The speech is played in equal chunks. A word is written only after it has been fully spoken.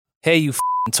hey, you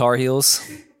Tar Heels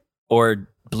or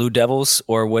Blue Devils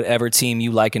or whatever team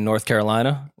you like in North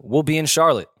Carolina, we'll be in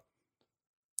Charlotte.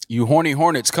 You horny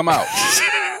Hornets, come out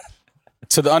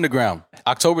to the Underground,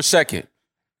 October 2nd.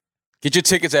 Get your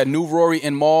tickets at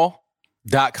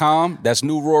newroryinmall.com. That's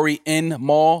New Rory in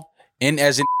Mall, N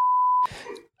as in.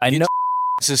 I know.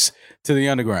 To the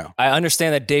Underground. I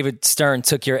understand that David Stern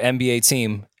took your NBA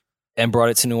team and brought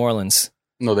it to New Orleans.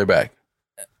 No, they're back.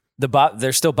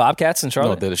 They're still Bobcats in No,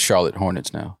 Charlotte? they're the Charlotte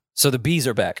Hornets now. So the Bees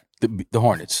are back. The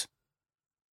Hornets.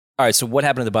 All right, so what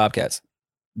happened to the Bobcats?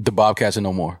 The Bobcats are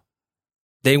no more.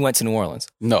 They went to New Orleans.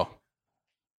 No.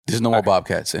 There's no more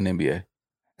Bobcats in the NBA.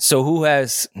 So who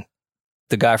has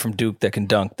the guy from Duke that can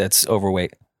dunk that's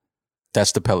overweight?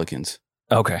 That's the Pelicans.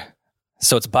 Okay.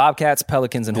 So it's Bobcats,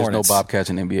 Pelicans, and There's Hornets. no Bobcats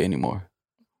in the NBA anymore.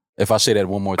 If I say that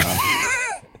one more time.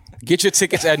 Get your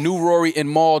tickets at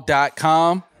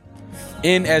newroryinmall.com.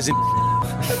 N as in.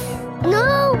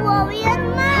 No worry,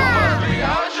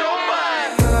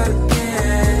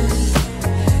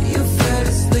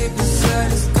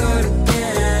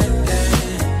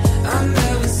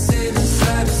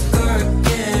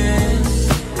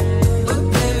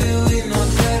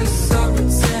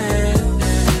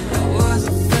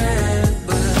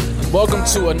 Welcome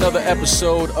to another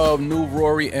episode of New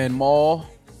Rory and Maul.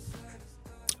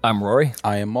 I'm Rory.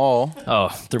 I am Maul. Oh,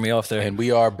 threw me off there. And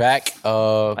we are back.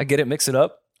 I get it. Mix it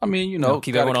up. I mean,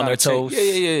 Keep everyone on their toes.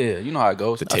 Yeah. You know how it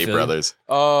goes. The Tate brothers.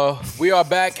 We are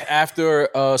back after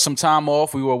some time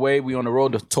off. We were away. We were on the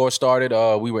road. The tour started.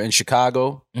 We were in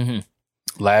Chicago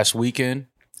last weekend.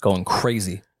 Going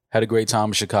crazy. Had a great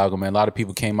time in Chicago, man. A lot of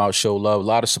people came out, showed love. A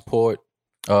lot of support.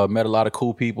 Met a lot of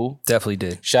cool people. Definitely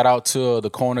did. Shout out to the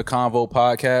Corner Convo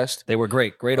podcast. They were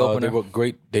great. Great opener. They were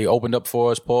great. They opened up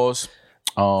for us. Pause.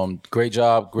 Great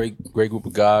job. Great group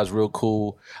of guys. Real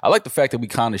cool. I like the fact that we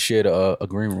kind of shared a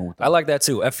green room with them. I like that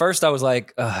too. At first I was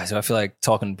like, so I feel like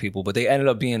talking to people, but they ended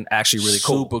up being actually really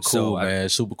cool. Super cool, man.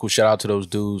 Super cool. Shout out to those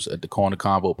dudes at the Corner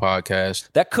Convo podcast.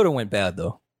 That could have went bad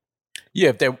though. Yeah,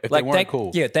 if they weren't cool.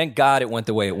 Yeah, thank God it went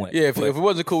the way it went. Yeah, if it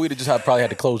wasn't cool, we'd have probably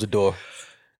had to close the door.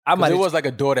 It was like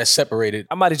a door that separated.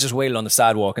 I might have just waited on the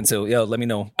sidewalk until, let me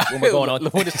know when we're going on.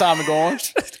 When it's time to go on.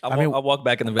 I'll walk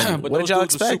back in the venue. But What did y'all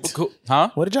expect? Cool.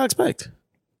 Huh? What did y'all expect?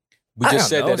 We just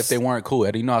said that if they weren't cool.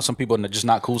 Eddie, you know how some people are just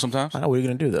not cool sometimes? I know. What are you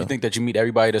going to do, though? You think that you meet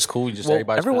everybody that's cool? You just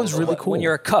everyone's really cool. When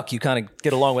you're a cuck, you kind of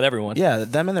get along with everyone. Yeah,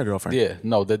 them and their girlfriend. Yeah,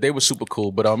 no, that they were super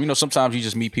cool. But sometimes you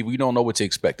just meet people, you don't know what to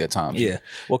expect at times. Yeah.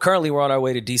 Well, currently we're on our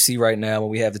way to DC right now, and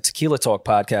we have the Tequila Talk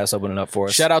podcast opening up for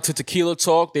us. Shout out to Tequila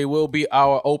Talk. They will be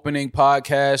our opening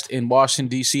podcast in Washington,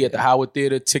 D.C. at the Howard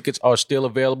Theater. Tickets are still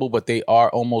available, but they are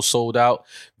almost sold out.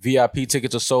 VIP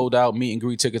tickets are sold out. Meet and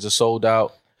greet tickets are sold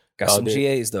out. Got some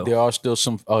GAs, though. There are still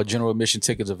some general admission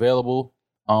tickets available.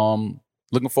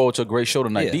 Looking forward to a great show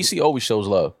tonight. Yeah. DC always shows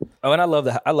love. Oh, and I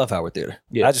love Howard Theater.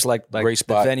 Yeah. I just like Great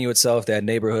spot. the venue itself, that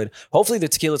neighborhood. Hopefully the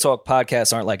Tequila Talk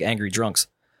podcasts aren't like angry drunks.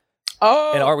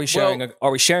 And are we sharing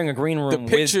a green room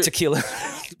with tequila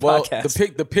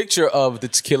podcast? The picture of the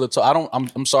Tequila Talk.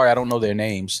 I'm sorry, I don't know their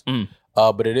names.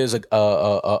 But it is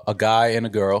a guy and a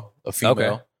girl, a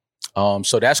female. Okay.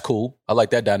 So that's cool. I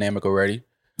like that dynamic already.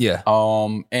 Yeah.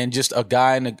 And just a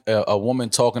guy and a woman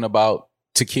talking about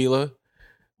tequila,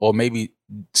 or maybe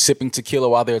sipping tequila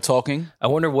while they're talking. I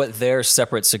wonder what their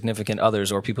separate significant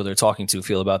others or people they're talking to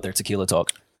feel about their tequila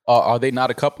talk. Are they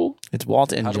not a couple? It's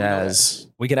Walt and Jazz.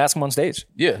 We can ask them on stage.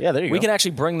 Yeah, there you go. We can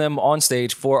actually bring them on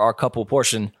stage for our couple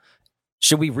portion.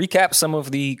 Should we recap some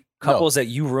of the couples that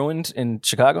you ruined in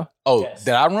Chicago? Oh,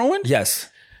 that I ruined? Yes.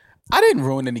 I didn't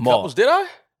ruin any couples, did I?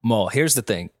 Maul, here's the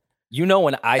thing. You know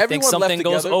when I think something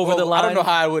goes over the line. I don't know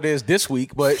how it is this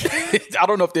week, but I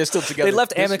don't know if they're still together. They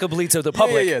left amicably to the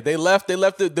public. Yeah. They left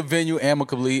the venue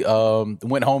amicably.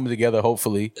 Went home together,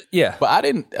 hopefully. Yeah. But I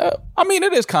didn't.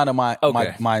 It is kind of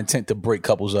my intent to break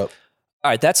couples up.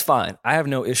 All right, that's fine. I have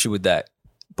no issue with that.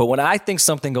 But when I think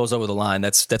something goes over the line,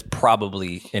 that's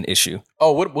probably an issue.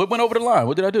 Oh, what went over the line?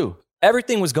 What did I do?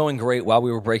 Everything was going great while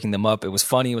we were breaking them up. It was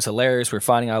funny. It was hilarious. We were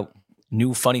finding out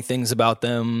new funny things about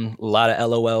them, a lot of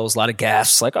LOLs, a lot of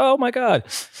gasps, like, oh my God.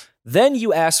 Then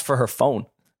you asked for her phone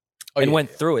and went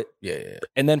through it. Yeah.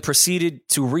 And then proceeded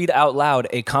to read out loud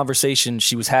a conversation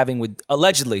she was having with,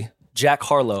 allegedly, Jack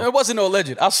Harlow. It wasn't no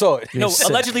alleged. I saw it. No,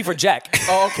 allegedly for Jack.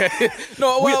 Oh, okay.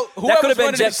 No, well, that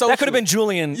could have been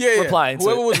Julian replying to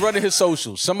whoever it. was running his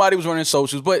socials. Somebody was running his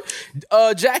socials. But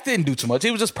Jack didn't do too much.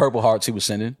 It was just purple hearts he was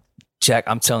sending. Jack,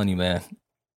 I'm telling you, man.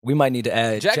 We might need to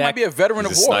add. Jack might be a veteran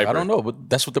of war. Sniper. I don't know, but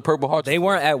that's what the Purple Hearts. They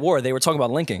weren't at war. They were talking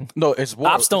about linking. No, it's war.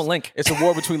 Ops don't link. It's a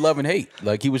war between love and hate.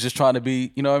 Like he was just trying to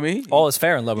be, you know what I mean? All is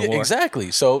fair in love and war.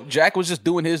 Exactly. So Jack was just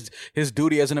doing his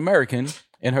duty as an American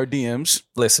in her DMs.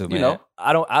 Listen, man, You know?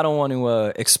 I don't want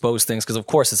to expose things because, of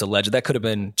course, it's alleged. That could have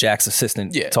been Jack's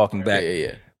assistant talking back.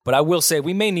 Yeah. But I will say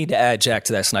we may need to add Jack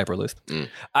to that sniper list.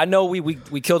 I know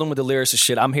we killed him with the lyricist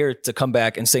shit. I'm here to come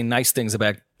back and say nice things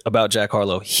about Jack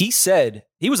Harlow. He said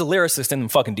he was a lyricist in them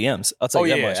fucking DMs. I'll tell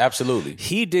you that much. Absolutely.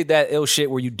 He did that ill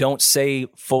shit where you don't say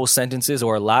full sentences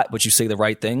or a lot, but you say the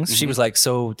right things. She was like,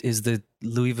 "So is the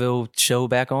Louisville show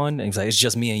back on?" And he's like, "It's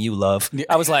just me and you, love."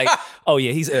 I was like, "Oh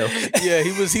yeah, he's ill." Yeah,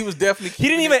 he was definitely. He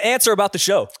didn't even answer about the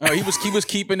show. He was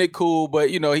keeping it cool,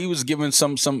 but he was giving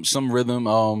some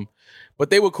rhythm. But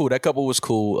they were cool. That couple was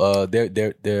cool.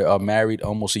 They're married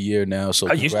almost a year now. So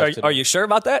Are you sure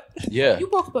about that? Yeah. You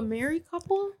broke up a married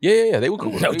couple? Yeah. They were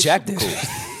cool. No, They Jack super did.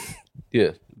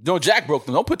 Yeah. No, Jack broke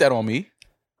them. Don't put that on me.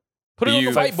 Put it on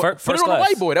the white boy. First Put it on the class.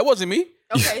 white boy. That wasn't me.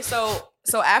 Okay, so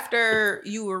after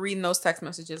you were reading those text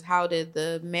messages, how did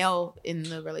the male in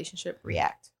the relationship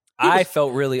react? I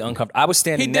felt really uncomfortable. I was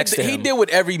standing next to him. He did what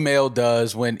every male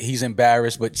does when he's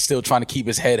embarrassed, but still trying to keep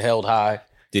his head held high.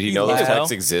 Did he know those laughed.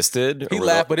 texts existed? He Or were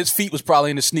laughed, but his feet was probably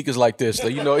in the sneakers like this.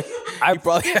 Like, he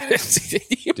probably had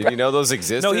Did he know those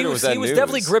existed? No, he or was that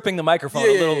definitely news? gripping the microphone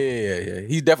a little. Yeah.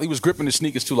 He definitely was gripping the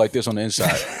sneakers too, like this on the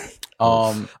inside.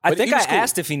 I but think he I was cool.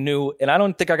 asked if he knew, and I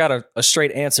don't think I got a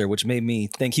straight answer, which made me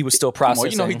think he was still Come on,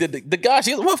 processing. he did the guys.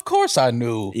 Well, of course I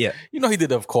knew. Yeah. he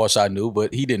did. Of course I knew,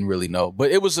 but he didn't really know.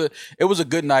 But it was a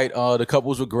good night. The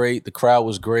couples were great. The crowd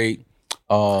was great.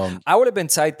 I would have been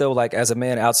tight though, like as a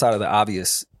man outside of the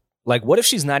obvious. Like, what if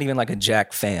she's not even like a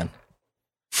Jack fan?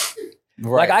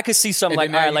 Right. Like, I could see something And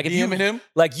like, then all right, now like you if you DMing him?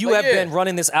 like you Like, have yeah. been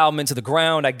running this album into the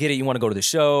ground. I get it. You want to go to the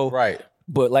show, Right.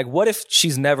 But like, what if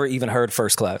she's never even heard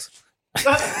First Class?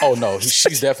 Oh no,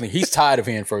 he's tired of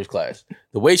hearing First Class.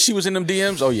 The way she was in them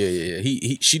DMs, oh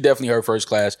yeah. She definitely heard First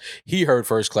Class. He heard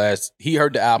First Class. He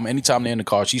heard the album. Anytime they're in the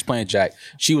car, she's playing Jack.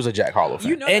 She was a Jack Harlow fan.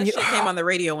 You know And that shit came on the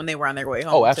radio when they were on their way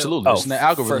home. Oh, too. absolutely. It's in the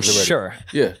algorithms for already. sure.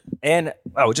 Yeah. And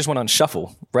it just went on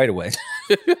shuffle right away.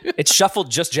 It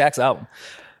shuffled just Jack's album.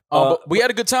 But we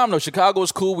had a good time though. Chicago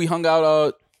was cool. We hung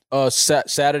out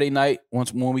Saturday night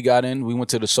when we got in. We went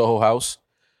to the Soho House.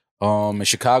 In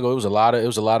Chicago, it was a lot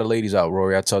of ladies out,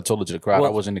 Rory. I told it to the crowd.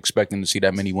 Well- I wasn't expecting to see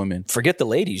that many women. Forget the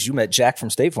ladies. You met Jack from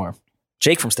State Farm.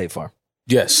 Jake from State Farm.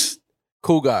 Yes.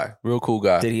 Cool guy. Real cool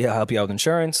guy. Did he help you out with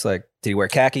insurance? Like, did he wear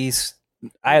khakis?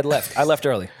 I left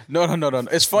early. No.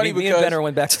 It's funny me and because Benner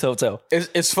went back to the hotel.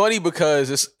 it's funny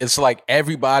because it's like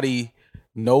everybody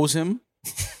knows him,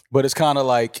 but it's kind of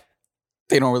like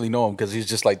they don't really know him because he's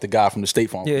just like the guy from the State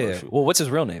Farm Yeah. commercial. Well, what's his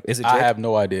real name? Is it Jake? I have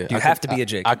no idea. You have to be a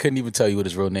Jake. I couldn't even tell you what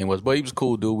his real name was, but he was a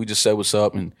cool dude. We just said what's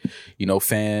up and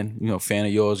fan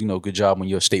of yours. Good job on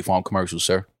your State Farm commercial,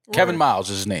 sir. Kevin Miles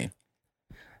is his name.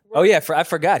 Oh yeah, I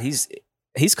forgot. He's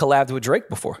collabed with Drake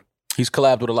before. He's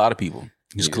collabed with a lot of people.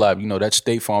 He's collabed. That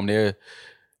State Farm there.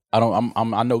 I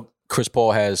know Chris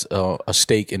Paul has a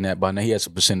stake in that, but now he has a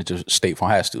percentage of State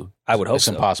Farm. Has to. I would hope it's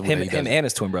so. impossible. Him that he doesn't. and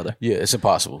his twin brother. Yeah, it's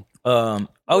impossible. Oh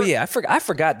yeah, I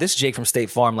forgot this Jake from State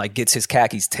Farm like gets his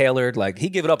khakis tailored. Like he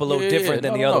give it up a little different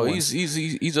than the other ones.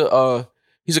 He's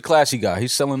a classy guy.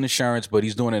 He's selling insurance, but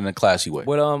he's doing it in a classy way.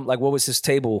 What what was his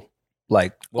table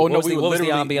like? What was we the were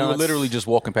ambiance? literally just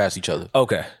walking past each other.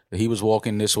 Okay. He was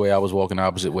walking this way, I was walking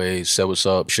opposite ways. Said what's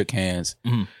up, shook hands,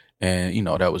 and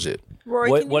that was it.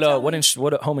 Rory, What can you tell me?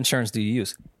 what home insurance do you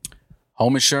use?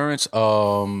 Home insurance.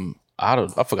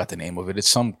 I forgot the name of it. It's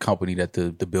some company that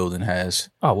the building has.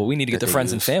 Oh well, we need to get That the they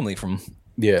friends and use. family from.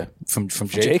 Yeah, from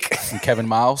Jake, from Kevin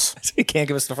Miles. You can't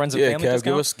give us the friends and Yeah, family. Kev,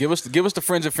 discount? give us the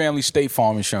friends and family State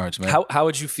Farm insurance, man. How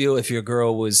would you feel if your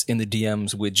girl was in the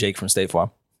DMs with Jake from State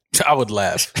Farm? I would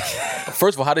laugh.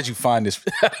 First of all, how did you find this?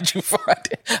 How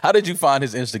did you find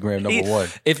his Instagram? Number one.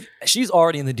 If she's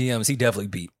already in the DMs, he definitely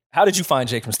beat. How did you find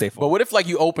Jake from State Farm? But what if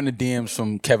you open the DMs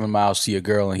from Kevin Miles to your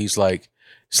girl and he's like,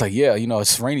 it's like, yeah,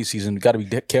 it's rainy season. You got to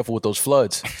be careful with those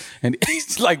floods. And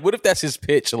he's like, what if that's his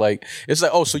pitch? Like, it's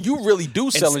like, oh, so you really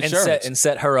do sell insurance? and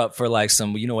set her up for like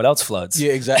some, what else floods?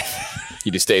 Yeah, exactly.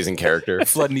 He just stays in character.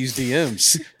 Flooding these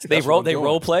DMs. They That's what I'm doing.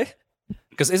 role play.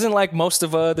 Because isn't like most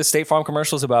of the State Farm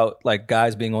commercials about like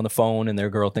guys being on the phone and their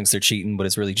girl thinks they're cheating, but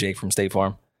it's really Jake from State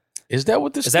Farm. Is that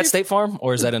what this Is that State Farm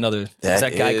or is that another? Is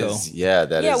that Geico? Yeah,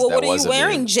 that is. Yeah, well, that what are was you a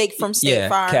wearing, meme. Jake from State Yeah,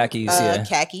 Farm? khakis, yeah.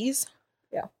 Khakis.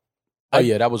 Oh,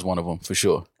 yeah, that was one of them for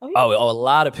sure. Oh, a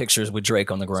lot of pictures with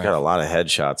Drake on the He's got a ground. lot of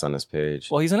headshots on his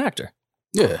page. Well, he's an actor.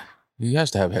 Yeah, he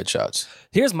has to have headshots.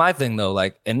 Here's my thing though,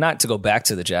 and not to go back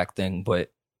to the Jack thing,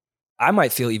 but I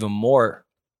might feel even more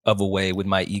of a way with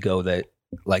my ego that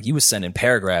like you was sending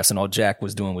paragraphs and all Jack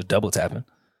was doing was double tapping.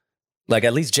 Like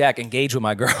at least Jack engaged with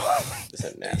my girl.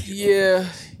 Yeah.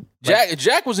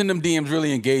 Jack was in them DMs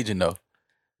really engaging though.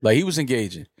 Like he was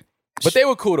engaging. But they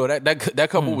were cool though. That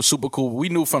couple was super cool. We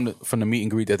knew from the meet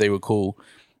and greet that they were cool.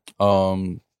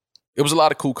 It was a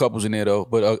lot of cool couples in there though.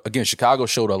 But again, Chicago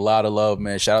showed a lot of love,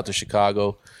 man. Shout out to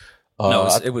Chicago.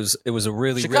 It was a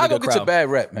really Chicago really good gets crowd. a bad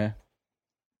rep, man.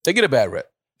 They get a bad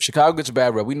rep. Chicago gets a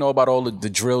bad rep. We know about all the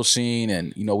drill scene,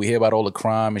 and we hear about all the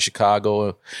crime in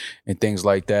Chicago and things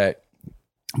like that.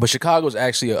 But Chicago is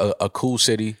actually a cool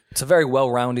city. It's a very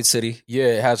well-rounded city. Yeah,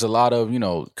 it has a lot of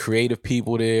creative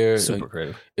people there. Super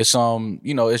creative. It's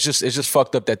it's just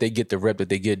fucked up that they get the rep that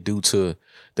they get due to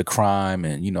the crime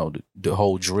and the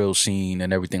whole drill scene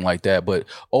and everything like that. But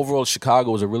overall,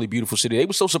 Chicago is a really beautiful city. They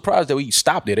were so surprised that we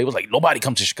stopped there. They was like, nobody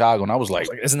comes to Chicago, and I was like,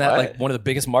 Isn't that What? like one of the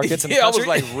biggest markets in the yeah, I country? was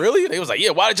like, really? They was like, yeah.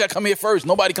 Why did y'all come here first?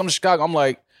 Nobody comes to Chicago. I'm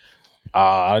like,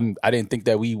 I didn't think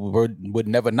that we would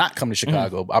never not come to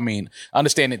Chicago. I mean, I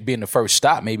understand it being the first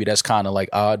stop. Maybe that's kind of like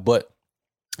odd, but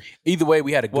either way,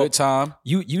 we had a good time.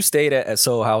 You stayed at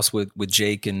Soho House with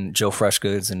Jake and Joe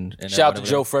Freshgoods and Shout out to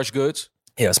Joe Freshgoods.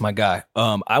 Yeah, that's my guy.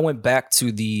 I went back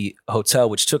to the hotel,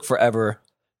 which took forever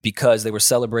because they were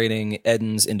celebrating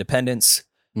Eden's independence.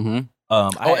 Mm-hmm.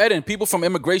 Eden, people from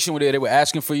immigration were there. They were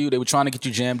asking for you. They were trying to get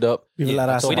you jammed up. Yeah,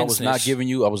 I told them I was not giving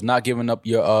you. I was not giving up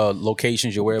your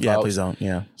locations, your whereabouts. Yeah, please don't.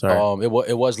 Yeah, sorry.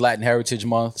 It was Latin Heritage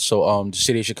Month, so the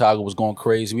city of Chicago was going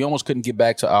crazy. We almost couldn't get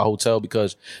back to our hotel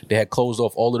because they had closed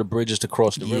off all of the bridges to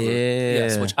cross the river.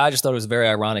 Yes, which I just thought was very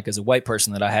ironic as a white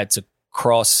person that I had to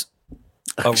cross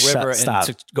a river and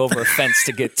to go over a fence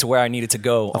to get to where I needed to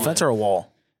go. A fence or a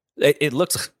wall? It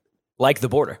looked like the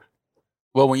border.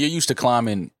 Well, when you're used to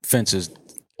climbing fences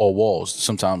or walls,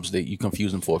 sometimes you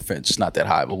confuse them for a fence. It's not that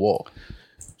high of a wall.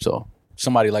 So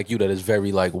somebody like you that is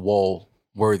very like wall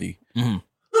worthy,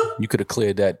 you could have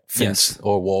cleared that fence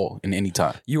or wall in any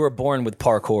time. You were born with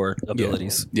parkour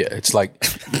abilities. Yeah, it's like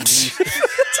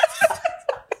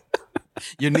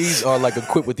your knees are like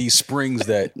equipped with these springs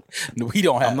that we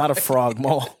don't have. I'm not a frog,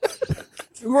 Mo.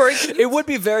 Rory, It would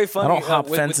be very funny I don't hop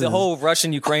with fences. the whole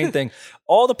Russian-Ukraine thing.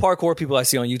 All the parkour people I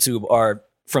see on YouTube are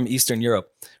from Eastern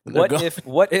Europe. What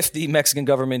if the Mexican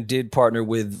government did partner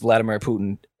with Vladimir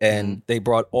Putin and they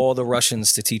brought all the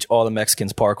Russians to teach all the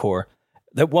Mexicans parkour?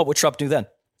 What would Trump do then?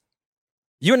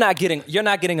 You're not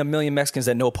getting a million Mexicans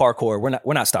that know parkour.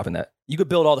 We're not stopping that. You could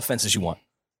build all the fences you want.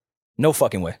 No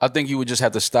fucking way. I think you would just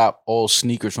have to stop all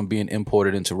sneakers from being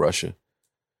imported into Russia.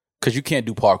 Because you can't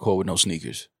do parkour with no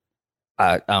sneakers.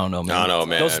 I don't know, man. I don't know,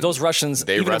 man. Those Russians,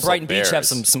 They even in wrestle Brighton Beach, have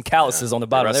bears. some calluses on the They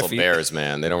bottom of their wrestle feet. bears,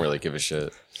 man. They don't really give a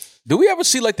shit. Do we ever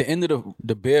see like the end of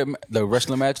the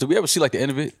wrestling match? Do we ever see like the end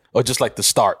of it? Or just like the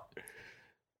start?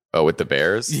 Oh, with the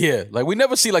bears? Yeah. Like we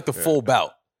never see like the full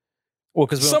bout. Well,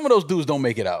 because Some of those dudes don't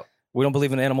make it out. we don't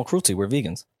believe in animal cruelty. We're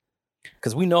vegans.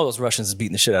 Because we know those Russians is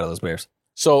beating the shit out of those bears.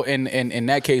 So in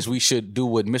that case, we should do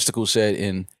what Mystical said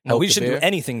in No, Help we the shouldn't Bear. do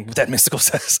anything that Mystical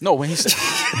says. No, when he said,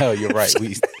 hell, you're right.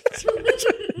 We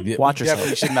Watch yourself.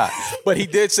 definitely should not. But he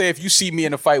did say, if you see me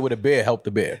in a fight with a bear, help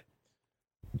the bear.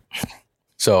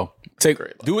 So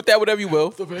do with that whatever you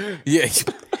will. Yeah,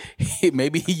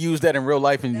 maybe he used that in real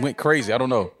life and went crazy. I don't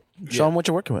know. Show them what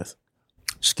you're working with.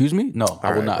 Excuse me? No,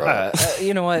 I will not.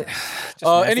 You know what?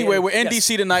 Anyway, we're in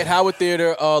DC tonight, Howard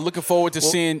Theater. Looking forward to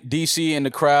seeing DC and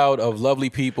the crowd of lovely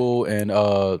people and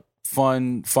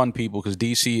fun people, because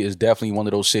DC is definitely one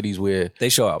of those cities where They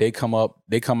show out. they come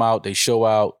out, they show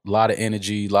out, a lot of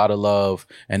energy, a lot of love,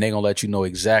 and they're going to let you know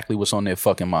exactly what's on their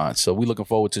fucking mind. So we're looking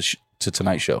forward to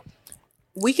tonight's show.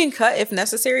 we can cut if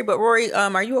necessary, but Rory,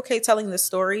 are you okay telling the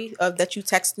story of that you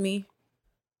texted me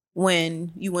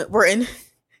when you were in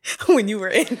when you were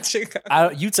in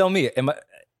Chicago? You tell me. And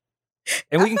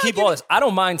we can keep all this. I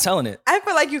don't mind telling it. I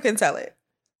feel like you can tell it.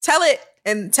 Tell it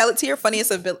and tell it to your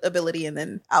funniest ability, and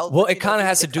then I'll. Well, it kind of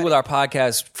has to do with our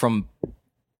podcast from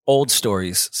old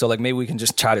stories. So like maybe we can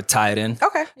just try to tie it in.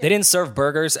 Okay. They didn't serve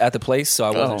burgers at the place, so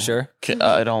I wasn't sure.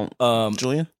 I don't.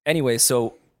 Julian? Anyway,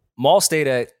 so Maul stayed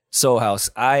at Soho House.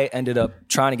 I ended up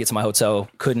trying to get to my hotel,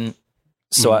 couldn't.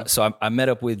 So I met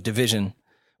up with Division.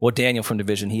 Well, Daniel from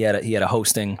Division, he had a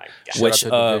hosting, Shout out to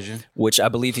Division. which I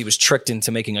believe he was tricked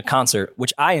into making a concert,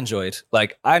 which I enjoyed.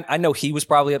 Like I know he was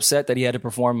probably upset that he had to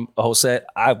perform a whole set.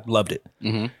 I loved it.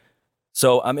 Mm-hmm.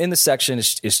 So I'm in the section.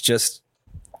 It's just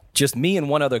me and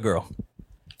one other girl.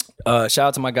 Shout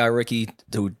out to my guy Ricky,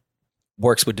 who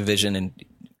works with Division, and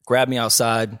grabbed me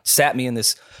outside, sat me in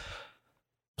this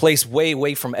place way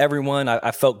away from everyone.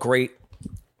 I felt great,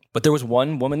 but there was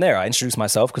one woman there. I introduced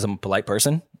myself because I'm a polite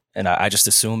person. And I just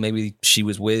assumed maybe she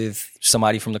was with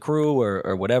somebody from the crew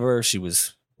or whatever. She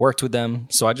worked with them.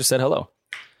 So I just said hello.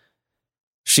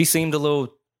 She seemed a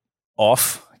little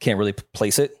off. I can't really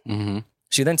place it. Mm-hmm.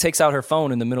 She then takes out her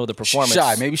phone in the middle of the performance.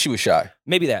 Shy. Maybe she was shy.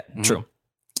 Maybe that. True.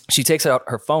 She takes out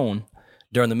her phone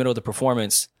during the middle of the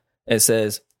performance. It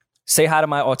says, "Say hi to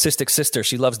my autistic sister.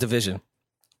 She loves Division."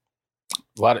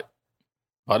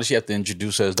 Why does she have to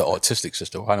introduce her as the autistic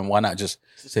sister? Why not just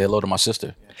say hello to my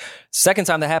sister? Second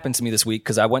time that happened to me this week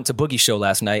because I went to Boogie's show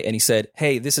last night and he said,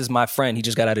 "Hey, this is my friend. He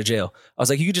just got out of jail." I was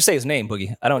like, "You could just say his name,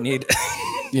 Boogie. I don't need."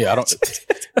 Yeah, I don't.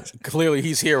 Clearly,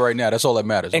 he's here right now. That's all that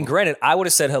matters. And granted, I would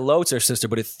have said hello to her sister,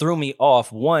 but it threw me off.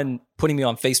 One, putting me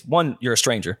on one, you're a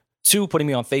stranger. Two, putting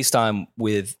me on FaceTime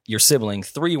with your sibling.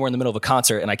 Three, we're in the middle of a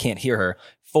concert and I can't hear her.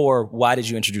 Four, why did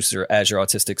you introduce her as your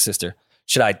autistic sister?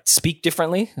 Should I speak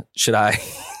differently? Should I?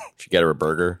 Should get her a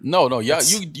burger. No, y'all,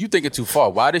 you think it too far.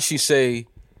 Why did she say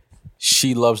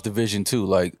she loves Division too?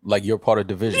 Like you're part of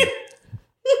Division.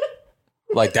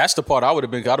 Like that's the part I would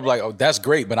have been. I'd be like, oh, that's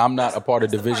great, but I'm not a part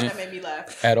of Division That made me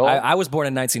laugh. at all. I was born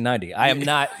in 1990. I am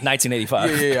not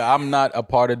 1985. Yeah, I'm not a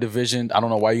part of Division. I don't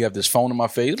know why you have this phone in my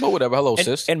face, but whatever. Hello,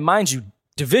 sis. And mind you,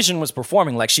 Division was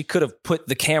performing. Like she could have put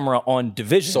the camera on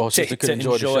Division So her sister could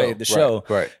enjoy the show.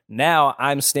 Right. Now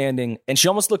I'm standing, and she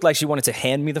almost looked like she wanted to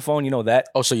hand me the phone. You know that?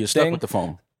 Oh, so you're stuck thing? with the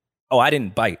phone. Oh, I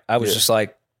didn't bite. I was just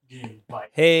like,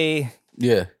 "Hey,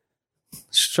 Yeah.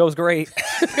 show's great."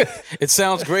 It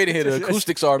sounds great in here. The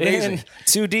acoustics are amazing. In,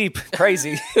 too deep,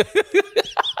 crazy.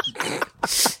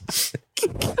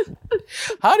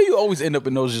 How do you always end up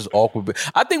in those just awkward?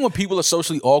 I think when people are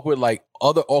socially awkward, like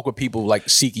other awkward people like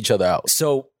seek each other out.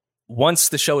 So once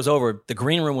the show was over, the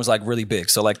green room was like really big.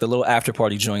 So like the little after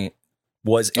party joint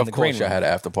was in Of the green course, I room. had an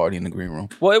after party in the green room.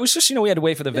 Well, it was just, we had to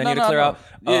wait for the venue to clear out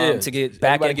to get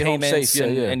back end payments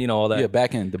and all that. Yeah,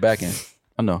 the back end.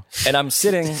 I know. And I'm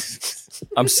sitting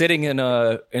in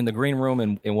the green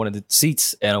room in one of the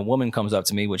seats, and a woman comes up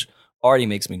to me, which already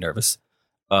makes me nervous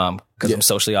because I'm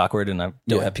socially awkward and I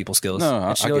don't have people skills. No,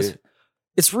 and she I goes, get it.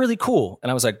 "It's really cool."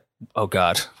 And I was like, "Oh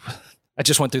God, I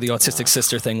just went through the autistic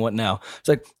sister thing. What now?" It's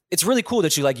like, "It's really cool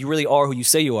that you really are who you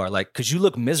say you are, like, because you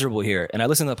look miserable here." And I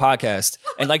listened to the podcast,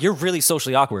 and like, you're really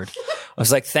socially awkward. I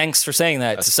was like, "Thanks for saying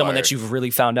that to someone fire. that you've really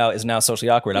found out is now socially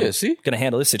awkward. I'm see? gonna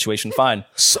handle this situation fine."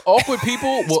 So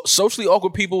socially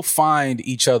awkward people find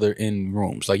each other in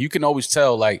rooms. Like you can always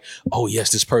tell, like, oh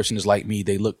yes, this person is like me.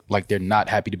 They look like they're not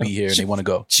happy to be here and they want to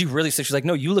go. She really said, she's like,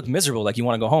 "No, you look miserable. Like you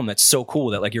want to go home. That's so cool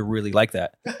that like you're really like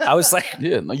that." I was like,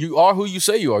 Yeah, no, you are who you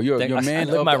say you are. You're a man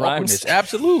I live of my the rhymes. awkwardness.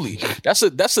 Absolutely.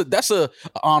 That's a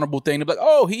honorable thing to be like,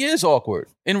 oh, he is awkward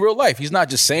in real life. He's not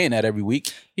just saying that every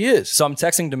week. He is. so I'm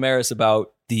texting Damaris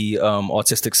about the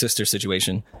autistic sister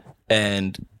situation,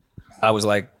 and I was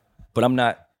like, "But I'm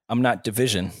not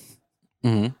Division."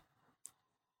 Mhm.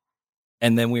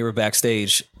 And then we were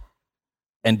backstage,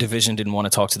 and Division didn't want to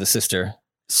talk to the sister,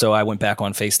 so I went back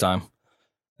on FaceTime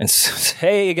and said,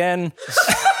 "Hey again."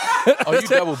 Oh, you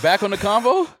doubled back on the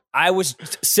convo? I was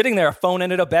sitting there, a phone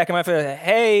ended up back in my face.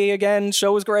 "Hey again,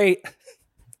 show was great."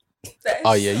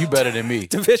 Oh yeah, you better than me.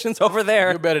 Division's over there.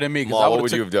 You're better than me. 'Cause I Ma, what would've would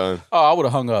took- you have done? Oh, I would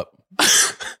have hung up.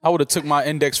 I would have took my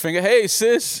index finger. Hey,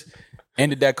 sis.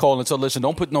 Ended that call and said, listen,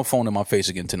 don't put no phone in my face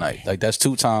again tonight. Like that's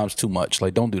 2 times too much.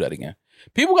 Like don't do that again.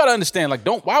 People got to understand, like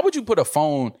why would you put a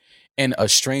phone in a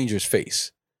stranger's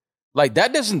face? Like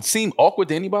that doesn't seem awkward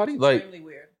to anybody. Like Really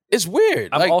weird. it's weird.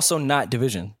 I'm Like also not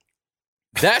Division.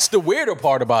 that's the weirder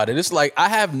part about it. It's like I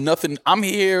have nothing. I'm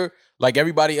here like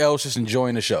everybody else just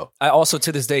enjoying the show. I also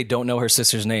to this day don't know her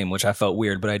sister's name, which I felt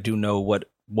weird, but I do know what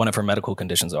one of her medical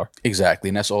conditions are. Exactly.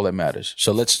 And that's all that matters.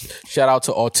 So let's shout out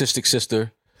to Autistic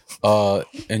Sister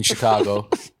in Chicago.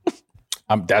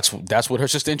 That's what her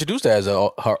sister introduced her as, her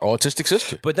autistic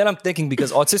sister. But then I'm thinking,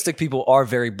 because autistic people are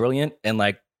very brilliant and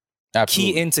like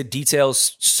Absolutely. key into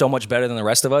details so much better than the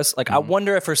rest of us. Like, I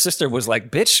wonder if her sister was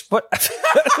like, "Bitch, what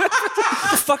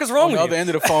the fuck is wrong On the with other you?" end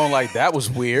of the phone, like, that was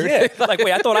weird. Yeah, like,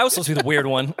 wait, I thought I was supposed to be the weird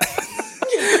one.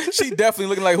 She definitely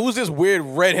looking like, who's this weird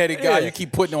redheaded guy you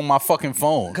keep putting on my fucking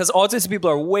phone? Because autistic people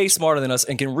are way smarter than us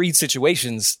and can read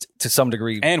situations to some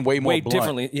degree, And way more blunt.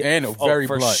 differently. Yeah. And very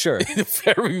for blunt. sure.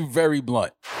 Very, very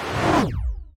blunt.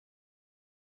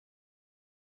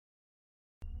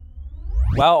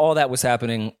 While all that was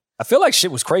happening, I feel like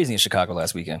shit was crazy in Chicago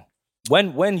last weekend.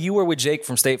 When you were with Jake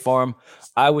from State Farm,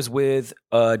 I was with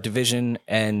Division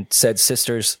and said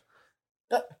sisters.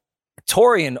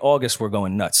 Tori and August were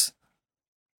going nuts.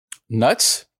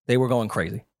 Nuts? They were going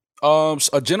crazy.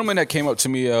 A gentleman that came up to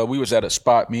me, we was at a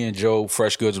spot, me and Joe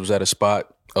Fresh Goods was at a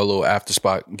spot, a little after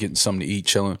spot, getting something to eat,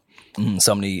 chilling.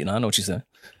 Something to eat, and I know what you said.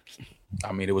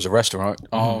 I mean, it was a restaurant.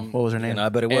 What was her name? And I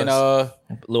bet it was. And a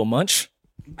little munch.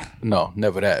 no,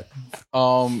 never that.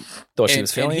 Thought she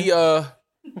was feeling and you? he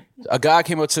a guy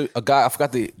came up to a guy,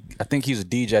 I think he's a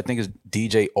DJ. I think it's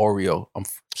DJ Oreo. I'm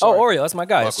sorry. Oh, Oreo, that's my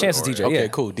guy. It's Fuck with Chance's Oreo. DJ. Okay, Yeah,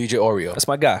 cool. DJ Oreo. that's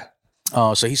my guy.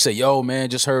 So he said, "Yo, man,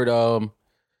 just heard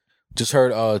just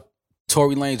heard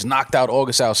Tory Lanez knocked out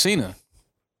August Alsina.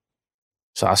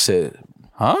 So I said,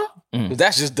 huh?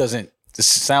 That just doesn't. This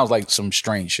sounds like some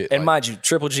strange shit. And mind you,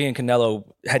 Triple G and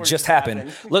Canelo had just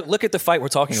happened. Look at the fight we're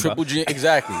talking Triple about. G,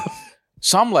 exactly.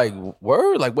 So I'm like,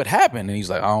 word? Like, what happened? And he's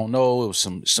like, I don't know. It was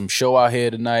some show out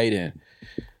here tonight,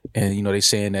 and you know they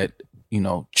saying that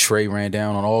Trey ran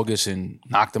down on August and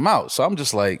knocked him out. So I'm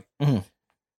just like,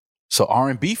 so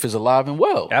R&B beef is alive and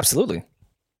well. Absolutely.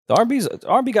 The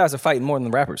R&B guys are fighting more than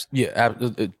the rappers. Yeah,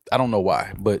 I don't know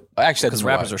why, but actually Because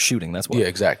rappers are shooting. That's why. Yeah,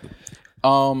 exactly.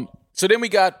 So then we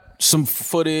got some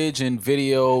footage and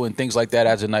video and things like that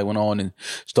as the night went on, and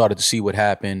started to see what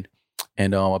happened.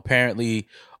 And apparently,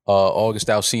 August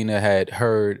Alsina had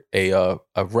heard a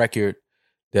record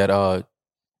that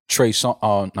Tory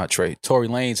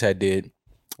Lanez had did,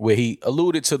 where he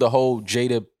alluded to the whole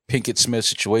Jada Pinkett Smith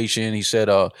situation. He said,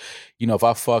 if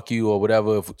I fuck you or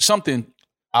whatever, if something,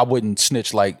 I wouldn't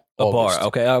snitch like A August. bar.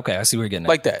 Okay. I see where you're getting at.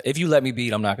 Like that. If you let me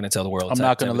beat, I'm not going to tell the world. I'm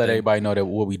not going to let everybody know that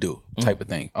what we do, type of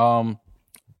thing.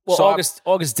 Well, so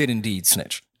August did indeed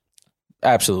snitch.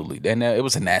 Absolutely, and it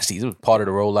was a nasty. It was part of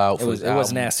the rollout. It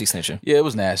was nasty snitching. Yeah, it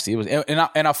was nasty. It was,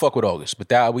 and I fuck with August, but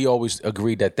that we always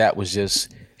agreed that was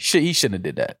just shit. He shouldn't have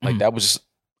did that. Like that was just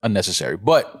unnecessary.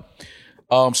 But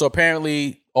so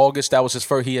apparently August, that was his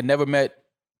first. He had never met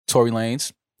Tory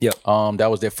Lanez. Yep.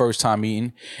 That was their first time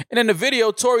meeting. And in the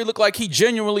video, Tory looked like he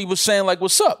genuinely was saying like,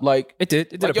 "What's up?" Like It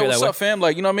did like, appear yo, that what's way. up, fam?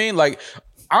 Like, you know what I mean? Like,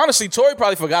 honestly, Tory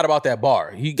probably forgot about that bar.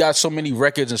 He got so many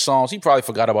records and songs. He probably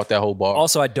forgot about that whole bar.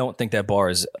 Also, I don't think that bar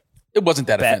is. It wasn't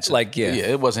that offensive. like, yeah.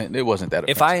 it wasn't that offensive.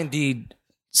 If I indeed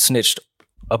snitched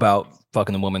about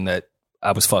fucking the woman that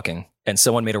I was fucking, and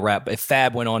someone made a rap, if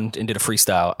Fab went on and did a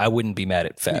freestyle, I wouldn't be mad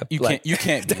at Fab. You can't be.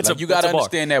 that's Like, a- you got to that's a bar.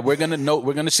 understand that we're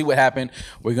gonna see what happened.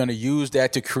 We're gonna use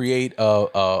that to create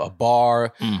a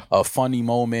bar, a funny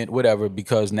moment, whatever,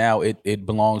 because now it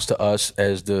belongs to us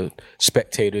as the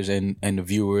spectators and the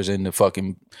viewers and the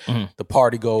fucking the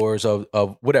party goers of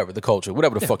whatever the culture,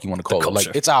 whatever the fuck you want to call it.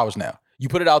 Like, it's ours now. You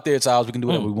put it out there, it's ours. We can do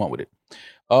whatever we want with it.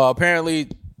 Apparently,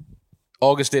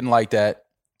 August didn't like that.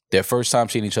 Their first time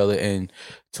seeing each other, and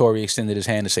Tory extended his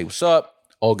hand to say, "What's up?"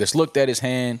 August looked at his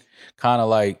hand, kind of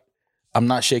like, "I'm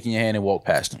not shaking your hand," and walked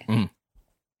past him.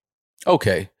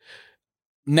 Okay.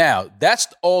 Now, that's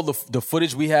all the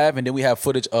footage we have, and then we have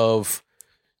footage of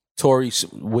Tory,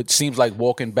 what seems like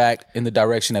walking back in the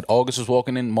direction that August was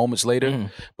walking in moments later.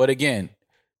 But again,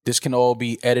 this can all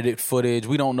be edited footage.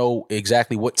 We don't know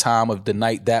exactly what time of the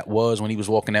night that was when he was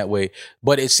walking that way,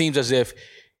 but it seems as if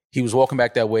he was walking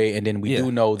back that way, and then we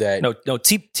do know that No,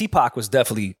 T-Pac was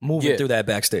definitely moving Yeah. through that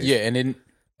backstage. yeah, and then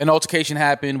an altercation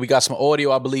happened. We got some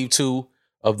audio, I believe, too,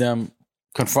 of them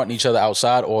confronting each other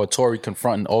outside, or Tory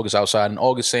confronting August outside, and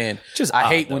August saying, Just I odd,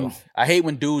 hate though.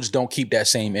 when dudes don't keep that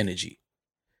same energy."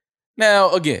 Now,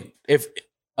 again,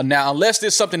 unless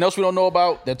there's something else we don't know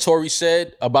about that Tory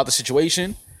said about the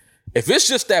situation, if it's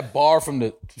just that bar from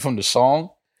the song,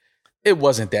 it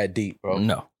wasn't that deep, bro.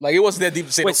 No. Like, it wasn't that deep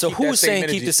to say. Wait, don't so keep who that was same saying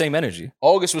energy. keep the same energy?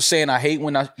 August was saying, I hate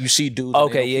when you see dudes. and they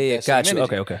Okay, don't keep yeah, that same got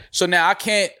you. energy. Okay. So now I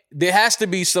can't. There has to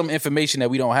be some information that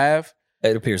we don't have,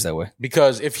 It appears that way.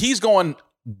 because if he's going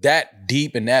that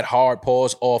deep and that hard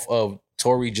pause off of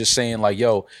Tory just saying like,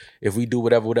 "Yo, if we do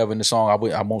whatever in the song,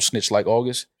 I won't snitch like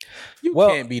August." You Well-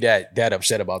 can't be that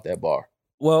upset about that bar.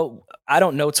 Well, I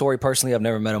don't know Tory personally. I've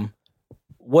never met him.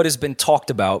 What has been talked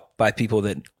about by people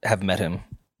that have met him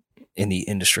in the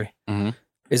industry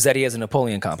is that he has a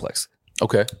Napoleon complex.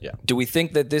 Okay. Do we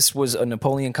think that this was a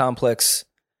Napoleon complex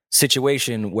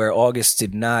situation where August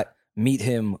did not meet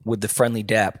him with the friendly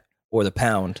dap or the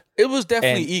pound? It was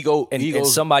definitely And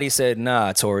egos. somebody said,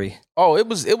 "Nah, Tory." Oh, it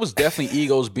was definitely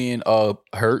egos being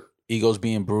hurt, egos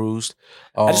being bruised.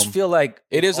 I just feel like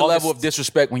it is a level of August-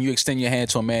 disrespect when you extend your hand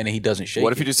to a man and he doesn't shake.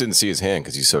 What if it. you just didn't see his hand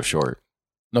because he's so short?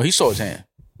 No, he saw his hand.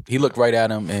 He looked right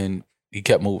at him and he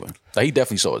kept moving. Like, he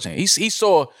definitely saw his hand. He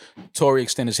saw Tory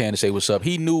extend his hand to say what's up.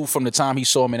 He knew from the time he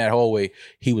saw him in that hallway,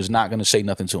 he was not going to say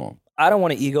nothing to him. I don't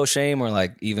want to ego shame or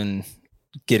like even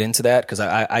get into that because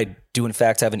I do in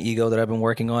fact have an ego that I've been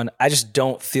working on. I just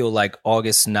don't feel like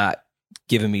August not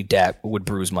giving me dap would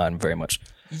bruise mine very much.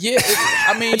 Yeah,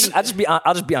 I mean, I'll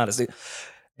just be honest. And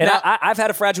Now- I've had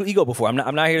a fragile ego before. I'm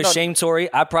not here to shame Tory.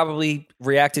 I probably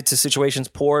reacted to situations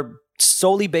poor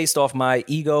solely based off my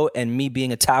ego and me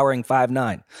being a towering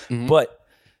 5'9". But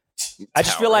I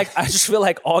just feel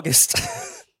like August.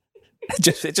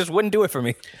 it just wouldn't do it for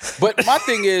me. but my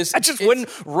thing is, I just wouldn't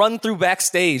run through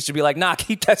backstage to be like, nah,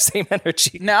 keep that same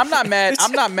energy. Now, I'm not mad.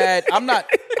 I'm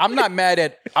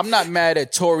not mad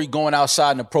at Tory going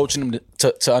outside and approaching him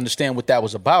to understand what that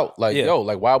was about. Like, Yeah. yo,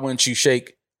 like, why wouldn't you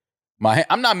shake my hand?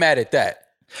 I'm not mad at that.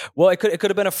 Well, it could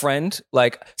have been a friend.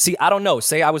 Like, see, I don't know.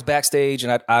 Say I was backstage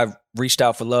and I reached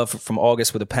out for love from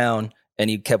August with a pound, and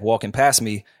he kept walking past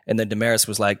me, and then Damaris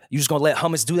was like, "You just gonna let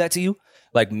hummus do that to you?"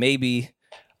 Like, maybe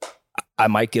I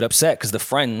might get upset because the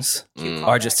friends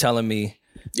are just telling me.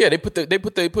 Yeah, they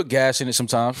put gas in it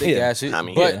sometimes. They gas it,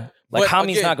 Like,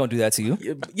 Hami's not gonna do that to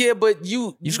you. Yeah, but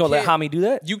you just gonna let Hami do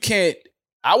that? You can't.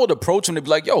 I would approach him to be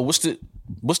like, "Yo, what's the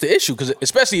issue?" Because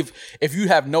especially if you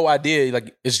have no idea,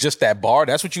 like it's just that bar.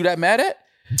 That's what you that mad at.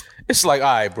 It's like,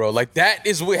 all right, bro. Like that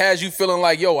is what has you feeling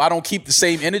like, yo, I don't keep the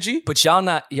same energy. But y'all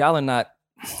are not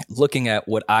looking at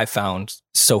what I found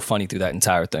so funny through that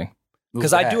entire thing.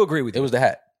 Because I do agree with you. It was the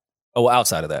hat. Oh, well,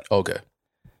 outside of that, okay.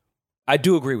 I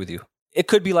do agree with you. It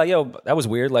could be like, yo, that was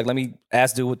weird. Like, let me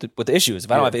ask dude what the issue is.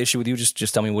 If I don't have an issue with you,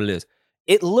 just tell me what it is.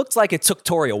 It looked like it took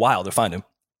Tori a while to find him.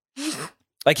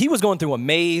 Like he was going through a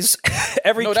maze.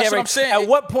 Every no, camera. That's what I'm saying. At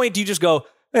what point do you just go,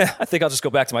 I think I'll just go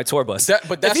back to my tour bus?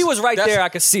 But if he was right there, I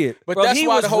could see it. But bro, that's he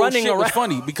why was the whole running shit around. was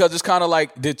funny because it's kind of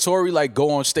like, did Tori like go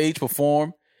on stage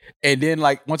perform, and then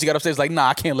like once he got upstairs, like, nah,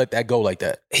 I can't let that go like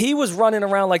that. He was running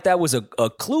around like that was a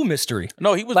Clue mystery.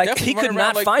 No, he was like definitely he could running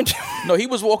not around find him. No, he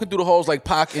was walking through the halls like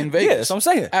Pac in Vegas. Yeah, that's what I'm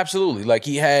saying. Absolutely. Like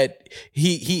he had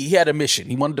a mission.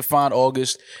 He wanted to find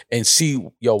August and see,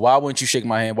 yo, why wouldn't you shake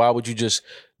my hand? Why would you just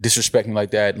disrespect me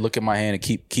like that? Look at my hand and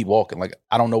keep walking. Like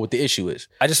I don't know what the issue is.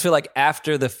 I just feel like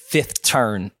after the fifth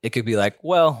turn, it could be like,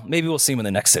 well, maybe we'll see him in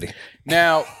the next city.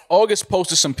 Now, August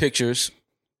posted some pictures.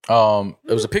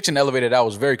 It was a picture in the elevator that I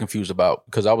was very confused about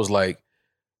because I was like,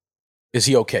 is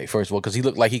he okay? First of all, because he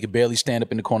looked like he could barely stand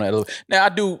up in the corner of the elevator.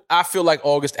 Now, I feel like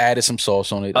August added some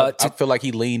sauce on it. I feel like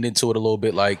he leaned into it a little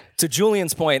bit. Like to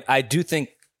Julian's point, I do think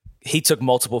he took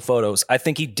multiple photos. I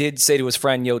think he did say to his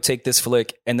friend, yo, take this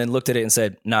flick, and then looked at it and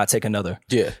said, nah, take another.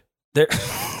 Yeah.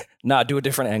 Nah, do a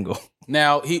different angle.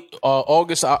 Now,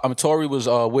 Tori was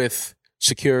with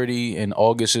security, and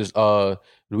August is, do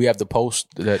we have the post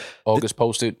that August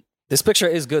posted? This picture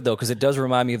is good, though, because it does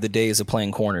remind me of the days of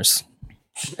playing corners.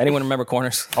 Anyone remember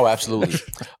corners? Oh, absolutely.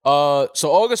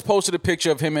 So August posted a picture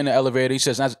of him in the elevator. He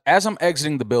says, as I'm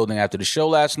exiting the building after the show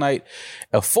last night,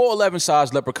 a 4'11"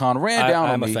 sized leprechaun ran down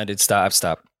on me. I'm offended. Stop.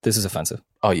 This is offensive.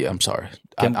 Oh, yeah, I'm sorry.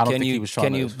 I don't think he was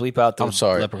trying to. Can you bleep out the I'm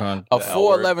sorry. leprechaun? A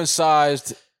 4'11"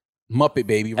 sized Muppet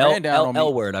baby ran down on me.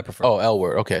 L word, I prefer. Oh, L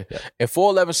word. Okay. Yeah. A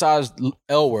 4'11" sized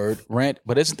L word ran,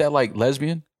 but isn't that like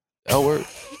lesbian? L word?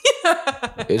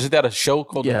 Isn't that a show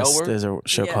called the L word? Yes, there's a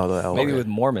show called the L word. Maybe with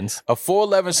Mormons. A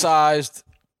 4'11" sized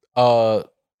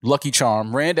Lucky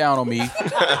Charm ran down on me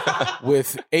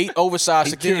with 8 oversized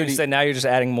security. Said now you're just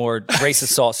adding more racist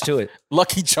sauce to it.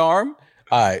 Lucky Charm.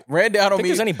 All right, ran down on me.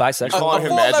 There's any bisexual? A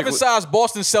 4'11" sized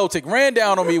Boston Celtic ran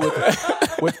down on me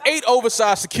with 8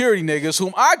 oversized security niggas,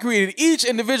 whom I greeted each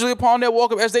individually upon their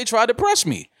walk up as they tried to press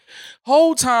me.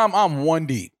 Whole time I'm 1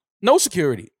 deep, no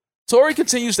security. Tori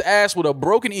continues to ask with a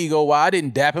broken ego why I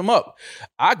didn't dap him up.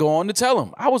 I go on to tell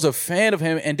him I was a fan of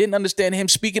him and didn't understand him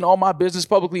speaking all my business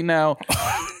publicly. Now,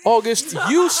 August,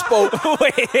 you spoke.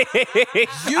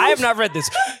 I have not read this.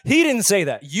 He didn't say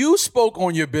that. You spoke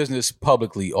on your business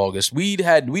publicly, August. We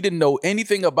didn't know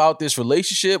anything about this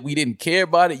relationship. We didn't care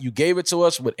about it. You gave it to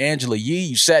us with Angela Yee.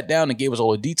 You sat down and gave us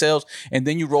all the details, and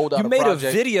then you rolled out a project. You made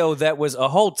a video that was a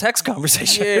whole text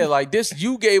conversation. Yeah, like this.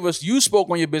 You spoke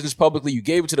on your business publicly. You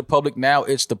gave it to the public. Now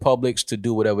it's the public's to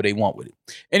do whatever they want with it.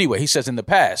 Anyway, he says in the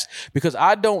past, because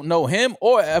I don't know him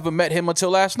or ever met him until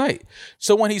last night.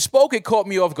 So when he spoke, it caught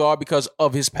me off guard because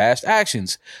of his past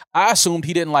actions. I assumed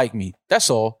he didn't like me. That's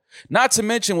all. Not to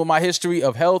mention with my history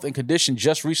of health and condition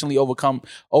just recently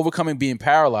overcoming being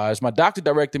paralyzed, my doctor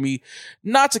directed me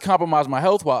not to compromise my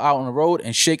health while out on the road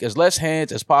and shake as less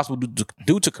hands as possible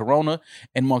due to corona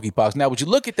and monkeypox. Now, would you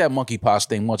look at that monkeypox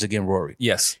thing once again, Rory?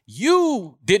 Yes.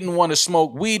 You didn't want to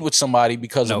smoke weed with somebody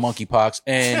because of monkeypox,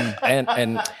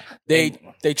 and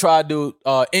they tried to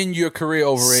end your career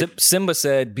over it. Simba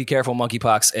said, "Be careful,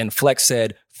 monkeypox," and Flex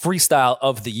said, "Freestyle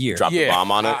of the year." Drop the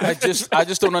bomb on it. I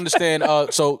just don't understand.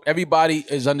 So everybody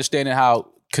is understanding how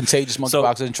contagious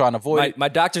monkeypox is and trying to avoid it. My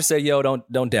doctor said, "Yo,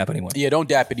 don't dap anyone." Yeah, don't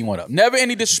dap anyone up. Never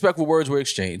any disrespectful words were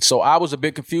exchanged. So I was a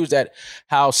bit confused at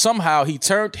how somehow he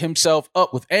turned himself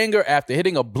up with anger after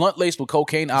hitting a blunt laced with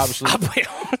cocaine, obviously.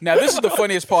 Now, this is the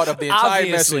funniest part of the entire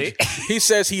message. He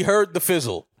says he heard the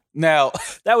fizzle. Now,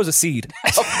 that was a seed.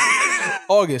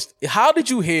 August, how did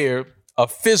you hear a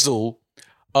fizzle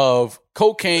of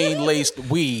cocaine-laced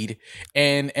weed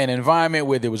in an environment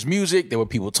where there was music, there were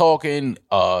people talking?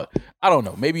 I don't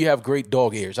know. Maybe you have great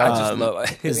dog ears. I just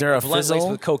love. Is there a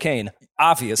fizzle with cocaine?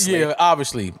 Obviously, yeah,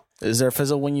 obviously. Is there a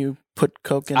fizzle when you put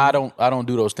coke in? I don't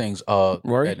do those things.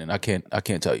 Rory? Ednan, I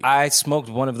can't tell you. I smoked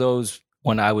one of those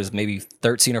when I was maybe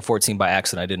 13 or 14 by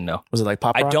accident. I didn't know. Was it like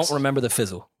Pop I Rocks? don't remember the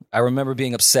fizzle. I remember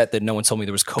being upset that no one told me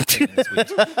there was cocaine in this weed.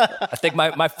 I think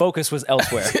my focus was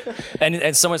elsewhere.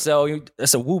 And someone said, "Oh,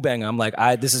 that's a Wu Banger." I'm like,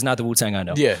 this is not the Wu Tang I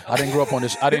know. Yeah, I didn't grow up on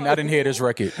this. I didn't hear this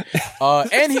record.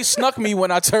 And he snuck me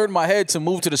when I turned my head to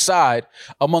move to the side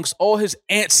amongst all his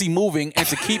antsy moving and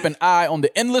to keep an eye on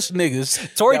the endless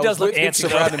niggas. Tory that does was look with him antsy.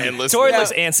 surrounding though. me. Endless Tory niggas.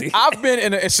 looks antsy. I've been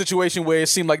in a situation where it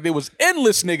seemed like there was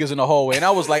endless niggas in the hallway, and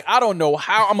I was like, I don't know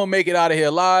how I'm gonna make it out of here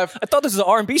alive. I thought this was an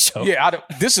R&B show. Yeah,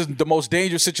 this is the most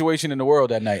dangerous situation in the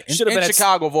world that night. Should've In been at-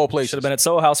 Chicago, of all places. Should have been at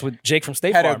Soho House with Jake from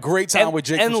State Had Farm. a great time En- with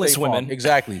Jake from endless State Farm. women.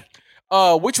 Exactly.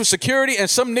 Which was security and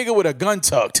some nigga with a gun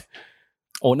tucked.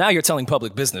 Oh, now you're telling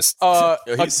public business. Yo,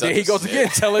 he's There such he a goes again,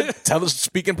 telling,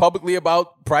 speaking publicly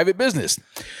about private business,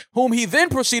 whom he then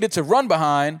proceeded to run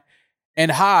behind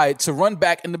and hide to run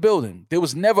back in the building. There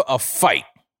was never a fight,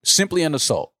 simply an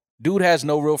assault. Dude has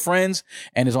no real friends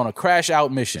and is on a crash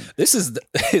out mission. This is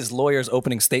his lawyer's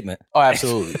opening statement. Oh,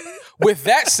 absolutely. With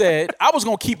that said, I was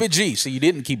going to keep it G. So you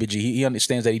didn't keep it G. He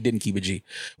understands that he didn't keep it G.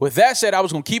 With that said, I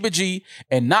was going to keep it G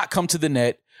and not come to the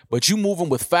net, but you moving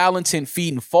with foul intent,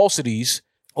 feeding falsities.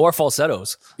 Or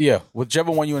falsettos. Yeah, whichever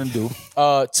one you want to do.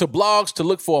 To blogs to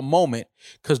look for a moment,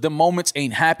 because the moments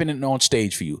ain't happening on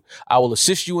stage for you. I will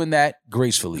assist you in that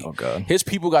gracefully. Oh, God. His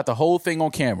people got the whole thing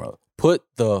on camera. Put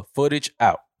the footage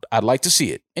out. I'd like to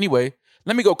see it. Anyway,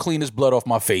 let me go clean this blood off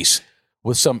my face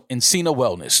with some Encina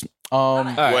Wellness. All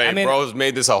right, Wait, I mean, bro's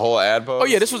made this a whole ad post? Oh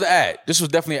yeah, this was an ad. This was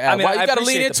definitely an ad. I mean, Why, I you got to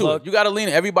lean appreciate the into plug. it. You got to lean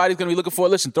in. Everybody's going to be looking for it.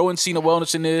 Listen, throw Encina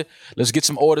Wellness in there. Let's get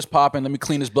some orders popping. Let me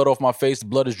clean this blood off my face. The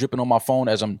blood is dripping on my phone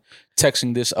as I'm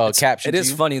texting this caption. it to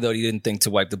is you. funny, though, he didn't think to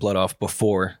wipe the blood off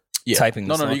before Yeah. typing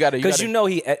No, this. no, you gotta- Because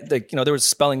there was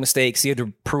spelling mistakes. He had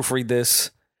to proofread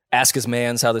this, ask his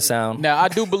mans how they sound. Now, I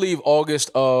do believe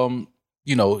August,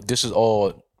 this is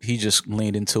all, he just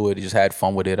leaned into it. He just had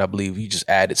fun with it. I believe he just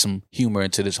added some humor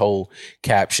into this whole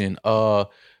caption. But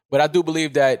I do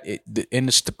believe that in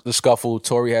the scuffle,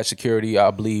 Tory had security. I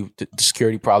believe the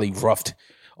security probably roughed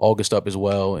August up as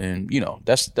well. And,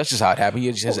 that's just how it happened. He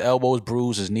has his elbows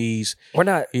bruised, his knees. We're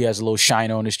not. He has a little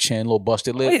shiner on his chin, a little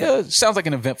busted lip. yeah. Sounds like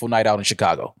an eventful night out in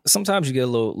Chicago. Sometimes you get a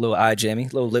little eye jammy,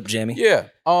 little lip jammy. Yeah.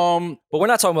 But we're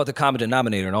not talking about the common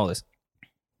denominator in all this.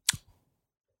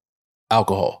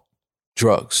 Alcohol,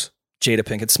 drugs. Jada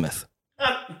Pinkett Smith.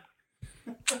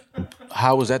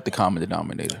 How was that the common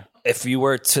denominator? If you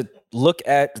were to look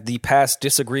at the past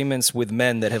disagreements with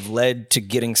men that have led to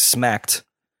getting smacked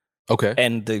Okay.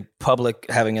 and the public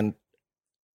having an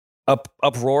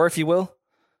uproar, if you will,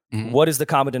 Mhm. what is the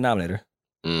common denominator?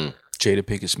 Jada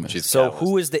Pinkett Smith. She's So callous.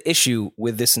 who is the issue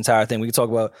with this entire thing? We can talk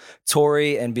about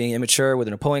Tory and being immature with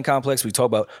a Napoleon complex. We talk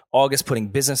about August putting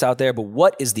business out there. But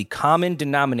what is the common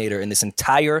denominator in this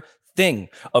entire thing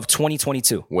of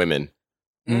 2022? Women.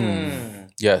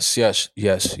 Yes.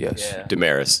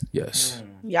 Damaris. Yes.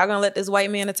 Y'all gonna let this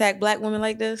white man attack black women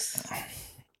like this?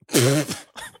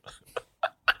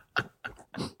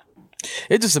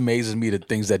 It just amazes me the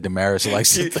things that Damaris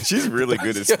likes. She's really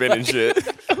good at spinning shit.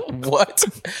 What?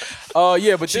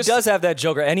 Yeah, but She this does have that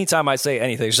joker. Anytime I say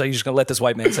anything, she's like, "You're just gonna let this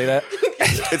white man say that?"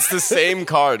 It's the same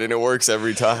card and it works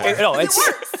every time. No,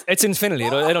 it's infinity.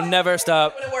 It'll never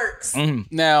stop. It works.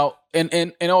 now,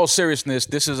 in all seriousness,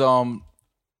 this is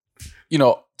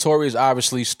Tory is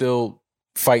obviously still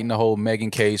fighting the whole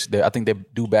Meghan case. I think they're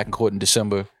due back in court in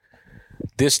December.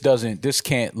 This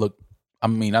can't look. I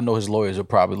mean, I know his lawyers are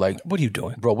probably like, What are you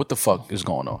doing? bro, what the fuck is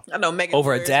going on? I know Megan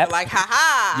Over a dap? Like, ha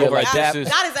ha. Yeah, Over a like, dap? this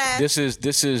is- Got his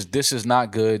ass. This is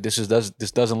not good. This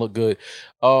doesn't look good.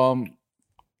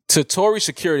 To Tory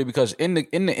security, because in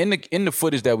the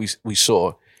footage that we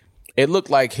saw, it looked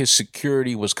like his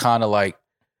security was kind of like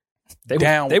They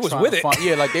down. was trying with to it.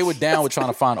 find- like they were down with trying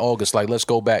to find August. Like, let's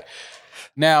go back.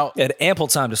 Now, He had ample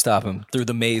time to stop him through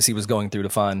the maze he was going through to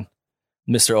find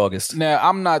Mr. August.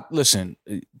 I'm not. Listen,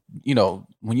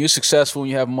 when you're successful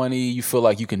and you have money, you feel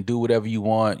like you can do whatever you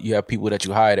want. You have people that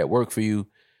you hire that work for you.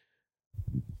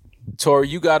 Tory,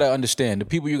 you got to understand the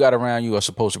people you got around you are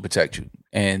supposed to protect you,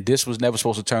 and this was never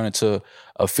supposed to turn into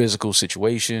a physical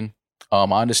situation. I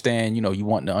understand, you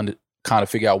want to kind of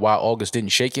figure out why August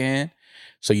didn't shake your hand,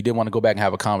 so you did want to go back and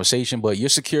have a conversation. But your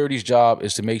security's job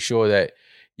is to make sure that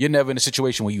you're never in a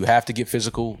situation where you have to get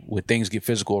physical, where things get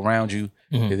physical around you.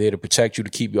 They're there to protect you, to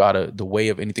keep you out of the way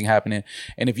of anything happening.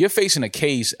 And if you're facing a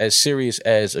case as serious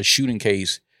as a shooting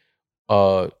case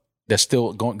that's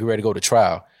still getting ready to go to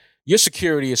trial, your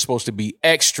security is supposed to be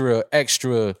extra,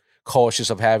 extra cautious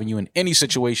of having you in any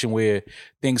situation where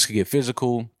things could get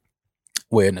physical,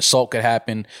 where an assault could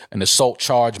happen, an assault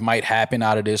charge might happen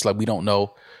out of this, like we don't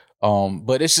know.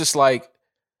 But it's just like,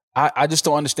 I just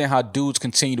don't understand how dudes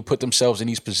continue to put themselves in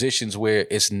these positions where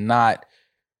it's not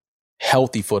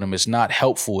healthy for them. It's not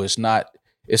helpful. It's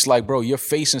like, bro, you're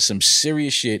facing some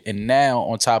serious shit. And now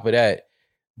on top of that,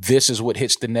 this is what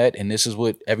hits the net and this is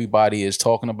what everybody is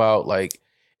talking about. Like,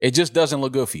 it just doesn't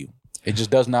look good for you. It just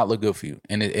does not look good for you.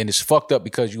 And it's fucked up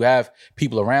because you have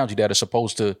people around you that are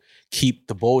supposed to keep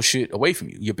the bullshit away from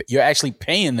you. You're actually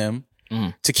paying them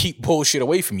to keep bullshit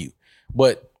away from you.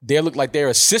 But they look like they're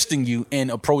assisting you in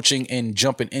approaching and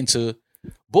jumping into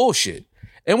bullshit.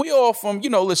 And we all from,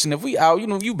 listen, if we out,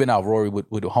 you've been out, Rory, with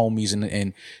homies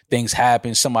and things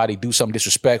happen, somebody do something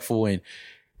disrespectful,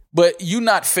 but you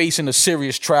not facing a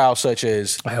serious trial such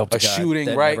as a shooting,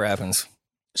 that right? Never happens.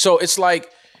 So it's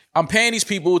like, I'm paying these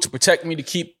people to protect me, to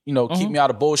keep me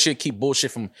out of bullshit, keep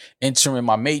bullshit from entering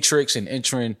my matrix and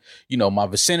entering, my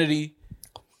vicinity.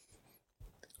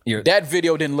 That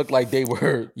video didn't look like they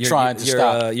were trying to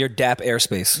stop your DAP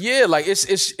airspace. Yeah, like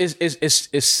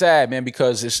it's sad, man,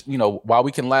 because it's while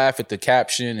we can laugh at the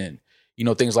caption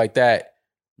and things like that,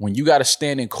 when you got to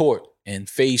stand in court and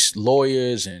face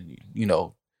lawyers and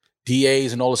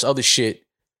DAs and all this other shit,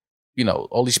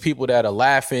 all these people that are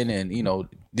laughing and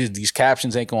these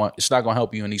captions it's not gonna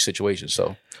help you in these situations.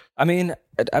 So I mean,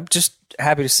 I'm just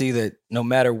happy to see that no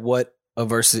matter what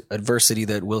adversity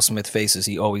that Will Smith faces,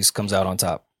 he always comes out on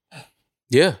top.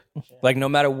 Yeah. Like, no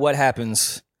matter what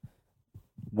happens,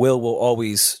 Will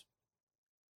always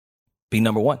be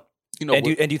number one. And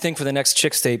do you think for the next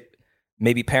Chicks tape,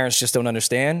 maybe parents just don't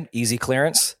understand? Easy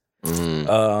clearance.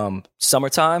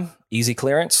 Summertime, easy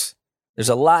clearance. There's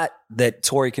a lot that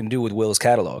Tory can do with Will's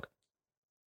catalog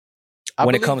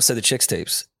when it comes to the Chicks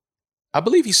tapes. I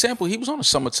believe he was on a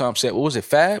summertime set. What was it,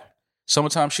 Fab?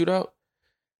 Summertime Shootout?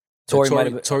 Tory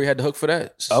had the hook for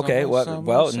that. Okay,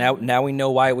 well, now we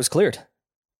know why it was cleared.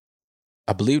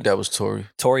 I believe that was Tory.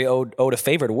 Tory owed a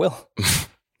favor to Will.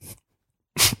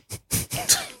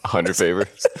 100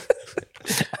 favors.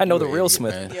 I know the real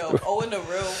Smith. Man. Yo, owing the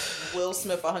real Will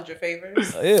Smith 100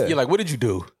 favors. Yeah. You're like, what did you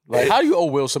do? Like, how do you owe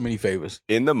Will so many favors?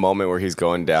 In the moment where he's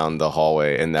going down the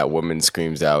hallway and that woman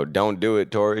screams out, "Don't do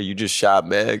it, Tory. You just shot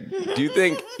Meg." Do you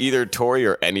think either Tory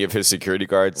or any of his security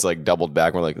guards like doubled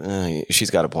back and were like, she's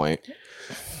got a point?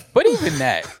 But even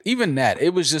that,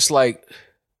 it was just like,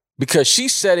 because she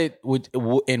said it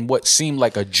in what seemed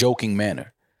like a joking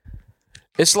manner.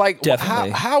 It's like,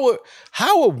 definitely.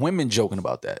 how are women joking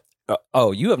about that?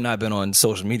 You have not been on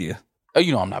social media.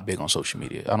 I'm not big on social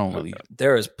media. I don't really.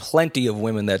 There is plenty of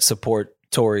women that support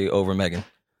Tory over Megan.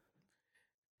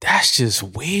 That's just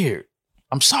weird.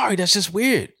 I'm sorry, that's just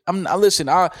weird.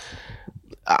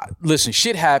 Listen,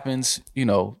 shit happens,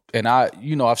 and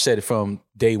I've said it from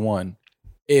day one.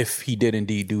 If he did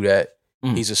indeed do that,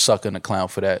 he's a sucker and a clown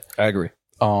for that. I agree.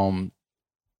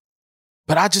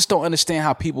 But I just don't understand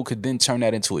how people could then turn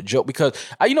that into a joke, because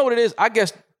you know what it is? I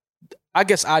guess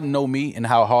I know me and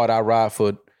how hard I ride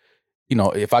for,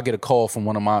 if I get a call from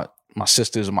one of my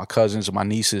sisters or my cousins or my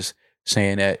nieces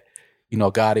saying that,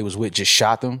 a guy they was with just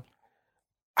shot them,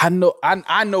 I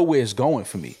know where it's going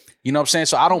for me. You know what I'm saying?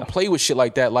 So I don't play with shit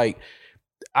like that. Like,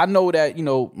 I know that,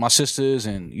 my sisters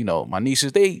and, my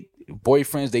nieces,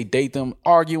 boyfriends, they date them,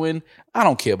 arguing. I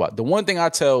don't care about it. The one thing I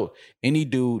tell any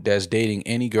dude that's dating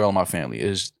any girl in my family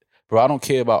is, bro, I don't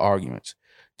care about arguments.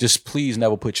 Just please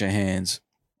never put your hands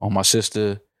on my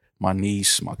sister, my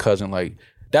niece, my cousin. Like,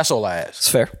 that's all I ask. It's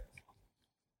fair.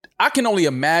 I can only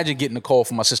imagine getting a call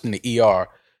from my sister in the ER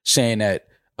saying that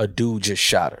a dude just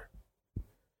shot her.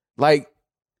 Like,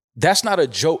 that's not a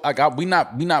joke. We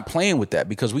not playing with that,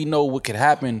 because we know what could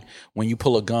happen when you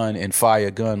pull a gun and fire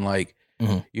a gun. Like,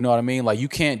 you know what I mean? Like, you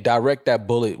can't direct that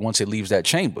bullet once it leaves that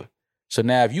chamber. So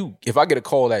now if I get a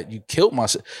call that you killed my,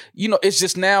 it's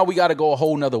just, now we got to go a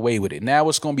whole nother way with it. Now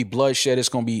it's going to be bloodshed. It's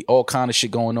going to be all kind of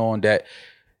shit going on that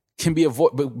can be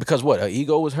avoided, because what? Her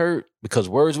ego was hurt, because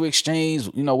words were exchanged.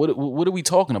 What are we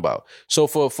talking about? So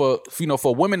for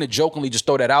women to jokingly just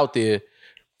throw that out there,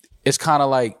 it's kind of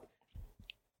like,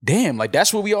 damn, like,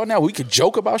 that's where we are now. We could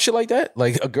joke about shit like that,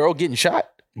 like a girl getting shot.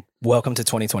 Welcome to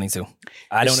 2022.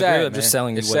 I don't sad, agree. I'm just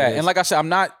telling you it's what sad. it is. And like I said, I'm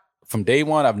not, from day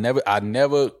one, I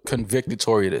never convicted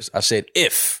Tory of this. I said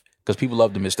if, because people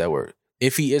love to miss that word.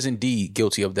 If he is indeed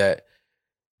guilty of that,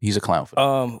 he's a clown for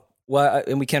that. Well,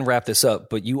 and we can wrap this up,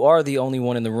 but you are the only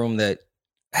one in the room that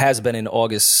has been in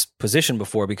August's position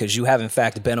before, because you have in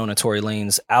fact been on a Tory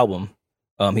Lanez album.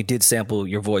 He did sample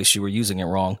your voice. You were using it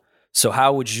wrong. So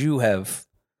how would you have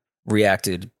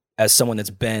reacted as someone that's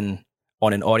been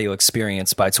on an audio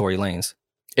experience by Tory Lanez?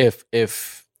 If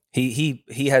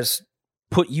he has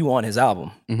put you on his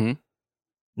album. Mm-hmm.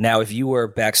 Now, if you were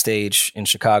backstage in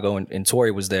Chicago and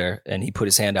Tory was there and he put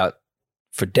his hand out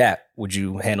for Dat, would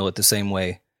you handle it the same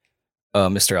way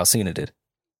Mr. Alcina did?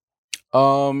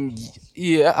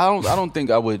 Yeah, I don't think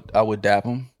I would dap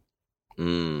him.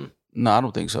 No, I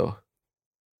don't think so.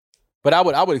 But I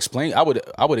would explain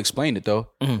it though.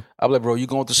 Mm-hmm. I'd be like, bro, you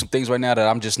going through some things right now that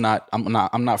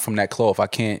I'm not from that cloth. I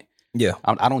can't. Yeah.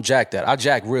 I don't jack that. I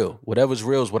jack real. Whatever's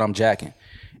real is what I'm jacking.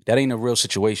 That ain't a real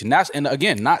situation. And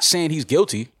again, not saying he's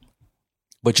guilty,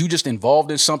 but you just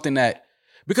involved in something that,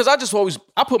 because I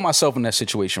put myself in that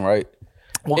situation, right?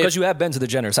 Well, because you have been to the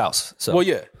Jenner's house. So Well,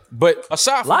 yeah. But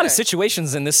aside a from lot that, of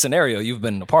situations in this scenario you've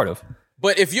been a part of.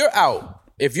 but if you're out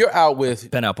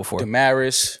with Been out before.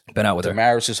 Damaris, Been out with her.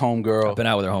 Damaris's homegirl, Been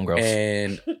out with her homegirls.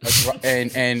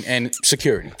 and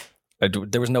security,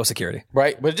 There was no security.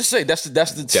 right? But just say that's the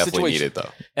Definitely situation, need it though.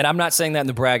 And I'm not saying that in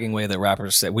the bragging way that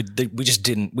rappers say. We just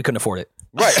didn't. We couldn't afford it.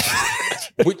 right?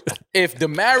 If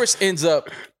Damaris ends up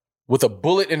with a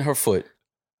bullet in her foot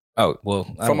Oh, well.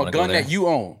 I from don't a wanna go gun there. that you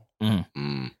own,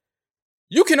 Mm.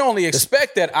 you can only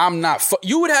expect that I'm not.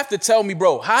 You would have to tell me,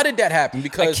 bro, how did that happen? I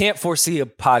Because can't foresee a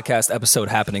podcast episode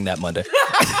happening that Monday.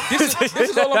 this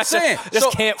is all I'm saying.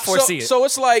 Just can't foresee it. So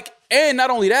it's like, and not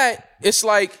only that, it's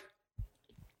like,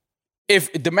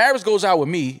 if Damaris goes out with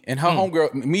me and her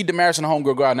homegirl, me, Damaris, and her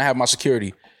homegirl go out and I have my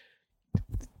security,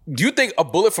 do you think a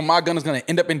bullet from my gun is going to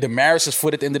end up in Damaris's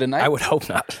foot at the end of the night? I would hope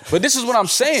not. But this is what I'm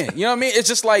saying. You know what I mean? It's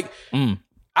just like,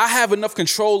 I have enough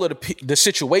control of the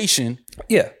situation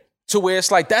Yeah. to where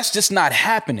it's like, that's just not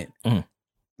happening.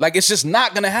 Like, it's just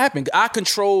not going to happen. I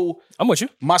control I'm with you.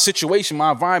 my situation,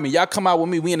 my environment. Y'all come out with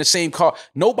me. We in the same car.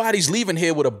 Nobody's leaving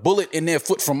here with a bullet in their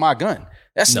foot from my gun.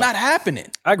 That's not happening.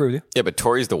 I agree with you. Yeah, but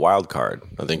Tory's the wild card.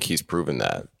 I think he's proven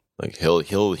that. Like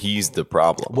he's the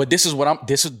problem. Well, this is what I'm.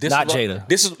 This Not is what, Jada.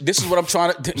 This is what I'm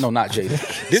trying to. No, not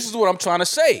Jada. This is what I'm trying to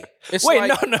say. It's Wait,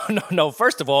 like, no.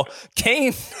 First of all,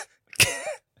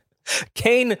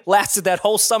 Kane lasted that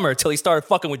whole summer till he started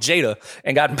fucking with Jada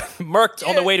and got murked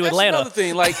on the way to that's Atlanta. Another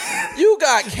thing, like, you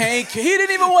got Kane. He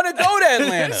didn't even want to go to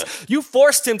Atlanta. You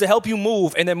forced him to help you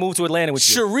move and then move to Atlanta with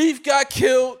you. Sharif got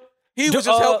killed. He was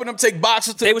just helping him take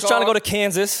boxes to They the was car. trying to go to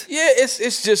Kansas. Yeah,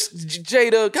 it's just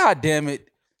Jada. God damn it.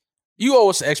 You owe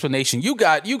us an explanation. You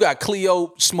got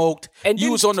Cleo smoked, And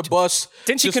you was on the bus.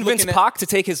 Didn't you just convince looking at- Pac to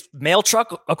take his mail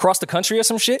truck across the country or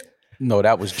some shit? No,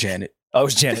 that was Janet. Oh, it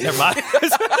was Janet. Never mind.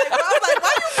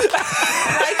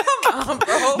 Come on,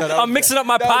 bro. I'm mixing up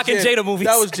my That Pac was and Janet. Jada movies.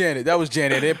 That was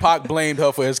Janet. And Pac blamed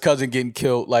her for his cousin getting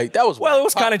killed. Like, that was Well, it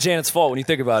was Pac- kind of Janet's fault when you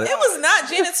think about it. It was not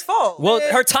Janet's fault. Well,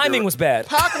 her timing was bad.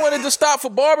 Pac wanted to stop for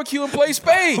barbecue and play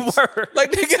spades. Word.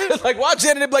 Like, nigga, like, why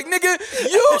Janet be like, nigga,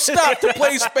 you stop to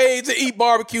play spades and eat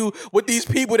barbecue with these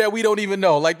people that we don't even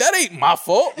know. Like, that ain't my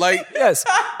fault. Like, Yes.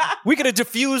 We could have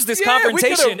diffused this yeah,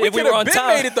 confrontation if we were on been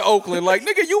time. made it to Oakland. Like,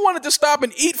 nigga, you wanted to stop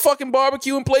and eat fucking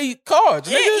barbecue and play cards,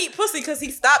 He nigga. didn't eat pussy because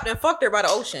he stopped and fucked her by the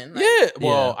ocean. Like, Yeah,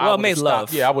 well, I Well, would've made love.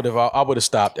 stopped. Yeah, I would have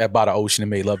stopped at by the ocean and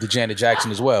made love to Janet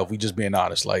Jackson as well. If we just being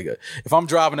honest, like, if I'm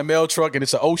driving a mail truck and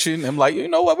it's an ocean, I'm like, you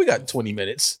know what, we got 20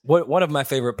 minutes. One of my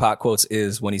favorite Pac quotes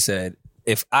is when he said,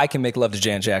 "If I can make love to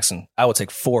Janet Jackson, I will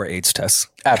take 4 AIDS tests."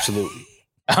 Absolutely.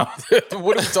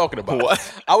 What are we talking about?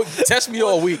 What? I would test me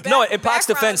all week. No, in Pac's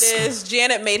background defense, is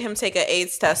Janet made him take an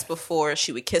AIDS test before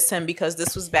she would kiss him because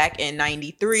this was back in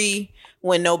 '93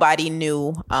 when nobody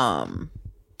knew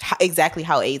exactly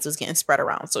how AIDS was getting spread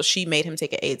around. So she made him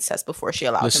take an AIDS test before she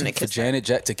allowed Listen, him to for kiss her.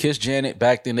 Janet to kiss Janet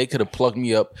back then, they could have plugged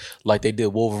me up like they did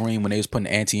Wolverine when they was putting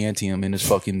anti-antium in his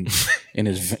fucking in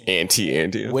his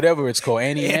Anti. whatever it's called.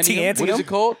 Anti-antium. What Anti-antium? is it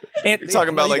called? You're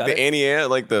talking about like the Annie,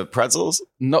 like the pretzels?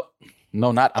 No,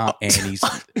 not Annie's.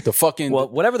 The fucking Well,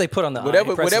 whatever they put on the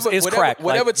Whatever- antidepressants whatever- is whatever- crack.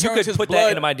 whatever Like, you turns could his put blood- that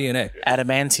into my DNA.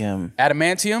 Adamantium.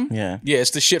 adamantium. Yeah. Yeah,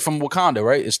 it's the shit from Wakanda,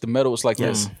 right? It's the metal. It's like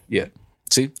Yes. yeah.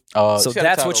 See, So she had a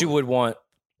that's what title. you would want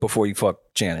before you fuck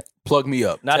Janet. Plug me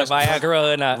up. Not Test- a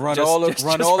Viagra, not Run just, all the just,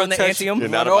 run just all run the the tests. antium. You're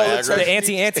not Run all a the Viagra. tests The you need-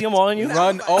 anti-antium on you.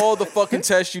 Run all the fucking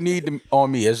tests you need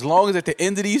on me. As long as at the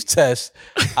end of these tests,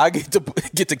 I get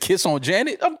to kiss on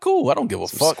Janet, I'm cool. I don't give a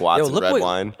fuck. Squats Yo, and look red what,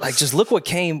 wine. like, just look what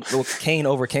Kane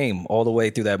overcame all the way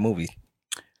through that movie,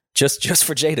 just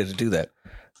for Jada to do that.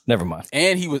 Never mind.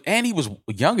 And he was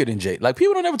younger than Jay. Like,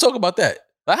 people don't ever talk about that.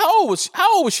 Like, how old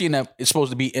was she in that? Is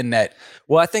supposed to be in that?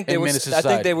 Well, I think And Menace to I think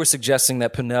Society. they were suggesting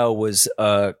that Pinnell was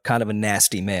kind of a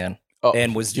nasty man Oh,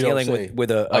 and was you don't dealing say. with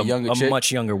A a younger chick?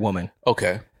 much younger woman.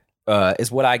 Okay.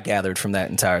 Is what I gathered from that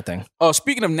entire thing. Oh,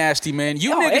 speaking of nasty, man, you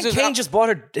Yo, niggas and is Kane out- just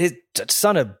bought his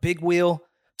son a big wheel,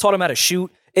 taught him how to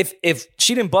shoot. If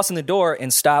she didn't bust in the door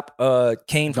and stop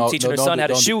Kane from teaching her son how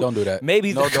to shoot, Don't do that.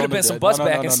 maybe No, there could don't have do been some that. bust No,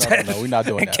 back no, instead. No, we're not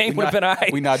doing and that. Kane We would have been all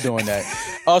right. We're not doing that.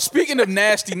 Speaking of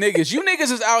nasty niggas, you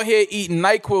niggas is out here eating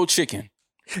NyQuil chicken.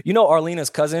 You know, Arlena's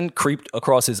cousin creeped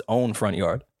across his own front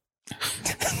yard.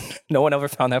 No one ever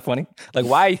found that funny. Like,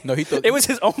 why? No, he thought it was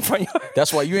his own front yard.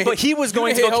 That's why you ain't. But he was you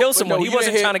going didn't to go hear kill hom- someone. no, He you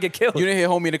wasn't didn't hear- trying to get killed. You didn't hear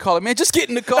homie in the car, like, man, just get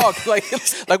in the car.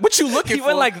 like what you looking He for?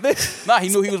 went like this. Nah, he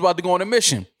knew he was about to go on a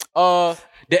mission. The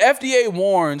FDA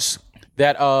warns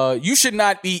that you should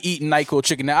not be eating NyQuil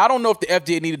chicken. Now, I don't know if the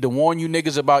FDA needed to warn you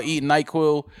niggas about eating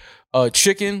NyQuil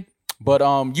chicken, but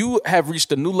you have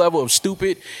reached a new level of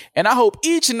stupid, and I hope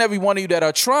each and every one of you that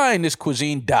are trying this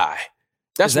cuisine die.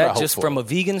 That's Is what I that hope just for. from a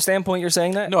vegan standpoint you're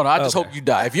saying that? No, I just Okay. hope you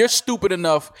die. If you're stupid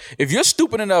enough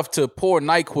to pour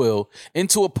NyQuil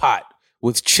into a pot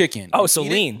with chicken. Oh, so eat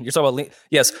it, lean. You're talking about lean.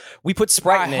 Yes. We put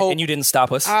Sprite in it hope- and you didn't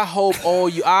stop us. I hope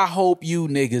you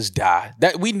niggas die.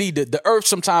 That we need the earth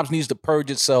sometimes needs to purge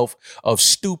itself of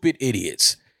stupid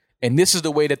idiots. And this is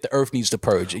the way that the earth needs to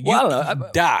purge. You Well, I don't know.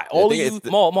 die. All of think you. it's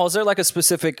Maul, is there like a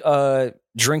specific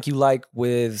drink you like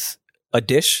with a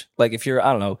dish? Like if you're,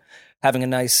 I don't know, having a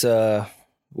nice,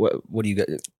 what do you got?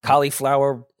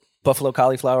 Cauliflower, buffalo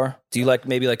cauliflower? Do you like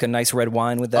maybe like a nice red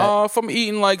wine with that? If I'm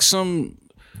eating like some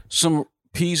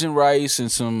peas and rice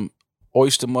and some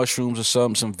oyster mushrooms or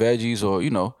something, some veggies, or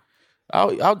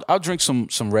I'll drink some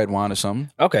red wine or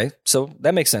something. Okay, so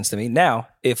that makes sense to me. Now,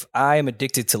 if I am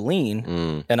addicted to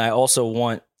lean and I also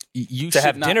want You to should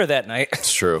have not- dinner that night,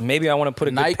 It's true. maybe I want to put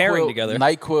a good pairing together.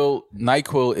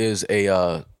 NyQuil is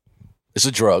it's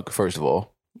a drug. First of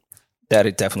all, That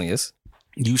it definitely is.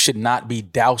 you should not be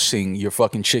dousing your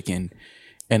fucking chicken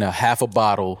in a half a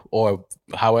bottle or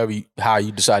how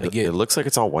you decide to It get. looks like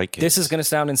it's all white kids. This is going to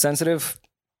sound insensitive.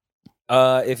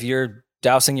 If you're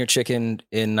dousing your chicken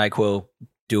in NyQuil,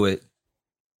 do it.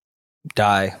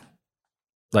 Die.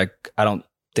 Like I don't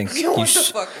think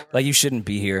you shouldn't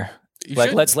be here. You Like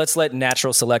shouldn't. let's let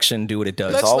natural selection do what it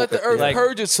does. Let's let the earth like-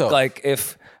 purge itself. Like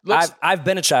if Let's- I've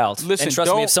been a child, Listen, and trust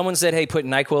me, don't- if someone said, "Hey, put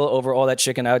NyQuil over all that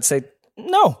chicken," I would say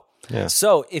no. Yeah.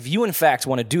 So if you in fact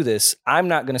want to do this, I'm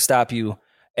not going to stop you.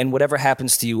 And whatever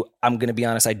happens to you, I'm going to be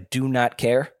honest, I do not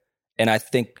care. And I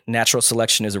think natural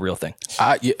selection is a real thing.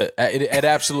 It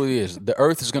absolutely is. The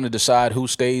earth is going to decide who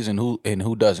stays and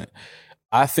who doesn't.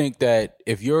 I think that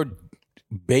if you're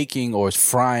baking or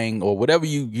frying or whatever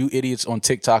you idiots on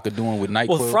TikTok are doing with NyQuil,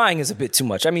 Well, frying is a bit too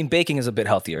much. I mean, baking is a bit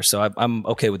healthier, so I'm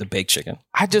okay with the baked chicken.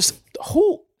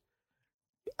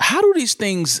 how do these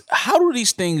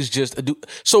things just do?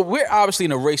 So we're obviously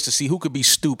in a race to see who could be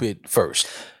stupid first.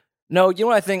 No, you know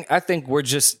what I think? I think we're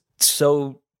just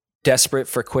so desperate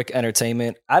for quick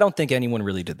entertainment. I don't think anyone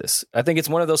really did this. I think it's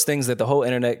one of those things that the whole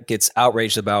internet gets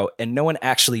outraged about, and no one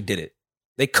actually did it.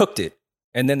 They cooked it,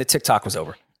 and then the TikTok was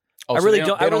over. Oh, I so really they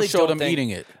don't. They I really don't show don't them think, eating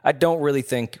it. I don't really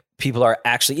think people are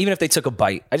actually, even if they took a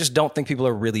bite, I just don't think people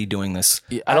are really doing this.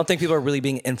 Yeah, I don't think people are really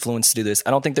being influenced to do this.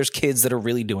 I don't think there's kids that are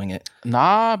really doing it.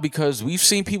 Nah, because we've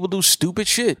seen people do stupid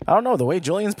shit. I don't know. The way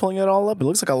Julian's pulling it all up, it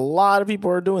looks like a lot of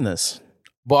people are doing this.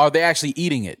 But are they actually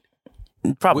eating it?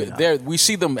 Probably not. We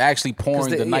see them actually pouring 'Cause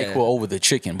the they- NyQuil yeah. over the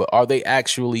chicken, but are they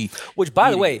actually? Which, by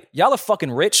the eating way, y'all are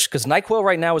fucking rich because NyQuil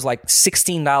right now is like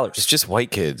 $16. It's just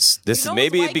white kids. This You know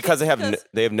maybe it's white because kids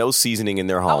they have no seasoning in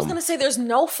their I was home, gonna say there's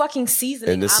no fucking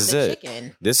seasoning and this on is the it.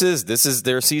 chicken. This is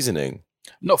their seasoning.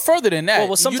 No, further than that.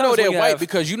 Well, sometimes you know they're when you white have-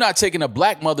 because you're not taking a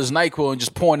black mother's NyQuil and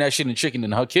just pouring that shit in chicken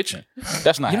in her kitchen.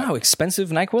 That's not. You know how happening. expensive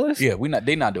NyQuil is? Yeah,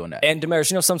 they're not doing that. And Damaris,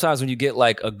 you know, sometimes when you get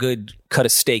like a good cut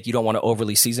of steak, you don't want to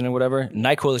overly season or whatever.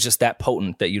 NyQuil is just that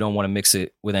potent that you don't want to mix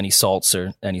it with any salts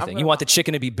or anything. You want the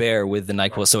chicken to be bare with the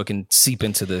NyQuil so it can seep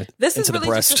into the This is into really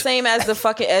the just breast. the same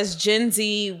as as Gen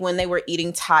Z when they were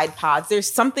eating Tide Pods.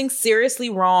 There's something seriously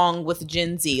wrong with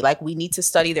Gen Z. Like we need to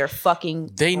study their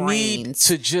fucking They need brains.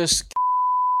 to just.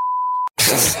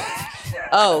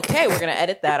 Oh, okay, we're gonna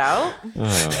edit that out.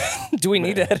 Do we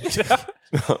need to edit it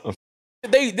out?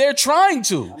 They're trying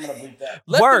to.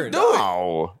 Let Word. them do it.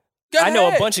 Oh, Go I know a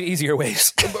ahead. bunch of easier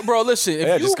ways. Bro, listen. If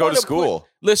Yeah, you just go to wanna school.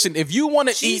 Listen, if you want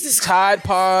to eat Tide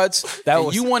Pods,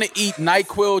 and you want to eat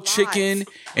NyQuil chicken,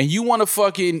 and you want to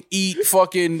fucking eat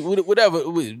fucking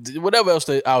whatever else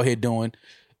they're out here doing,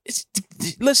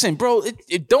 listen, bro.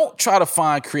 Don't try to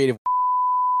find creative.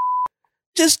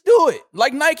 Just do it.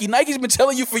 Like Nike. Nike's been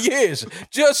telling you for years.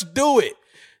 Just do it.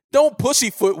 Don't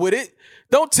pussyfoot with it.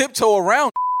 Don't tiptoe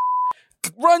around.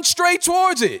 Run straight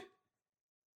towards it.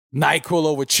 NyQuil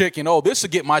over chicken. Oh, this will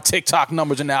get my TikTok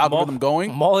numbers and the algorithm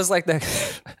going. Maul is like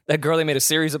that girl they made a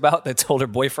series about that told her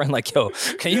boyfriend, like, yo,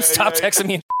 can you stop texting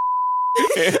me?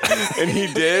 and he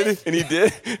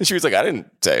did. And she was like, I didn't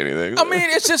say anything. I mean,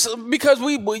 it's just because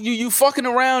you fucking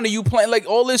around and you playing like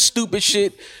all this stupid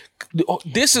shit.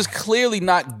 This is clearly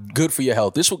not good for your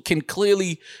health. This can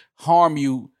clearly harm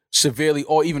you severely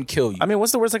or even kill you. I mean,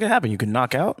 what's the worst that could happen? You can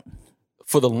knock out.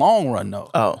 for the long run, though.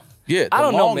 Oh. Yeah, I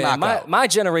don't know, man. knockout. My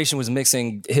generation was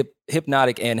mixing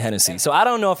Hypnotic and Hennessy, so I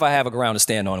don't know if I have a ground to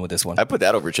stand on with this one. I put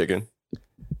that over chicken.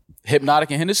 Hypnotic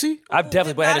and Hennessy? I've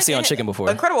definitely put Hennessy on chicken before.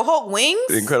 Incredible Hulk wings.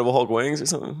 The Incredible Hulk wings or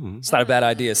something. It's not a bad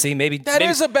idea. See, maybe That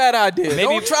is a bad idea. maybe-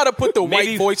 Don't try to put the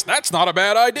maybe- white voice. That's not a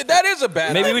bad idea. That is a bad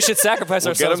idea. maybe we should sacrifice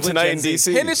We'll get ourselves them with tonight Gen in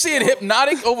Z. DC. Hennessy and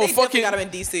Hypnotic over They definitely fucking. got him in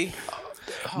DC.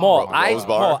 Maul, Rose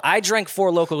Bar. I drank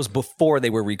Four Locos before they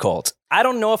were recalled. I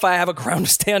don't know if I have a ground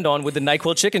to stand on with the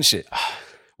NyQuil chicken shit.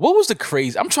 What was the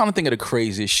crazy? I'm trying to think of the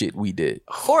craziest shit we did.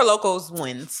 Four Locos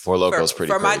wins. Four Locos for,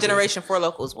 pretty for my crazy. generation. Four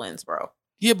Locos wins, bro.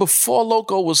 Yeah, but Four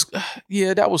Loco was,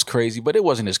 yeah, that was crazy, but it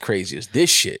wasn't as crazy as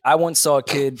this shit. I once saw a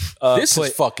kid This put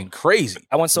is fucking crazy.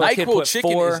 I once saw a kid NyQuil put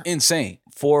chicken four- is insane.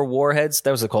 4 warheads.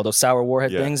 That was called those sour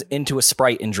warhead Yeah. things into a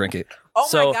Sprite and drink it. Oh my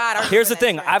so God, I remember here's the that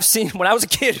thing. shit. I've seen when I was a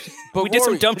kid. But we did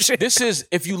some Rory, dumb shit. This is,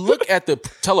 if you look at the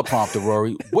teleprompter,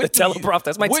 Rory. What The do you- teleprompter,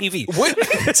 that's my what- TV.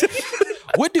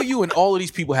 What do you and all of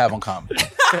these people have in common?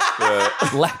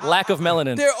 Lack of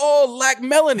melanin. They're all lack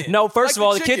melanin. No, first Like of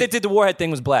all, the chicken. kid that did the warhead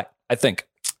thing was black. I think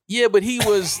Yeah, but he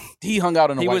hung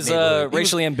out in a he white was neighborhood. He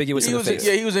racially ambiguous in the face.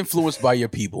 Yeah, he was influenced by your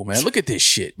people, man. Look at this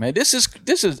shit, man. This is.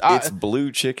 It's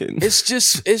blue chicken.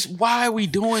 It's why are we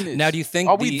doing this? Now, do you think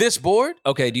are we this bored?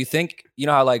 Okay, do you think you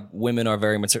know how like women are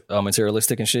very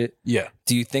materialistic and shit? Yeah.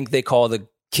 Do you think they call the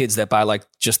kids that buy like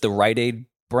just the Rite Aid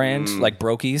brand like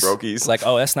Brokies? Brokies. Like,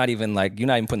 oh, that's not even like you're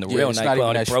not even putting the Yeah, real it's not NyQuil even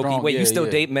on that it. Brokey. strong. Wait, Yeah, you still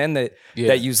yeah. date men that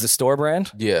Yeah. use the store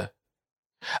brand? Yeah.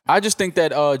 I just think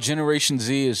that Generation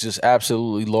Z has just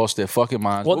absolutely lost their fucking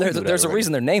minds. Well, We'll there's do that a already.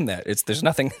 reason they're named that. There's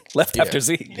nothing left Yeah. after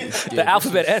Z. Yeah, The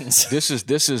alphabet ends. This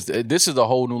is a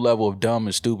whole new level of dumb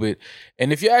and stupid.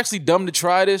 And if you're actually dumb to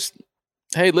try this,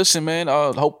 hey, listen, man.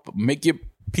 Make your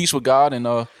peace with God and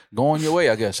go on your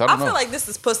way. I guess I I don't know. feel like this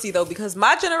is pussy though because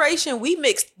my generation we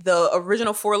mixed the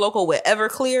original Four Loco with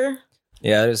Everclear.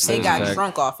 Yeah, there's They got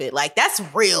drunk off it. Like that's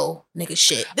real nigga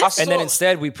shit. This And then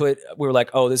instead we were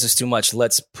like, oh, this is too much.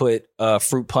 Let's put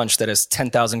fruit punch that has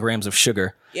 10,000 grams of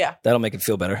sugar. yeah. That'll make it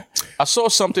feel better. I saw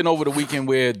something over the weekend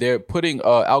where they're putting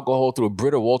alcohol through a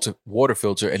Brita water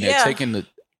filter and they're Yeah. taking the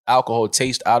alcohol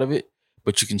taste out of it,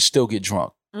 but you can still get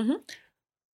drunk. Mhm.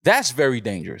 That's very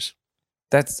dangerous.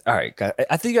 That's all right, guys.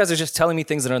 I think you guys are just telling me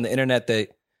things that are on the internet that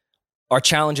are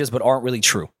challenges but aren't really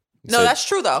true. No, So that's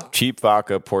true though. cheap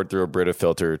vodka poured through a Brita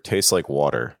filter tastes like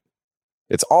water.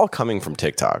 It's all coming from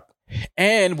TikTok.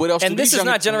 And what else? And do this these is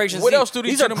not Generation What Z. else do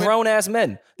these are gentlemen- grown ass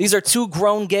men. These are two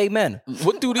grown gay men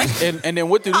What do these? And then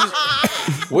what do these?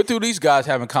 What do these guys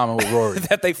have in common with Rory?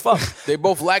 that they fuck. They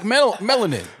both lack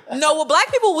melanin. No, well,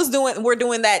 black people were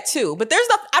doing that too. But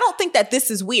I don't think that this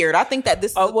is weird. I think that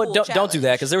this is a Well, cool don't do challenge.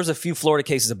 that because there was a few Florida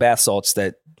cases of bath salts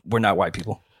that were not white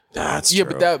people. That's Yeah,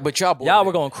 true. but y'all brought Y'all it were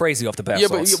in. going crazy off the bath Yeah,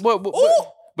 salts.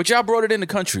 but y'all brought it in the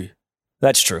country.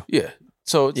 That's true. Yeah,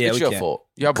 so it's Yeah, we your can't. fault.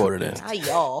 Y'all brought it in. Hi,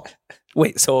 y'all.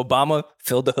 Wait, so Obama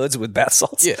filled the hoods with bath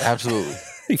salts? Yeah, absolutely.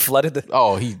 He flooded the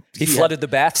Oh, he flooded the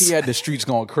baths. He had the streets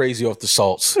going crazy off the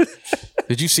salts.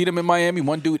 Did you see them in Miami?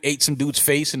 One dude ate some dude's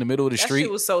face in the middle of the That street.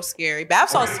 shit was so scary. Bath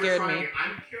salt scared me.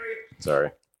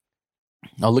 Sorry.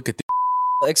 Oh, look at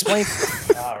Explain.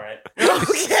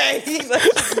 Okay.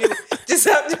 just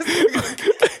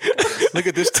look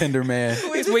at this tender man.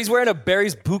 He's wearing a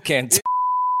Barry's boot camp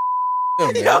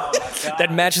that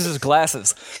matches his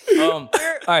glasses. All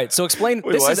right, so explain.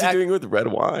 Wait, this why is is he doing it with red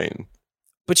wine?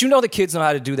 but you know the kids know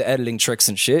how to do the editing tricks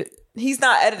and shit. He's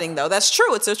not editing though. That's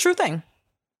true. It's a true thing.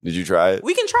 Did you try it?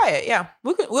 We can try it. Yeah,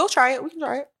 we'll try it. We can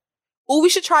try it. Oh, we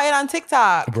should try it on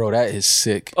TikTok. Bro, that is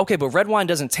sick. Okay, but red wine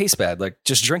doesn't taste bad. Like,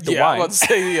 just drink the Yeah, I'm wine. about to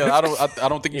say, yeah, I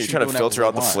don't think you You're should trying be to doing that filter with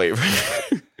out the wine.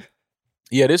 flavor.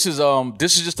 Yeah, this is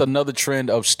just another trend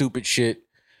of stupid shit.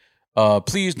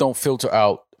 Please don't filter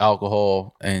out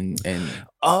alcohol and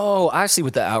Oh, I see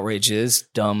what the outrage is.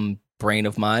 Dumb brain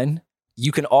of mine.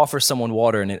 You can offer someone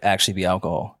water and it actually be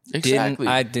alcohol. Exactly.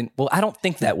 I didn't. Well, I don't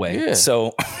think that way. Yeah.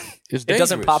 So it's It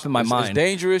doesn't dangerous. pop in my It's mind.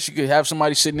 dangerous. You could have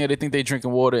somebody sitting there, they think they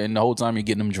drinking water, and the whole time you're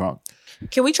getting them drunk.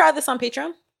 Can we try this on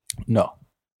Patreon? No.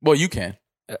 Well, you can.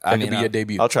 That I could mean, be your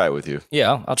debut. I'll try it with you.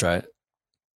 yeah, I'll try it.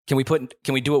 Can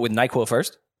we do it with NyQuil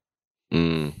first?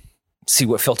 Mm. See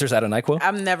what filters out of NyQuil.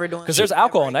 I'm never doing. 'Cause there's it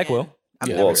alcohol ever in again. NyQuil. I'm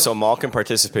Yeah. never Well, doing so Maul can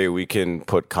participate. We can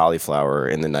put cauliflower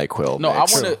in the NyQuil. No,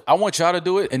 mix. I want y'all to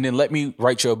do it, and then let me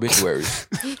write your obituaries.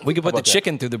 We could put the about that?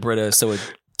 chicken through the Brita so it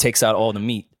takes out all the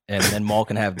meat, and then Maul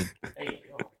can have the.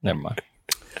 Never mind.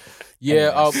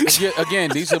 Yeah, again,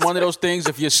 these are one of those things.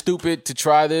 If you're stupid to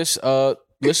try this,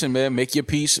 listen, man, make your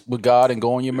peace with God and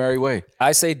go on your merry way.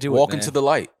 I say do Walk it. into the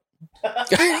light.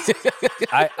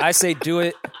 I say do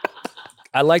it.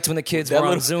 I liked when the kids were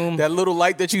on Zoom. That little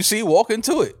light that you see, walk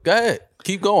into it. Go ahead,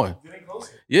 keep going.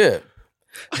 Yeah.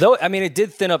 Though, I mean, it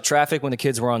did thin up traffic when the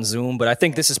kids were on Zoom, but I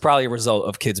think this is probably a result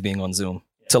of kids being on Zoom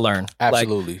to learn.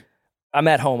 Absolutely. Like, I'm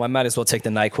at home. I might as well take the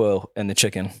NyQuil and the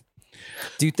chicken.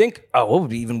 Do you think, what would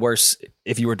be even worse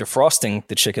if you were defrosting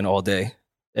the chicken all day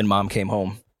and mom came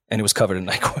home and it was covered in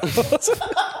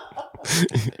NyQuil?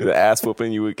 The ass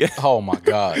whooping you would get. Oh my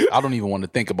God. I don't even want to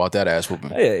think about that ass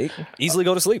whooping. Yeah, easily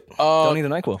go to sleep. Don't need a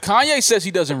NyQuil. Kanye says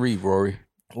he doesn't read, Rory.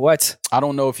 What? I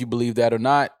don't know if you believe that or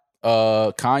not.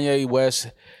 Kanye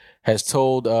West has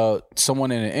told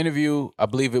someone in an interview, I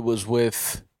believe it was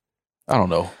with, I don't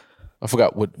know, I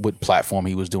forgot what platform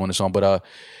he was doing this on, but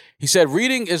he said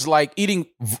reading is like eating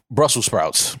Brussels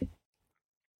sprouts.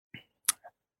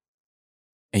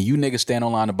 And you niggas stand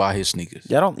online to buy his sneakers.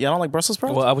 Y'all don't like Brussels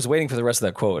sprouts? Well, I was waiting for the rest of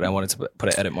that quote. I wanted to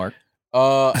put an edit mark.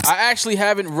 I actually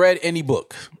haven't read any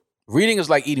book. Reading is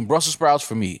like eating Brussels sprouts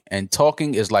for me, and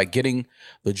talking is like getting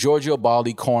the Giorgio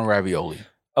Baldi corn ravioli.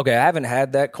 Okay, I haven't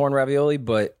had that corn ravioli,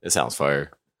 but It sounds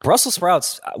fire. Brussels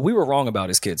sprouts, we were wrong about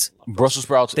as kids. Brussels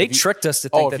sprouts. They if you- tricked us to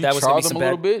think if that you was going char to be them some a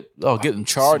little bad. bit. Oh, get them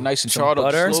charred, nice and some charred up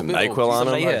butter, just a some little bit. NyQuil on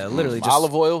them. Yeah, literally just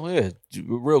Olive oil, yeah,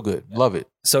 real good. Love it.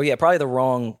 So yeah, probably the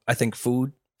wrong, I think,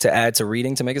 food to add to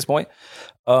reading to make his point.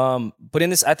 But in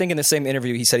this, I think in the same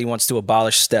interview, he said he wants to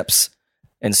abolish steps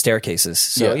and staircases.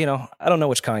 So, Yeah. I don't know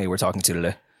which Kanye we're talking to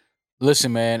today.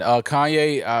 Listen, man,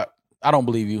 Kanye, I don't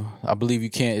believe you. I believe you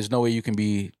can't. There's no way you can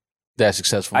be that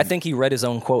successful. I think he read his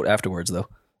own quote afterwards, though.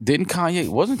 didn't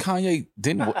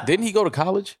he go to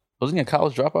college? Wasn't he a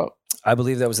college dropout? I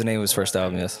believe that was the name of his first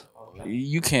album, yes.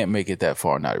 You can't make it that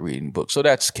far not reading books. So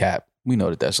that's cap. We know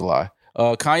that that's a lie.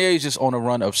 Kanye is just on a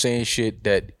run of saying shit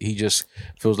that he just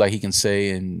feels like he can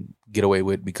say and get away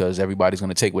with because everybody's going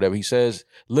to take whatever he says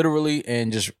literally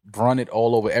and just run it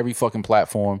all over every fucking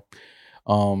platform.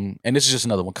 And this is just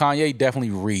another one. Kanye definitely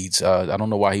reads. I don't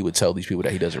know why he would tell these people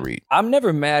that he doesn't read. I'm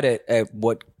never mad at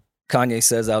what Kanye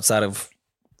says outside of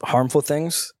harmful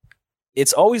things.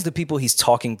 It's always the people he's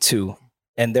talking to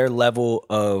and their level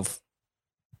of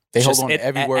They just hold on to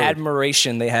every word.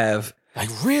 admiration they have Like,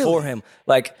 really? for him.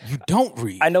 Like, You don't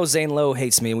read. I know Zane Lowe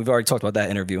hates me, and we've already talked about that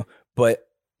interview. But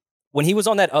when he was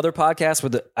on that other podcast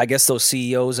with, I guess, those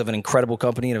CEOs of an incredible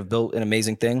company and have built an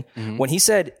amazing thing, when he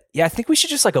said, yeah, I think we should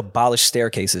just like abolish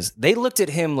staircases, they looked at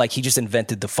him like he just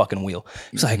invented the fucking wheel.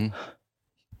 He's like, no,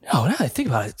 now that I think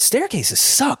about it, staircases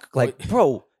suck. Like,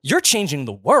 bro, you're changing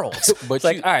the world. But It's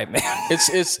like, you- all right, man.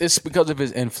 It's because of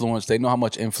his influence. They know how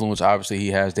much influence obviously he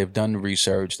has. They've done the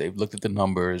research. They've looked at the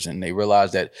numbers and they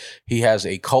realize that he has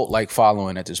a cult-like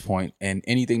following at this point. And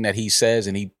anything that he says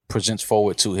and he presents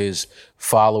forward to his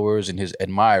followers and his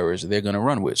admirers, they're going to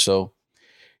run with. So,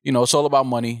 it's all about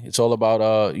money. It's all about,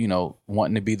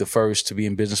 wanting to be the first to be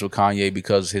in business with Kanye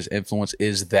because his influence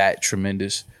is that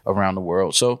tremendous around the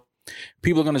world. So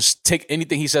people are going to take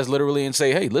anything he says literally and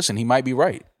say, hey, listen, he might be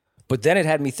right. But then it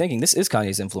had me thinking, this is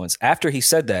Kanye's influence. After he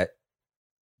said that,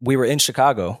 we were in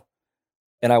Chicago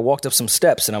and I walked up some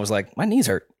steps and I was like, my knees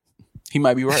hurt. He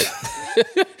might be right.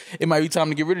 It might be time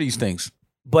to get rid of these things.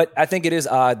 But I think it is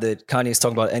odd that Kanye's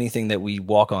talking about anything that we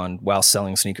walk on while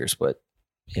selling sneakers. But,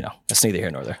 that's neither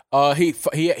here nor there.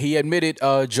 He admitted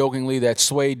jokingly that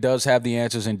Sway does have the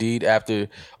answers indeed after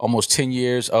almost 10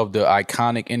 years of the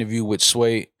iconic interview with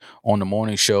Sway on the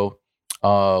morning show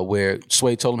where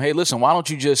Sway told him, hey, listen, why don't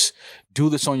you just do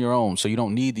this on your own so you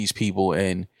don't need these people?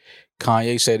 And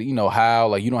Kanye said, how?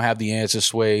 Like, you don't have the answer,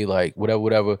 Sway, like,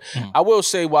 whatever. I will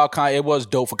say, while it was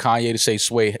dope for Kanye to say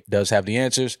Sway does have the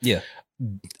answers. Yeah.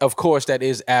 Of course, that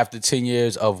is after 10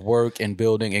 years of work and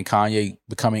building and Kanye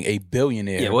becoming a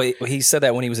billionaire. Yeah, well, he said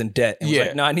that when he was in debt. And was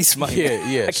like, no, I need some money.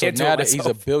 Yeah. I So can't do now it that he's a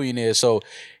myself. billionaire, so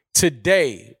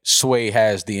today Sway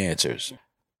has the answers.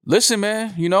 Listen,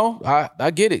 man,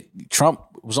 I get it. Trump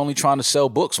was only trying to sell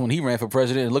books when he ran for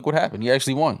president, and look what happened. He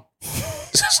actually won.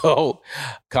 So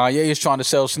Kanye is trying to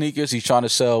sell sneakers. He's trying to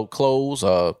sell clothes.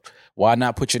 Why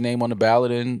not put your name on the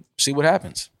ballot and see what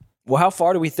happens? Well, how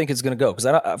far do we think it's going to go? Because,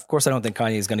 of course, I don't think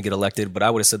Kanye is going to get elected, but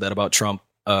I would have said that about Trump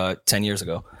 10 years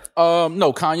ago.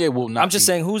 No, Kanye will not. I'm just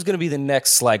saying, who's going to be the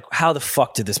next, like, how the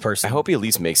fuck did this person? I hope he at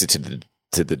least makes it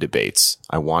to the debates.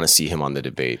 I want to see him on the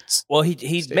debates. Well, he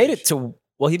made it to,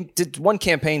 he did one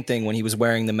campaign thing when he was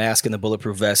wearing the mask and the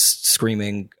bulletproof vest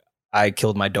screaming, I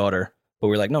killed my daughter. But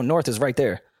we were like, no, North is right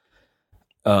there.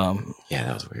 Yeah,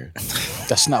 that was weird.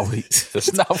 That's not what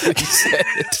he said.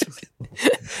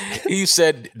 He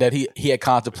said that he had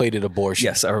contemplated abortion.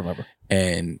 Yes, I remember.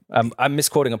 And I'm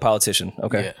misquoting a politician.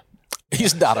 Okay. yeah,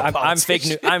 he's not a I'm fake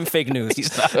politician. news. I'm fake news.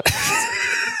 He's not.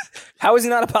 How is he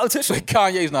not a politician?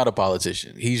 Kanye's not a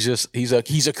politician. He's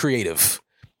a creative.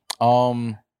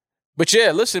 But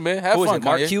yeah, listen, man, have Who is fun, it?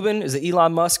 Mark Kanye. Cuban? Is it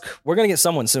Elon Musk? We're gonna get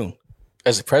someone soon.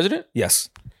 As a president? Yes.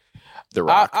 The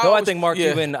Rock. Though I always- think Mark yeah,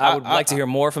 Cuban, I would like to hear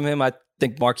more from him. I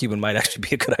think Mark Cuban might actually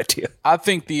be a good idea. I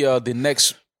think the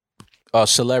next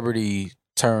celebrity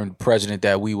turned president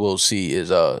that we will see is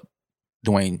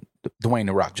Dwayne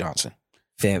The Rock Johnson.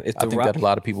 Fam, if I the think Rock, that a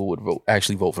lot of people would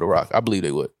actually vote for The Rock. I believe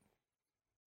they would.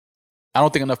 I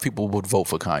don't think enough people would vote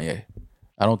for Kanye.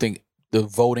 I don't think the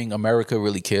voting America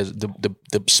really cares. The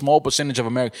small percentage of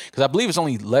America, because I believe it's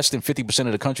only less than 50%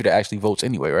 of the country that actually votes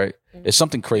anyway, right? It's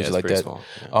something crazy it's like pretty that. small,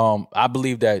 yeah. I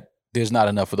believe that there's not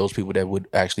enough of those people that would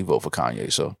actually vote for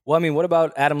Kanye. So, well, I mean, what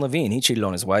about Adam Levine? He cheated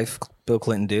on his wife. Bill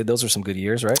Clinton did. Those are some good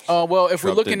years, right? well, if Trump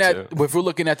we're looking did at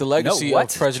too. the legacy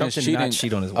what? of presidents Trump did not cheating,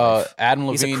 cheat on his wife. Adam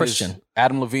He's a Levine Christian.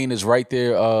 Adam Levine is right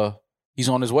there. He's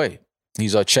on his way.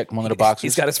 He's checked one of the boxes.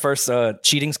 He's got his first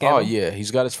cheating scandal. Oh yeah,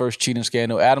 he's got his first cheating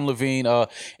scandal. Adam Levine,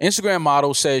 Instagram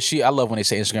model says I love when they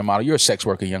say Instagram model. You're a sex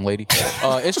worker, young lady.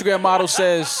 Instagram model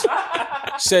says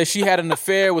she had an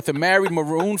affair with a married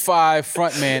Maroon 5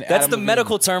 frontman. That's Adam the Levine.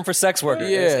 medical term for sex worker.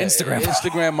 Yeah, It's Instagram.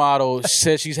 Instagram model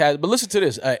says she's had. But listen to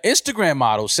this. Instagram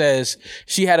model says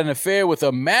she had an affair with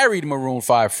a married Maroon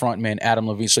 5 frontman, Adam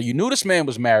Levine. So you knew this man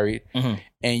was married,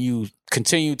 and you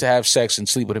continued to have sex and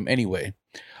sleep with him anyway.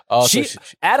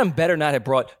 Adam better not have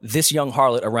brought this young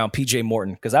harlot around PJ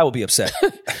Morton because I will be upset.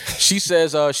 She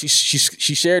says she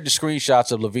shared the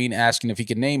screenshots of Levine asking if he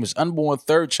could name his unborn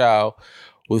third child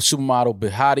with supermodel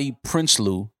Behati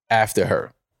Prinsloo after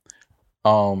her.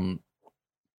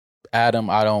 Adam,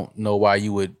 I don't know why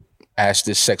you would ask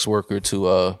this sex worker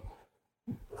to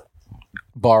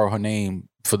borrow her name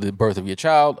for the birth of your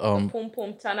child. Boom,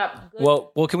 boom, turn up. Good.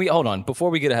 well, can we hold on before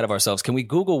we get ahead of ourselves? Can we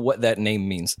Google what that name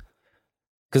means?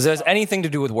 Because there's anything to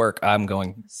do with work, I'm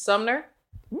going. Sumner.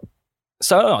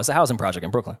 So no, it's a housing project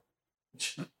in Brooklyn.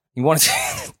 He wanted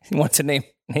to name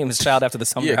his child after the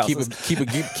Sumner Yeah, houses. keep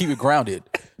it grounded.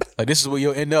 Like this is where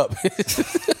you'll end up.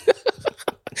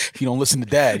 If you don't listen to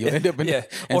dad, you'll end up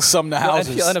in Sumner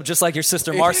houses. You'll end up just like your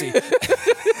sister Marcy.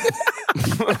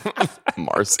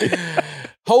 Marcy.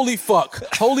 Holy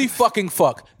fucking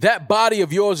fuck. That body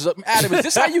of yours is Adam, is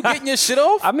this how you getting your shit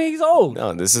off? I mean, he's old.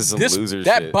 No, this is some loser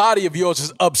that shit. body of yours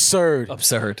is absurd.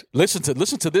 Absurd. Listen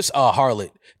to this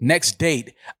harlot. Next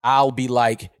date, I'll be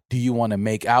like, do you want to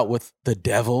make out with the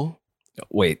devil?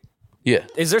 Wait, Yeah.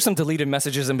 is there some deleted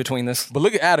messages in between this? But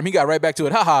look at Adam. He got right back to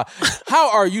it. Haha.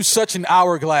 How are you such an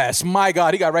hourglass? My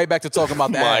God. He got right back to talking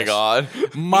about that. My God.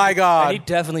 My And God. he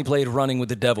definitely played Running with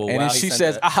the Devil. And while then he she sent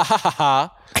says, that. ah, ha, ha, ha,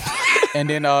 ha. And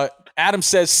then Adam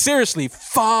says, seriously,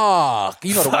 fuck.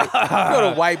 You know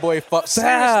the white boy fuck.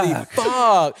 Seriously,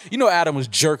 fuck. You know Adam was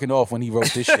jerking off when he wrote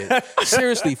this shit.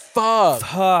 Seriously,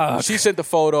 fuck. She sent the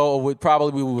photo with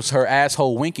probably was her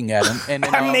asshole winking at him. And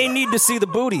then, I may need to see the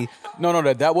booty. no,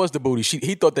 that was the booty.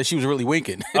 He thought that she was really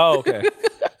winking. Oh, okay.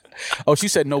 Oh, she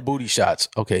said no booty shots.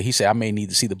 Okay, he said I may need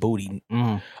to see the booty.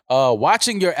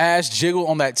 Watching your ass jiggle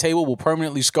on that table will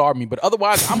permanently scar me, but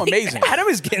otherwise, I'm amazing. Adam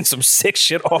is getting some sick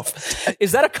shit off.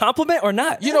 Is that a compliment or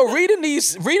not? You know, reading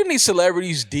these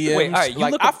celebrities' DMs, Wait, all right, you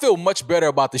like look I at- feel much better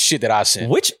about the shit that I sent.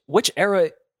 Which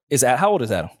era is that? How old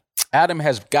is Adam? Adam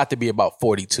has got to be about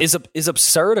 42. Is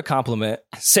absurd a compliment?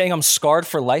 Saying I'm scarred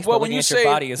for life, Well, but when looking you at say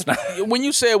your body is not. when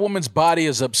you say a woman's body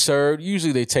is absurd,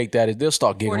 usually they take that as they'll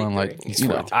start giggling 43. like, you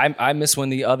know. I miss when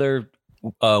the other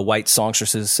white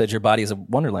songstresses said your body is a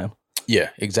wonderland. Yeah,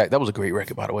 exactly. That was a great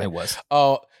record, by the way. It was.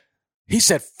 He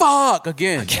said, fuck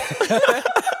again.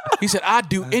 He said, I'd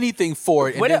do anything for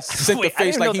it. And then sent the wait, I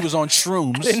face didn't like know he that- was on I didn't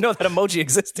shrooms. know that emoji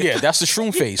existed. Yeah, that's the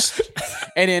shroom face.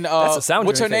 And then, a sound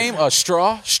what's her during name?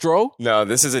 Stro? No,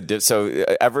 this is a dip. So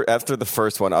after the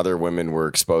first one, other women were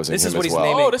exposing This him is what as he's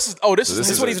well. naming. This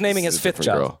is what he's naming his a fifth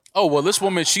different child. girl. Oh, well, this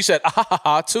woman, she said, ah, ha, ha,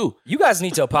 ha, too. You guys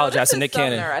need to apologize This to is Nick Sumner,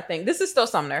 Cannon. I think this is still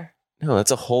Sumner. No,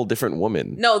 that's a whole different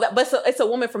woman. No, but it's a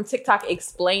woman from TikTok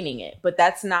explaining it, but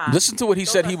that's not. Listen to what he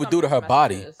Those said are he would do to her Sumner's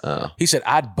body. messages. He said,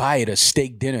 I'd buy it a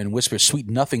steak dinner and whisper sweet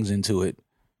nothings into it.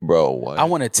 Bro, what? I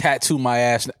want to tattoo my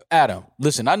ass. Adam,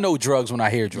 listen, I know drugs when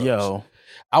I hear drugs. Yo,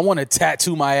 I want to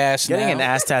tattoo my ass getting now. an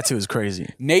ass tattoo is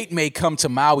crazy. Nate may come to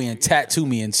Maui and tattoo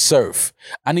me and surf.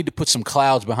 I need to put some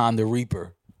clouds behind the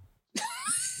Reaper.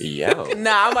 Yo.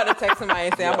 Nah, I'm about to text somebody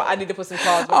and say I need to put some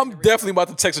calls. I'm definitely about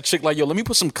to text a chick like, yo, let me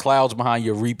put some clouds behind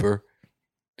your Reaper.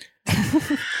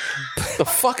 The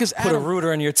fuck is Put a Adam?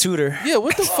 rooter in your tutor. Yeah,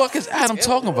 what the fuck is Adam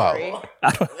talking about?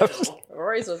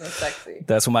 Rory's wasn't sexy.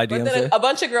 That's what my But DM then said. a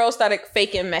bunch of girls started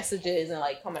faking messages and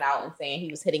like coming out and saying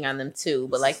he was hitting on them too,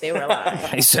 but like they were lying.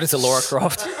 He said it to Laura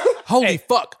Croft. Holy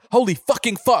fuck. Holy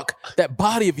fucking fuck. That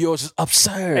body of yours is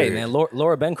absurd. Hey man,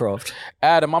 Laura Bencroft.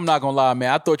 Adam, I'm not gonna lie,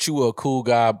 man. I thought you were a cool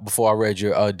guy before I read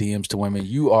your DMs to women.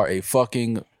 You are a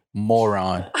fucking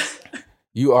moron.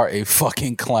 You are a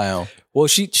fucking clown. Well,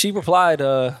 she replied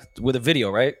with a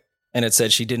video, right? And it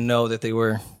said she didn't know that they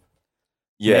were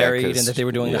married 'cause- and that they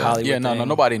were doing the Hollywood Yeah, no, thing.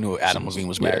 nobody knew Adam Levine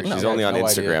was married. She's only on No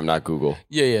Instagram, idea. not Google.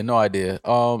 Yeah, no idea.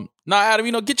 Adam,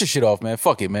 get your shit off, man.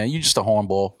 Fuck it, man. You just a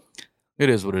hornball. It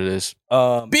is what it is.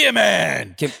 Be a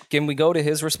man. Can we go to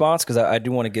his response? Because I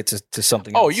do want to get to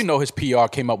something Oh, else. his PR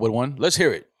came up with one. Let's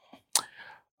hear it.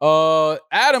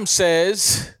 Adam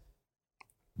says,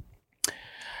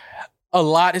 a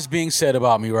lot is being said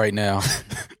about me right now.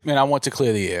 Man, I want to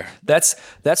clear the air. That's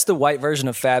the white version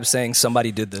of Fab saying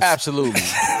somebody did this. Absolutely.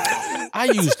 I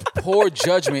used poor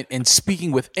judgment in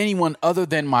speaking with anyone other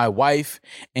than my wife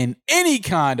in any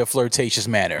kind of flirtatious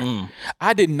manner.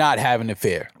 I did not have an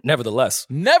affair. Nevertheless,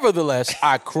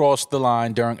 I crossed the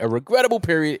line during a regrettable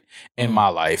period in my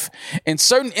life. In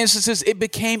certain instances, it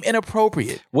became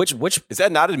inappropriate. which Is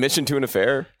that not admission to an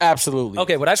affair? Absolutely.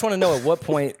 okay, but I just want to know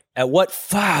at what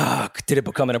fuck did it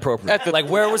become inappropriate? Like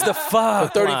where was the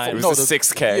fuck? 34 line? It was the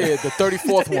 6K. Yeah, the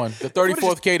 34th one. The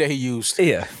 34th K that he used.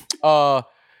 Yeah.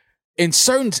 In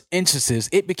certain instances,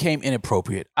 it became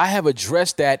inappropriate. I have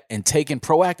addressed that and taken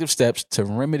proactive steps to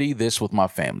remedy this with my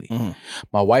family.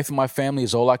 My wife and my family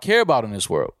is all I care about in this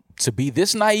world. To be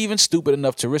this naive and stupid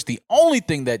enough to risk the only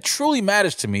thing that truly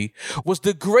matters to me was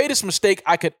the greatest mistake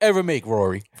I could ever make,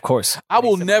 Rory. Of course. I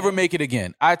will never make it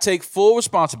again. I take full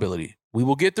responsibility. We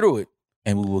will get through it.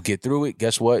 And we will get through it,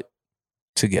 guess what?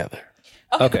 Together.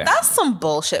 Okay. That's some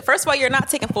bullshit. First of all, you're not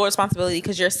taking full responsibility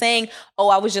because you're saying, "Oh,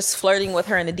 I was just flirting with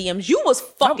her in the DMs." You was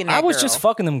fucking. I that was girl. just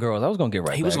fucking them girls. I was gonna get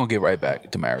right. He was back. going to get right back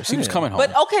to Maris. He was coming home.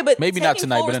 But okay, but maybe taking not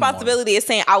tonight, full but in the morning. responsibility is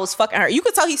saying I was fucking her. You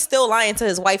could tell he's still lying to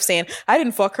his wife, saying I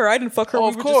didn't fuck her. Oh, we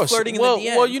of were course. just flirting Well, in the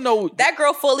DMs. well, you know, that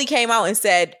girl fully came out and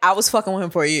said I was fucking with him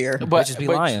for a year. Bitches be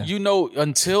lying. you know,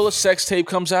 until a sex tape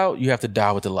comes out, you have to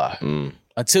die with the lie.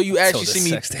 Until you actually the see me,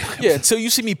 sex tape comes until you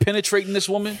see me penetrating this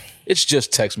woman, it's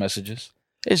just text messages.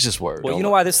 It's just word. Well, you know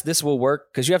why this will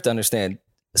work? Because you have to understand,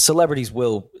 celebrities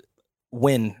will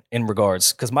win in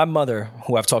regards. Because my mother,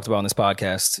 who I've talked about on this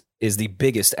podcast, is the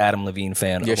biggest Adam Levine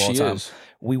fan Yes, of all she time. is.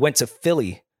 We went to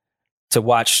Philly to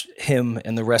watch him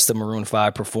and the rest of Maroon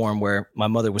 5 perform, where my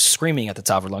mother was screaming at the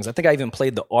top of her lungs. I think I even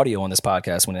played the audio on this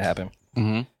podcast when it happened.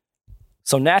 Mhm.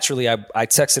 So naturally, I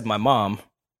texted my mom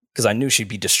because I knew she'd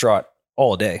be distraught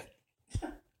all day,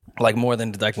 like more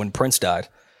than like when Prince died.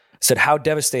 Said, how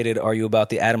devastated are you about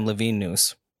the Adam Levine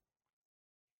news?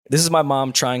 This is my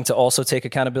mom trying to also take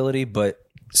accountability, but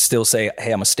still say,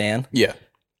 hey, I'm a stan. Yeah.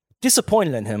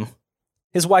 Disappointed in him.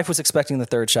 His wife was expecting the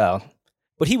third child,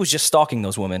 but he was just stalking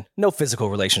those women. No physical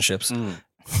relationships.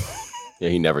 Yeah,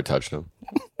 he never touched him.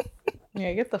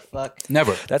 Yeah, get the fuck.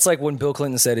 Never. That's like when Bill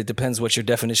Clinton said, it depends what your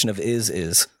definition of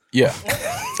is. Yeah.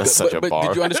 That's such a bar.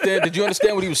 Did you understand? Did you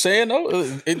understand what he was saying?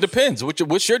 though? It depends.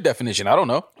 What's your definition? I don't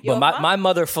know. Yo, But my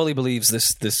mother fully believes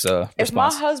this If my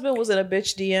response. husband was in a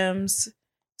bitch DMs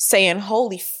saying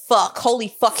 "holy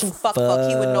fucking fuck," he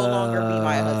would no longer be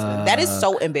my husband. That is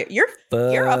so embarrassing.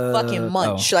 You're a fucking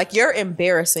munch. Like you're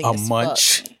embarrassing. A as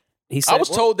munch. Fuck. He said, I was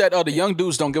told that the young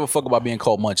dudes don't give a fuck about being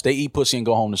called munch. They eat pussy and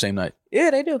go home the same night. Yeah,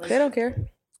 they do. They don't care.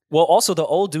 well, also the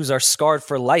old dudes are scarred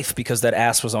for life because that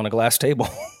ass was on a glass table.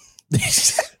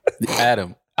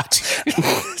 Adam.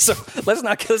 So let's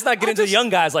not get into the young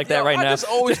guys like that right I now. just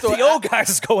always thought the old guys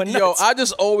is going nuts. Yo, I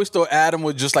just always thought Adam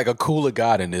was just like a cooler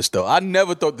guy than this, though. I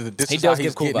never thought that this he is does how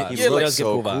he's give cool getting vibes. it. He Yeah, really like, does give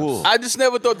cool vibes. I just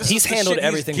never thought this He's is the handled shit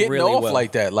everything he's getting really off well.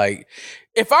 like that. Like,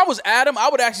 if I was Adam, I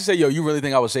would actually say, yo, you really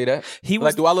think I would say that? He like,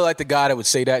 was- do I look like the guy that would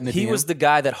say that in the He DM? was the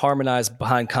guy that harmonized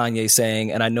behind Kanye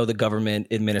saying, and I know the government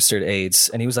administered AIDS.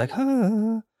 And he was like,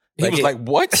 huh. He was like,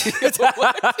 what?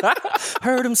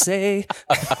 Heard him say.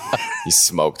 He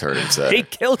smoked her and said, He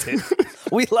killed it.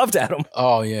 We loved Adam.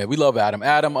 Oh, yeah. We love Adam.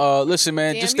 Adam, listen,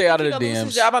 man, Damn, just you stay think out of he the gonna lose DMs.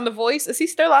 his job on The Voice? Is he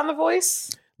still on The Voice?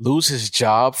 Lose his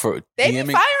job for They be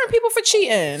DMing firing people for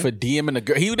cheating. for DMing a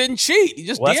girl. He didn't cheat. He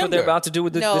just Well, that's DM'd what they're her. about to do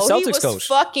with the no, he Celtics was coach.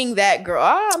 fucking that girl.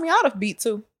 I mean, I'd have beat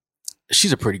too.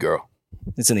 She's a pretty girl.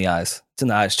 It's in the eyes. It's in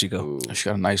the eyes, Chico. She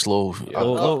got a nice little.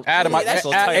 Little- Adam, Yeah, that's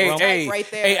right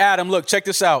there. hey, Adam, look, check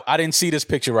this out. I didn't see this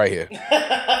picture right here.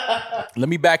 Let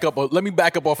me back up. Let me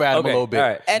back up off Adam a little bit. All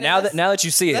right. And Now let's- that you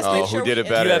see it, let's do make Oh, sure who did we it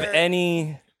better? you have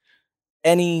enter-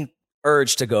 any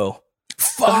urge to go?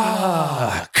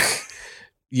 Fuck.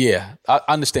 Yeah, I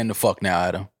understand the fuck now,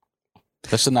 Adam.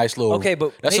 That's a nice little. Okay,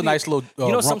 but that's a maybe- nice little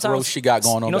rump sometimes roast she got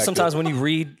going on. You know, back sometimes there. when you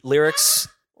read lyrics,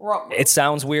 it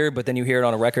sounds weird, but then you hear it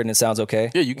on a record and it sounds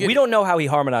okay. Yeah, you get We it. don't know how he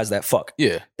harmonized that fuck.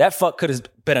 Yeah, That fuck could have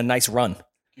been a nice run.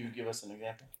 Can you give us an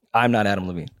example? I'm not Adam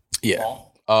Levine. yeah.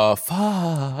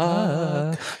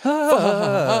 fuck.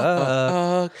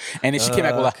 And then she came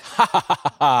back with like, ha ha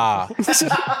ha ha.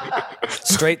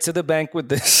 Straight to the bank with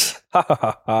this. Ha ha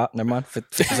ha ha. Never mind.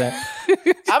 50%.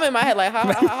 I'm in my head like, ha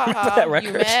ha ha ha. that You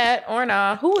record? mad or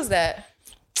nah? Who was that?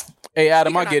 Hey,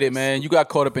 Adam, I Speaking get of it, man. You got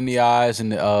caught up in the eyes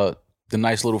and the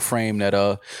nice little frame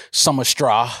that Summer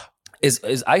Straw. Is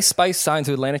Ice Spice signed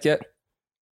to Atlantic yet?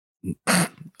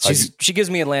 She gives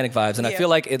me Atlantic vibes, and I Yeah. feel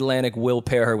like Atlantic will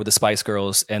pair her with the Spice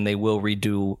Girls, and they will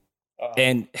redo.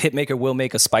 And Hitmaker will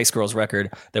make a Spice Girls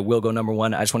record that will go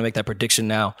 #1. I just want to make that prediction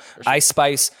now. Ice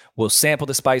Spice will sample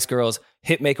the Spice Girls.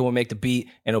 Hitmaker will make the beat,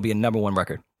 and it'll be a #1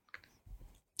 record.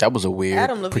 That was a weird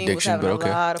Adam Levine was prediction, having but a okay.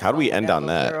 lot of How do we fun end with on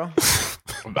that that? little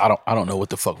girl. I don't know what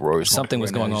the fuck Rory's Something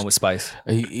was going on with Spice.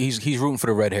 He's rooting for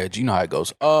the redheads. You know how it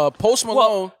goes. Post Malone.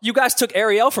 Well, you guys took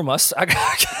Ariel from us.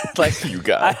 Like You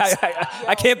guys.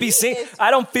 I can't be seen. I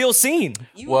don't feel seen.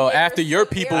 Well, after your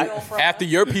people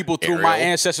threw my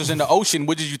Ariel. ancestors in the ocean,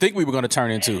 what did you think we were going to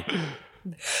turn into?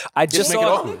 I just make it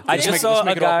saw. awkward. I Let's just make- saw let's a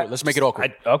make it guy. awkward. Let's make it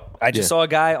awkward. I just saw a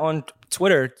guy on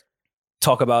Twitter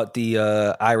talk about the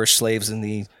Irish slaves and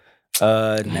the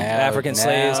African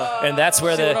slaves, and that's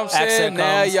where See the what I'm saying? accent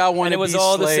Now comes. y'all wanna and it was be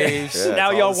all slaves. the same. Yeah, Now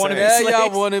it's y'all all the want to be same. Yeah, y'all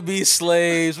slaves. want to be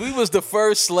slaves. We was the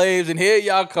first slaves, and here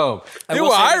y'all come. I There will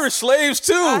were say this- Irish slaves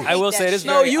too. I will that say this. shit.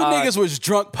 No, very you odd. niggas was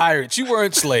drunk pirates. You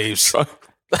weren't slaves.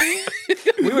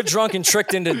 We were drunk and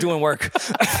tricked into doing work.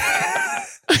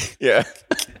 Yeah.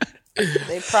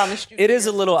 They promised you. It is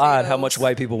a little odd how potatoes. much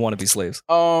white people want to be slaves.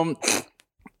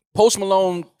 Post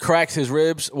Malone cracked his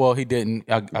ribs. Well, he didn't.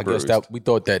 I guess Bruised. that we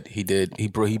thought that he did. He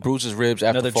bruised his ribs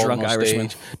after Another falling drunk on Irishman.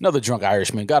 stage. Another drunk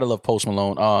Irishman. Gotta love Post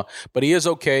Malone. But he is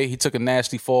okay. He took a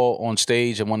nasty fall on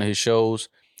stage at one of his shows,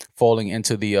 falling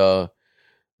into the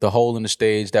hole in the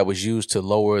stage that was used to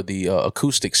lower the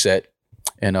acoustic set,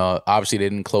 and obviously they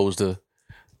didn't close the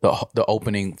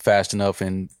opening fast enough.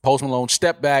 And Post Malone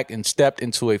stepped back and stepped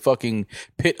into a fucking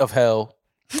pit of hell.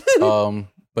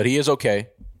 But he is okay.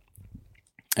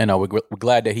 And we're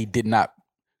glad that he did not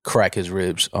crack his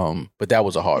ribs. But that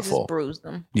was a hard Just fall. bruised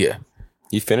them. Yeah.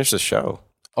 He finished the show.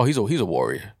 Oh, he's a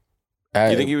warrior.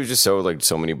 You think he was just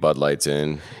so many Bud Lights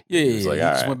in? Yeah, He was like, he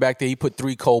all just right. went back there. He put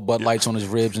 3 cold Bud Lights on his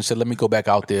ribs and said, "Let me go back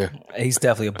out there." He's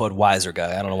definitely a Budweiser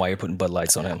guy. I don't know why you're putting Bud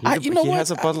Lights on him. You know he what? has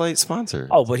a Bud Light sponsor.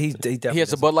 Oh, but he definitely He has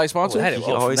a does. Bud Light sponsor. That, He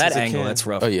from always that has a angle, can. that's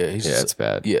rough. Oh yeah, he's Yeah, just- it's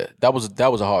bad. Yeah, that was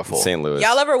a hard fall. St. Louis.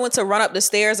 Y'all ever went to run up the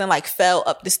stairs and like fell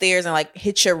up the stairs and like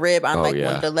hit your rib on like one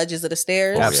yeah. of the ledges of the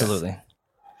stairs? Absolutely.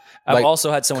 I've Like, also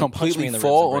had someone punch me Completely in the ribs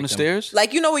fall and on the break them. stairs.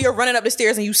 Like you know when you're running up the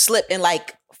stairs and you slip and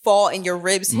like fall and your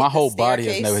ribs. hit My the whole body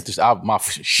has staircase? never hit this. My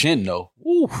shin though.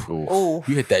 Ooh. Ooh.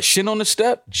 You hit that shin on the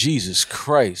step. Jesus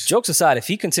Christ. Jokes aside, if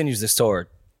he continues this tour,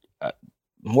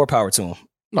 more power to him.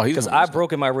 No, he's Because I've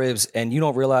broken my ribs, and you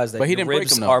don't realize that But he your didn't break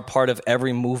ribs them, though. are part of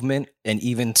every movement and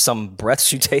even some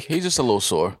breaths you take. He's just a little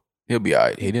sore. He'll be all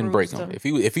right. He didn't break bruised him.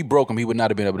 him. If he broke him, he would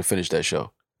not have been able to finish that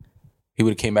show. He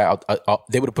would have came back out.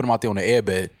 They would have put him out there on the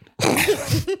airbed.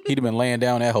 He'd have been laying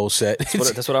down that whole set. That's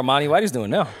what Armani Whitey's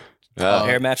doing now.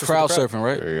 Air mattress for crowd the crowd. surfing,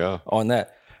 right? There you go. On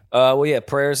that. Well, yeah,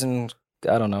 prayers and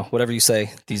I don't know, whatever you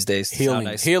say these days. to sound Healing,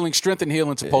 nice. healing, strength, and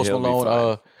healing to Post he'll be Malone.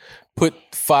 fine. Put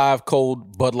 5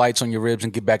 cold Bud Lights on your ribs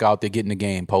and get back out there, get in the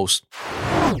game. Post.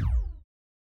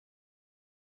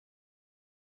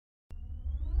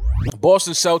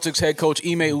 Boston Celtics head coach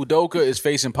Ime Udoka is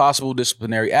facing possible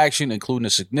disciplinary action, including a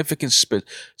significant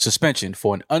suspension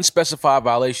for an unspecified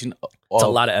violation It's a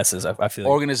of lot of S's, I feel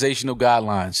like. organizational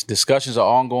guidelines. Discussions are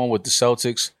ongoing with the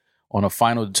Celtics on a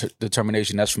final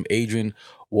determination. That's from Adrian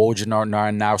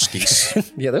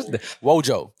Wojnarowski. Yeah, there's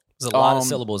Wojo. a lot of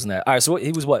syllables in that. All right, so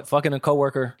he was what? Fucking a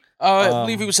coworker? I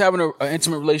believe he was having an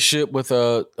intimate relationship with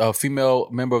a female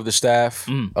member of the staff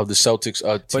of the Celtics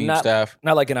team not, staff.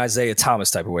 Not like an Isaiah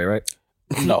Thomas type of way, right?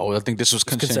 No, I think this was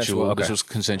consensual. consensual, okay. This was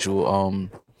consensual.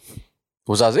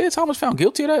 Was Isaiah Thomas found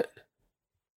guilty of that?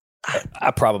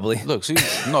 I probably. Look, see,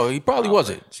 no, he probably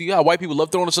wasn't. See how white people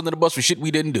love throwing us under the bus for shit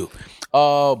we didn't do.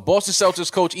 Boston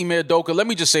Celtics coach Ime Udoka. Let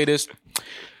me just say this: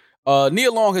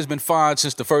 Nia Long has been fine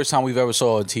since the first time we've ever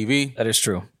saw her on TV. That is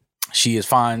true. She is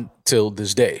fine till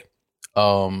this day.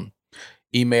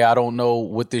 Ime, I don't know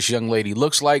what this young lady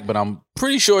looks like, but I'm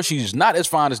pretty sure she's not as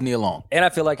fine as Nia Long. And I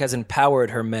feel like has empowered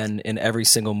her men in every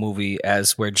single movie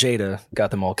as where Jada got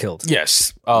them all killed.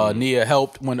 Yes, Nia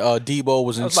helped when Debo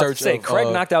was in I was about search to say, of. Craig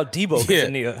knocked out Debo because yeah.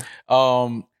 of Nia.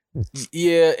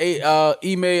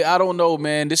 Ime, I don't know,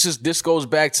 man. This goes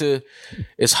back to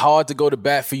it's hard to go to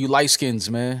bat for you light skins,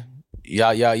 man.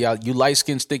 Y'all, you light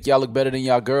skins think y'all look better than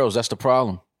y'all girls. That's the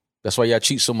problem. That's why y'all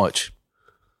cheat so much.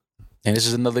 And this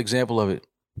is another example of it.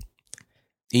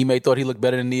 Ime thought he looked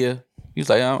better than Nia. He's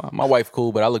like, my wife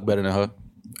cool, but I look better than her.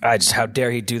 How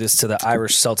dare he do this to the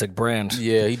Irish Celtic brand?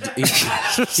 Yeah,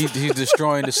 he's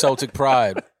destroying the Celtic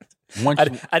pride. I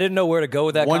didn't know where to go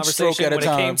with that one stroke conversation at a when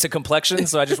time. it came to complexion,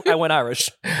 so I went Irish.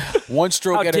 One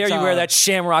stroke How at a time. dare you wear that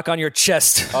shamrock on your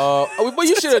chest? But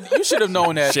you should have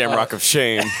known that. Shamrock of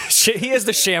shame. He is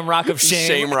the shamrock of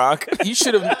shame. Shamrock. We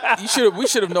should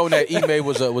have known that Ime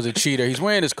was a cheater. He's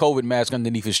wearing his COVID mask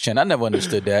underneath his chin. I never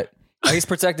understood that. He's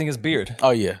protecting his beard. Oh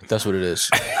yeah, that's what it is.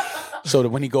 So that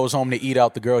when he goes home to eat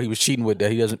out the girl he was cheating with,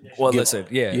 that he doesn't. Well, listen,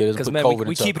 doesn't because put man, COVID we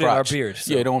into keep her it in our crotch. beard.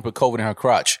 So. Yeah, don't put COVID in her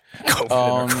crotch.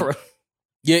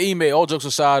 Yeah, Ime, all jokes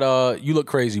aside, you look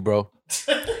crazy, bro.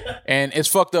 And it's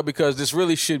fucked up because this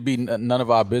really should be none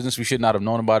of our business. We should not have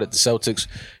known about it. The Celtics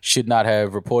should not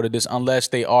have reported this unless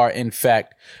they are, in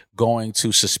fact, going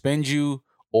to suspend you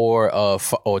or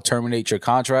terminate your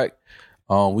contract.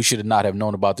 We should not have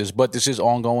known about this. But this is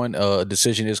ongoing. A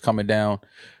decision is coming down.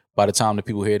 By the time the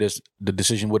people hear this, the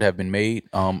decision would have been made.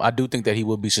 I do think that he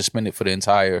will be suspended for the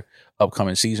entire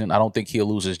upcoming season. I don't think he'll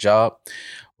lose his job.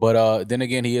 But then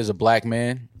again, he is a black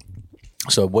man.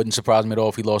 So it wouldn't surprise me at all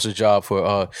if he lost his job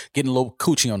for getting a little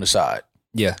coochie on the side.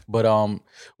 Yeah. But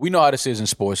we know how this is in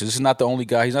sports. This is not the only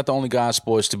guy. He's not the only guy in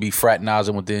sports to be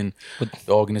fraternizing within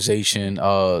the organization.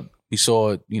 We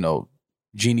saw,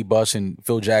 Jeannie Buss and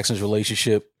Phil Jackson's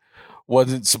relationship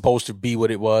wasn't supposed to be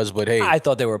what it was. But hey, I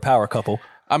thought they were a power couple.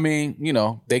 I mean,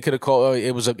 they could have called.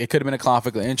 It could have been a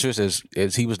conflict of interest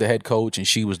as he was the head coach and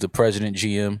she was the president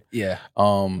GM. Yeah.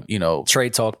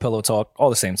 Trade talk, pillow talk, all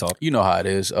the same talk. You know how it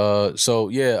is.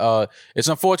 It's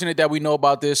unfortunate that we know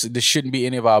about this. This shouldn't be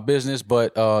any of our business,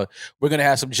 but we're gonna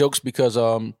have some jokes because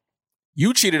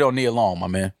you cheated on Nia Long, my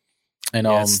man. And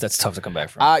that's tough to come back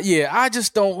from. I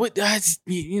just don't.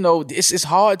 It's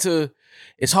hard to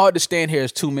stand here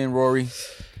as two men, Rory.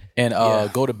 And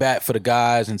go to bat for the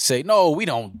guys and say, no, we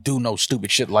don't do no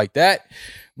stupid shit like that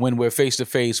when we're face to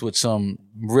face with some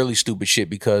really stupid shit.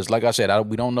 Because, like I said,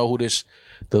 we don't know who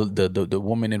the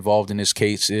woman involved in this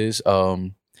case is.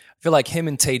 I feel like him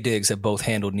and Tay Diggs have both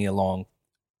handled Nia Long.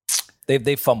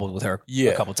 They fumbled with her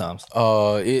a couple times.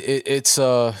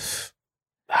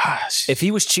 If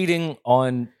he was cheating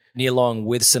on Nia Long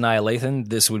with Sanaa Lathan,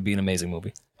 this would be an amazing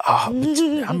movie. I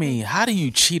mean, how do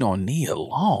you cheat on Nia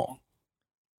Long?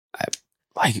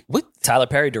 What? Tyler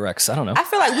Perry directs. I don't know. I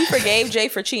feel like we forgave Jay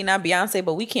for cheating on Beyonce,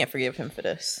 but we can't forgive him for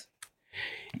this.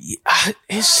 Yeah,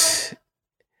 it's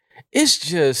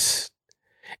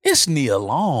Nia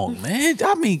Long, man.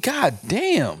 I mean,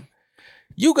 goddamn.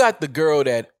 You got the girl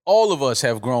that all of us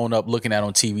have grown up looking at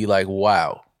on TV like,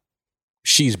 wow,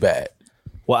 she's bad.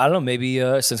 Well, I don't know. Maybe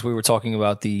since we were talking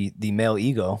about the male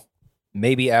ego,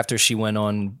 maybe after she went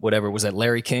on whatever, was that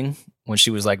Larry King? When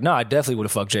she was like, no, I definitely would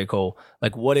have fucked J. Cole.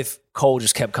 Like, what if Cole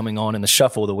just kept coming on in the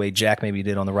shuffle the way Jack maybe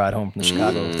did on the ride home from the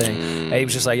Chicago thing? And he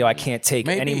was just like, yo, I can't take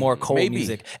any more Cole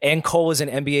music. And Cole is in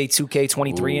NBA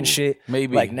 2K23 and shit.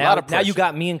 Maybe. Like, now you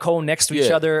got me and Cole next to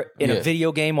each other in a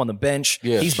video game on the bench.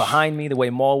 Yeah. He's behind me the way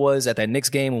Maul was at that Knicks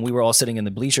game when we were all sitting in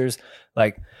the bleachers.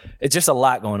 Like, it's just a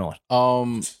lot going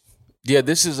on.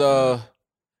 This is...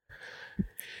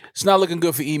 It's not looking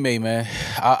good for Ime, man.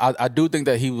 I do think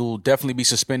that he will definitely be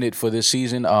suspended for this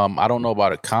season. I don't know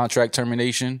about a contract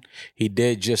termination. He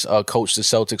did just coach the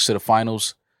Celtics to the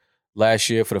finals last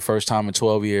year for the first time in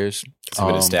 12 years.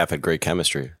 His staff had great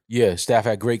chemistry. Yeah, staff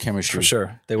had great chemistry. For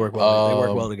sure. They work well. They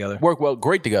work well together.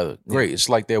 Great together. Great. Yeah. It's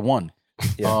like they're one.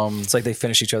 Yeah. It's like they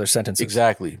finish each other's sentences.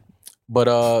 Exactly.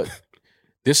 But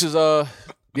this is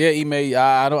Ime.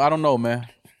 I don't know, man.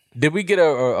 Did we get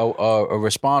a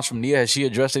response from Nia? Has she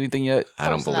addressed anything yet? I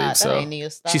don't believe so.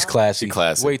 She's classy.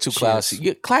 Way too classy.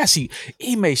 Yeah, classy.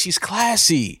 Ime, she's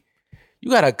classy.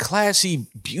 You got a classy,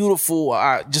 beautiful,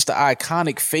 just an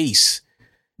iconic face.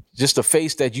 Just a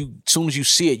face that as soon as you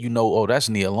see it, you know, oh, that's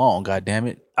Nia Long, God damn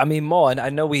it. I mean, Maul, and I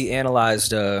know we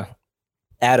analyzed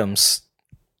Adam's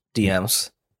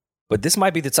DMs, but this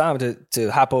might be the time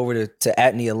to hop over to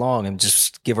at Nia Long and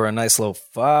just give her a nice little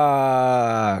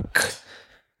fuck.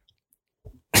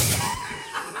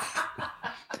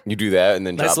 You do that and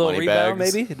then nice drop little money rebound,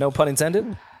 bags. maybe? No pun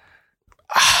intended.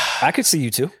 I could see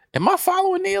you too. Am I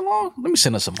following Nia Long? Let me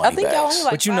send her some money I think y'all bags. only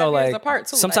like But you 5 know, years like apart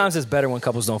too. sometimes it's better when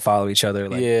couples don't follow each other.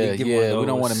 Like, Yeah. you give one of We don't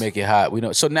those. want to make it hot. We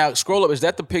don't. So now scroll up. Is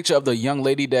that the picture of the young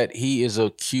lady that he is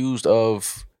accused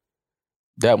of?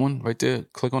 That one right there.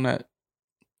 Click on that.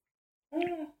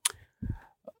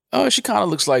 Oh, she kind of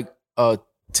looks like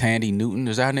Tandy Newton.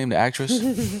 Is that her name? The actress.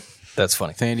 That's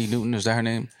funny. Tandy Newton. Is that her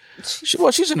name?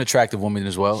 She's an attractive woman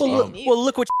as well. Well,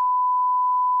 look what.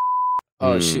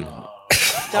 She.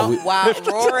 Don't wow,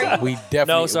 Rory. We definitely,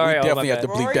 No, sorry, we oh, my definitely have to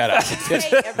bad. bleep Rory that out.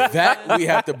 hate everyone. That we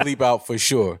have to bleep out for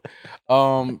sure.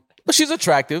 But she's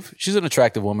attractive. She's an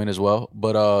attractive woman as well.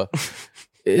 But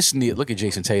it's neat. Look at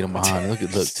Jason Tatum behind. Look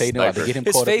Tatum about to get him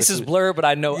His caught face up. is blurred, but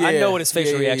I know what his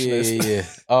facial reaction is.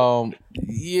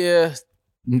 Yeah.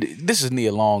 This is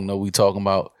Nia Long, though, we talking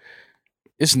about.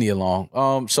 It's Nia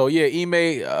Long. So yeah,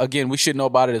 Ime, again, we should know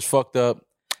about it. It's fucked up.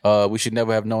 We should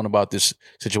never have known about this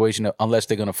situation unless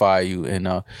they're gonna fire you. And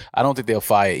I don't think they'll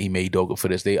fire Ime Udoka for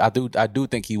this. I do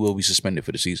think he will be suspended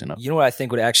for the season. Though. You know what I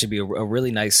think would actually be a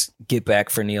really nice get back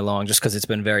for Nia Long, just because it's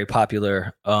been very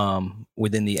popular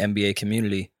within the NBA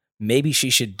community. Maybe she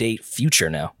should date Future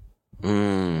now.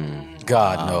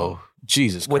 God no,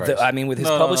 Jesus With Christ. with his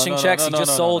publishing checks, he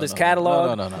just sold his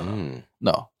catalog.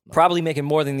 No. Probably making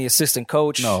more than the assistant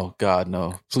coach. No, God,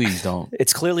 no. Please don't.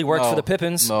 It's clearly worked for No, the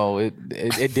Pippins. No,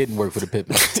 it didn't work for the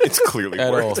Pippins It's clearly at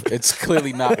all. worked. It's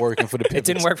clearly not working for the Pippins. It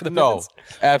didn't work for the No, Pippins?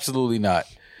 absolutely not.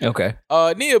 Okay.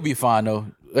 Nia'll be fine though.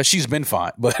 She's been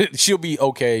fine, but she'll be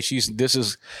okay. She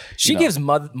gives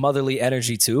motherly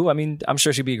energy too. I mean, I'm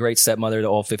sure she'd be a great stepmother to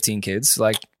all 15 kids.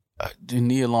 Like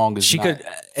Nia Long is she not could,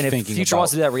 and if thinking Future about-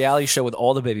 wants to do that reality show with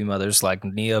all the baby mothers, like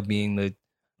Nia being the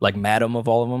madam of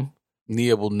all of them.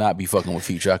 Nia will not be fucking with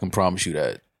Future. I can promise you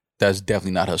that. That's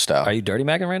definitely not her style. Are you dirty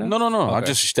magging right now? No.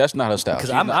 Okay. That's not her style.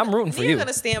 Because I'm rooting for Nia's you.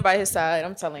 gonna stand by his side.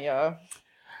 I'm telling y'all.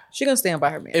 She gonna stand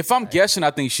by her man. If I'm guessing,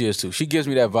 I think she is too. She gives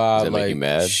me that vibe. Does that make like you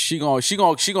mad? She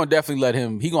gonna definitely let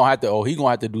him. He gonna have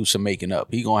to do some making up.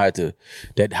 He gonna have to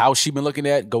that house she been looking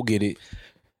at. Go get it.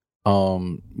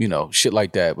 Shit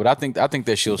like that. But I think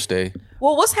that she'll stay.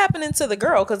 Well, what's happening to the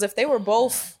girl? Because if they were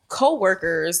both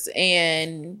co-workers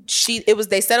and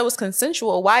they said it was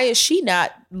consensual, why is she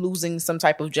not losing some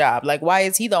type of job? Like, why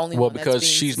is he the only Well, one? because that's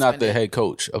being she's not the suspended? head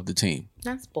coach of the team.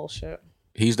 That's bullshit.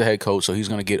 He's the head coach, so he's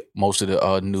gonna get most of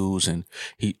the news, and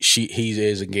he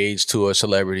is engaged to a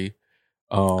celebrity.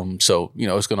 So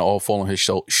it's gonna all fall on his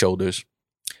shoulders.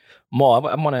 Mo,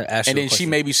 I want to ask you. And a then she question.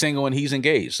 may be single and he's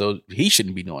engaged, so he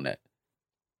shouldn't be doing that.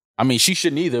 I mean, she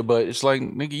shouldn't either, but it's like,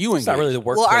 nigga, you It's not engaged. really the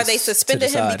work. Well, are they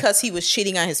suspending him because he was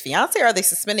cheating on his fiance? Or are they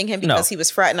suspending him because he was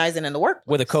fraternizing in the work?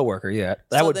 with a coworker? Yeah,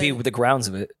 that So would be then- the grounds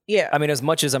of it. Yeah. I mean, as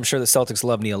much as I'm sure the Celtics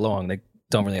love Nia Long, they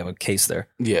don't really have a case there.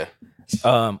 Yeah.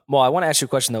 Well, I want to ask you a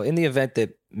question though. In the event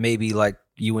that maybe like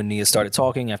you and Nia started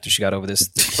talking after she got over this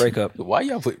breakup, Why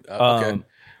y'all put? Okay.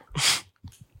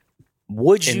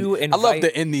 would you invite? I love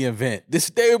the in the event.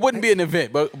 It wouldn't be an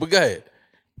event, but go ahead.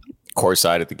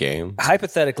 Courtside at the game.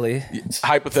 Hypothetically,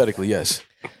 Hypothetically, yes.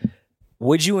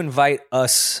 would you invite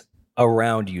us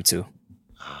around you two?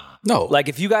 No. Like,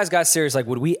 if you guys got serious, like,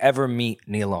 would we ever meet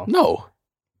Nia Long? no.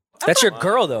 That's your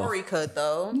girl, though. Rory could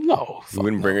though. No. You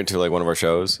wouldn't bring her to like one of our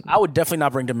shows. I would definitely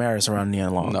not bring Damaris around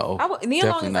Nia Long. No. Nia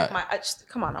Long definitely is not. like my.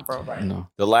 Come on, now, bro. Right? No.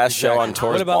 The last show on tour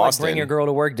What is about like Boston. bring your girl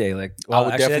to work day? Like, I would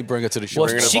actually, definitely bring her to the show. Well,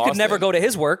 Bring her to she could Boston. never go to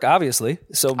his work, obviously.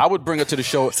 So I would bring her to the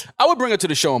show. I would bring her to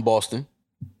the show in Boston.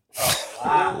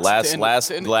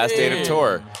 last date of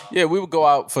tour. Yeah, we would go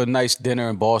out for a nice dinner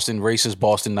in Boston, racist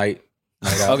Boston night.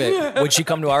 okay, would she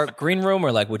come to our green room,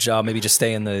 or like would y'all maybe just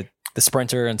stay in the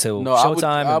Sprinter until No,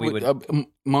 showtime? I and we would, would.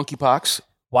 monkeypox.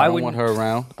 Why I don't wouldn't- want her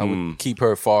around. I would keep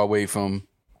her far away from,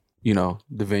 the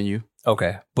venue.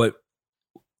 Okay, but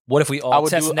what if we I all would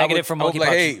test do- negative I would, for I would monkeypox? be like,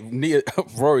 hey, Nia,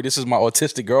 Rory, this is my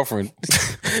autistic girlfriend.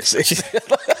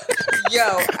 Yo,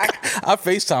 I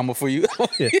FaceTime her for you.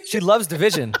 Yeah. She loves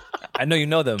division. I know you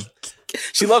know them.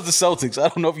 She loves the Celtics. I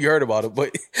don't know if you heard about it,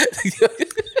 but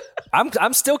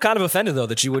I'm still kind of offended though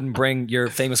that you wouldn't bring your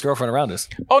famous girlfriend around us.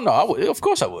 oh no, I would. Of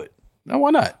course I would. No,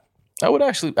 why not? I would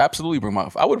actually absolutely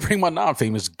I would bring my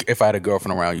non-famous if I had a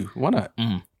girlfriend around you. Why not?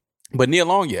 But Nia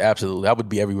Long, yeah, absolutely. I would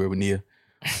be everywhere with Nia.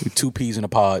 With 2 peas in a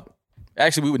pod.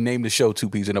 Actually, we would name the show 2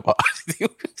 peas in a pod.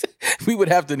 We would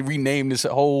have to rename this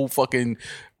whole fucking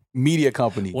media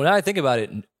company. When I think about it,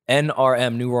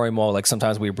 NRM, New Rory Mall, like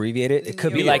sometimes we abbreviate it. It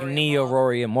could be like Nia,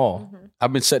 Rory, and Mall.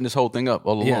 I've been setting this whole thing up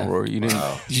all along, Yeah. Rory. You didn't.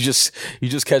 You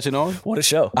just catching on. What a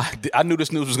show. I knew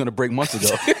this news was going to break months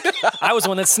ago. I was the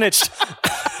one that snitched.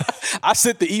 I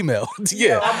sent the email.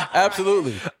 Yeah,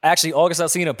 absolutely. Actually, August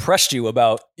Alsina pressed you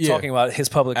about Yeah. talking about his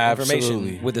public Absolutely.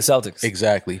 information with the Celtics.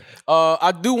 Exactly.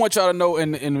 I do want y'all to know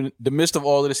in the midst of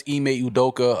all of this Ime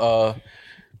Udoka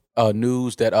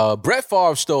news that Brett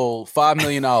Favre stole $5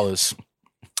 million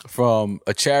from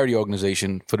a charity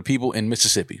organization for the people in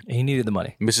Mississippi. He needed the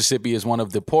money. Mississippi is one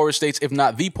of the poorest states, if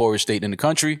not the poorest state in the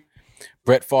country.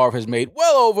 Brett Favre has made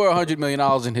well over $100 million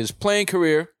in his playing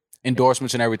career,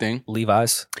 endorsements and everything.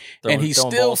 Levi's. And he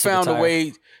still found a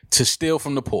way to steal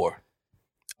from the poor.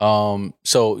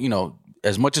 So,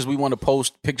 as much as we want to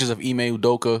post pictures of Ime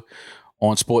Udoka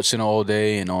on SportsCenter all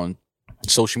day and on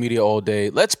social media all day.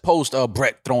 Let's post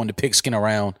Brett throwing the pigskin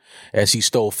around as he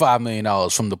stole $5 million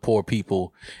from the poor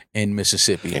people in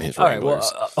Mississippi. In his All right, well,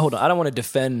 Wranglers. hold on. I don't want to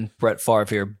defend Brett Favre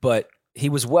here, but he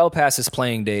was well past his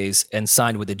playing days and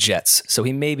signed with the Jets, so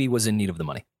he maybe was in need of the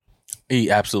money. He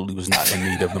absolutely was not in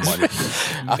need of the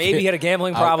money. Maybe he had a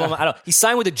gambling problem. I don't. He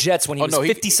signed with the Jets when he was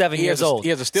 57 years old. He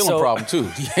has a stealing problem too.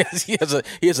 He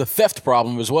has a theft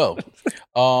problem as well.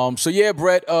 So yeah,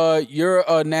 Brett, you're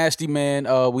a nasty man.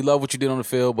 We love what you did on the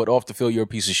field, but off the field, you're a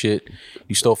piece of shit.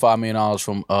 You stole $5 million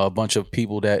from a bunch of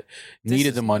people that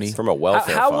needed the money. From a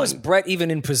welfare How fund. was Brett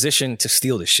even in position to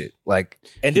steal this shit? Like,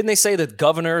 and didn't they say the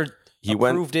governor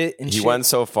approved it? And he shit? went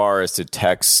so far as to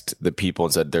text the people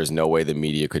and said, "There's no way the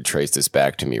media could trace this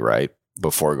back to me," right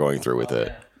before going through with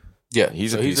it. Yeah,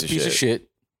 He's so a he's piece a of piece of shit.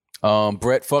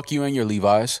 Brett, fuck you and your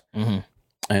Levi's. Mm-hmm.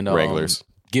 And Wranglers.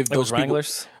 Give It was those people.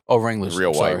 Wranglers. Oh, Wranglers. Real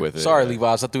I'm sorry. white with it, Sorry, yeah.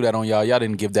 Levi's. I threw that on y'all. Y'all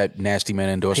didn't give that nasty man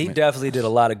He endorsement. definitely did a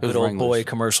lot of was good old Wranglers. boy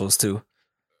commercials too.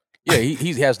 Yeah,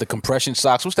 he has the compression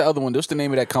socks. What's the other one? What's the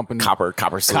name of that company? Copper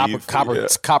sleeve. Yeah.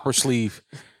 Copper sleeve.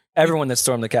 Everyone that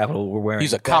stormed the Capitol were wearing.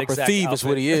 He's a that copper exact thief. Is outfit.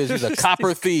 what he is. He's a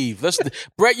copper thief.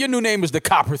 Brett, your new name is the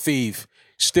Copper Thief.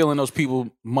 Stealing those people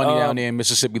money down there in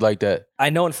Mississippi like that. I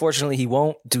know, unfortunately, he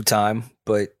won't do time,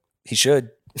 but he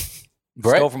should.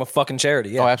 Brett? Go from a fucking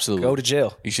charity. Yeah. Oh, absolutely. Go to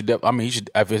jail. He should. He should.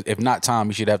 If not time,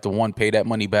 he should have to pay that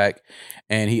money back,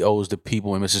 and he owes the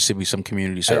people in Mississippi some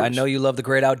community service. I know you love the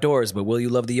great outdoors, but will you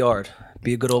love the yard?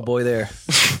 Be a good old boy there.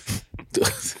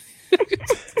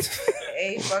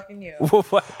 Hey, fucking you.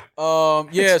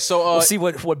 Yeah. So. We'll see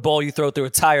what ball you throw through a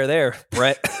tire there,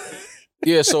 Brett.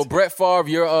 Yeah. So Brett Favre,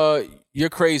 you're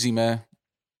crazy, man.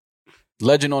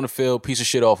 Legend on the field, piece of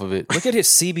shit off of it. Look at his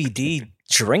CBD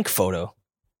drink photo.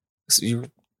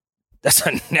 That's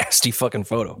a nasty fucking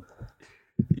photo.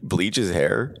 Bleach his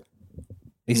hair.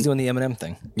 He's doing the Eminem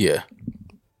thing. Yeah.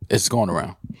 It's going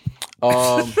around.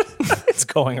 It's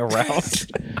going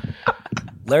around.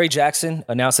 Larry Jackson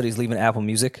announced that he's leaving Apple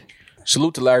Music.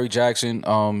 Salute to Larry Jackson.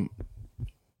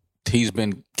 He's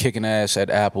been kicking ass at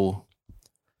Apple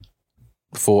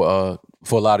for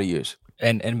a lot of years.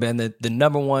 And been the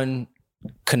number one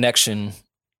connection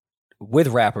with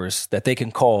rappers that they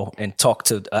can call and talk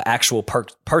to an actual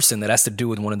person that has to do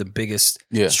with one of the biggest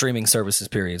streaming services,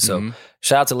 period. So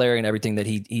shout out to Larry and everything that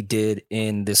he did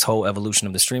in this whole evolution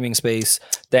of the streaming space.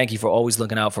 Thank you for always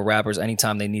looking out for rappers.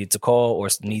 Anytime they needed to call or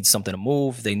need something to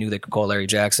move, they knew they could call Larry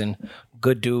Jackson.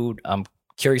 Good dude. I'm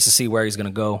curious to see where he's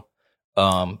going to go.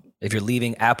 If you're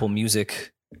leaving Apple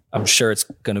Music, I'm sure it's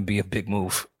going to be a big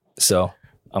move. So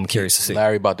I'm curious to see.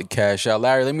 Larry about to cash out.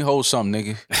 Larry, let me hold something,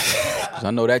 nigga. 'Cause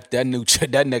I know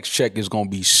that next check is gonna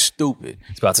be stupid.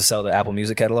 He's about to sell the Apple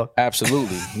Music catalog.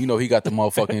 Absolutely. You know, he got the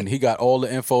motherfucking, he got all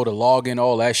the info, the login,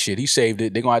 all that shit. He saved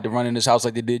it. They're gonna have to run in his house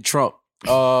like they did Trump.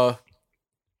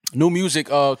 New music.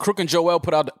 Crook and Joel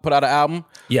put out an album.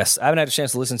 Yes, I haven't had a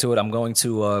chance to listen to it. I'm going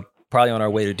to probably on our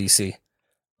way to DC.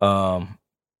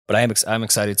 But I'm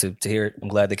excited to hear it. I'm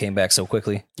glad they came back so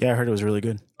quickly. Yeah, I heard it was really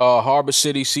good. Harbor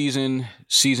City season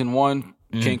 1.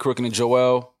 King Crook and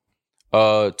Joel.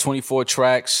 24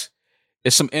 tracks.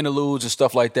 It's some interludes and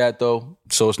stuff like that though.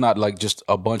 So it's not like just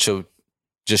a bunch of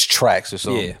just tracks. It's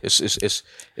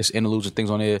interludes and things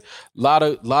on there. Lot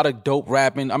of dope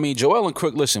rapping. I mean, Joel and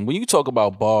Crook, listen, when you talk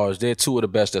about bars, they're two of the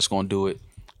best that's gonna do it.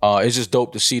 It's just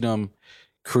dope to see them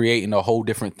creating a whole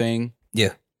different thing.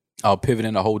 Yeah.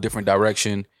 Pivoting a whole different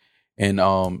direction and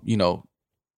you know,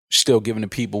 still giving the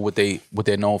people what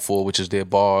they're known for, which is their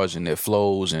bars and their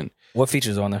flows. And What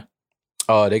features on there?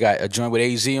 they got a joint with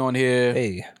AZ on here.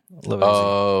 Hey,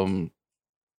 love it.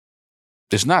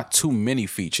 There's not too many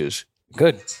features.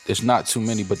 Good. There's not too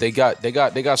many, but they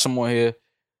got some on here.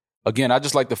 Again, I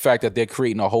just like the fact that they're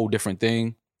creating a whole different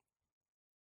thing.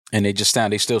 And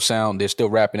they're still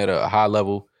rapping at a high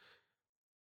level.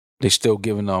 They still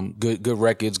giving them good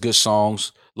records, good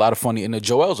songs, a lot of funny. And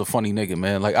Joel's a funny nigga,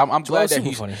 man. Like I'm glad that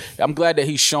funny. I'm glad that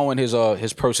he's showing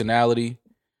his personality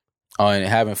and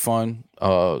having fun.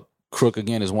 Crook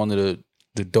again is one of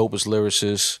the dopest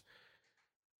lyricists.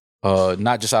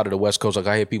 Not just out of the West Coast. Like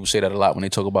I hear people say that a lot when they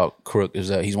talk about Crook, is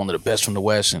that he's one of the best from the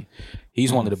West, and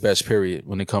he's one of the best, period,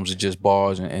 when it comes to just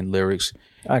bars and lyrics.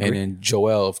 I agree. And then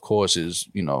Joel, of course, is,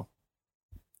 you know,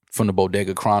 from the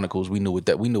Bodega Chronicles. We knew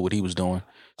what he was doing.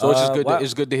 So it's just good.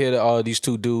 It's good to hear these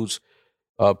two dudes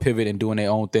pivot and doing their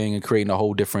own thing and creating a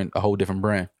whole different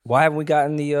brand. Why haven't we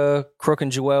gotten the Crook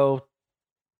and Joel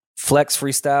Flex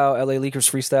freestyle, LA Leakers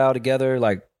freestyle together?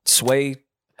 Like Sway.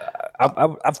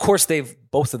 Of course,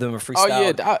 both of them are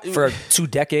freestyled for 2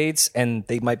 decades, and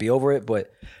they might be over it.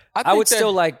 But I would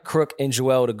still like Crook and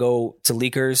Joel to go to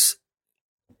Leakers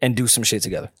and do some shit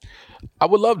together. I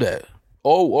would love that.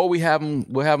 Or we'll have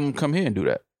them come here and do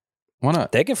that. Why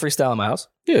not? They can freestyle in my house.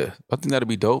 Yeah, I think that'd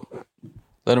be dope.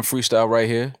 Let them freestyle right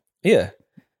here. Yeah.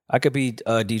 I could be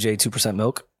DJ 2%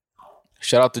 Milk.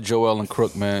 Shout out to Joel and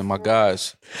Crook, man, my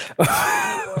guys.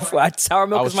 Sour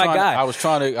Milk is my guy. I was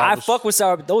trying to. I fuck with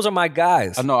Sour. Those are my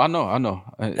guys. I know.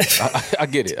 I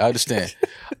get it. I understand.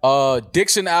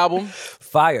 Dixon album.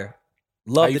 Fire.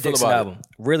 Love you the feel Dixon about album.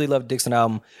 Really love Dixon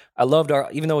album. I loved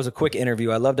even though it was a quick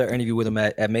interview, I loved our interview with him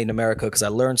at Made in America because I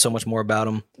learned so much more about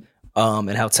him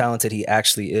and how talented he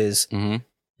actually is. Mm-hmm.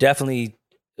 Definitely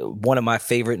one of my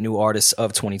favorite new artists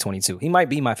of 2022. He might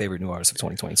be my favorite new artist of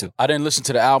 2022. I didn't listen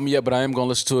to the album yet, but I am going to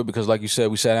listen to it because, like you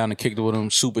said, we sat down and kicked it with him.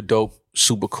 Super dope,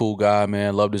 super cool guy,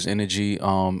 man. Loved his energy.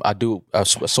 I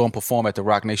saw him perform at the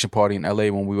Rock Nation party in LA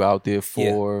when we were out there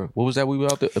for, what was that? We were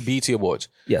out there? The BET Awards.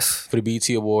 Yes. For the BET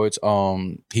Awards.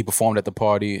 He performed at the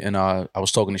party, and I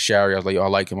was talking to Shari. I was like, yo, I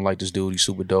like him. I like this dude. He's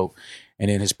super dope. And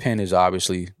then his pen is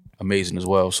obviously amazing as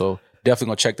well. So definitely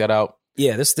going to check that out.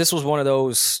 Yeah, this was one of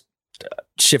those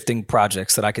shifting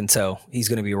projects that I can tell he's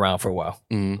going to be around for a while.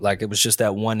 Mm-hmm. Like it was just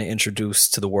that one to introduce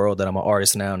to the world that I'm an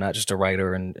artist now, not just a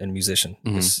writer and musician.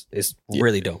 Mm-hmm. It's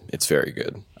really dope. It's very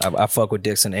good. I fuck with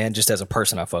Dixon, and just as a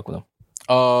person, I fuck with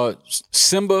him.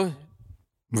 Simba,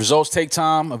 Results Take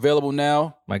Time, available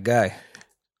now. My guy.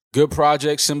 Good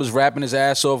project. Simba's rapping his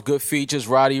ass off. Good features.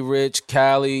 Roddy Ricch,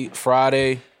 Cali,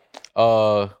 Friday,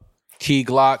 Key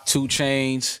Glock, 2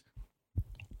 Chainz.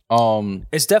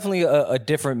 It's definitely a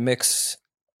different mix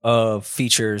of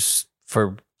features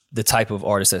for the type of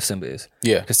artist that Simba is.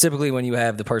 Yeah. Because typically when you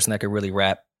have the person that can really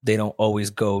rap, they don't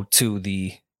always go to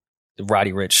the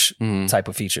Roddy Ricch type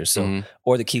of features. So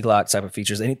or the Key Glock type of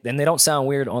features. And they don't sound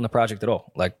weird on the project at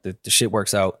all. Like the shit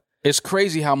works out. It's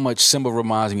crazy how much Simba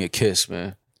reminds me of Kiss,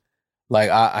 man. Like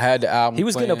I had the album. He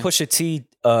was playing. gonna Pusha T.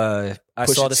 I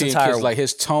saw this entire like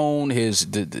his tone, his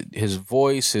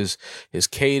voice, his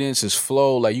cadence, his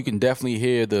flow. Like you can definitely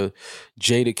hear the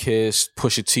Jadakiss,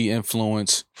 Pusha T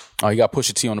influence. You got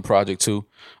Pusha T on the project too.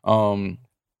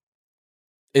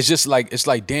 It's just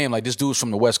like damn, like this dude's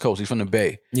from the West Coast. He's from the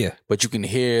Bay. Yeah, but you can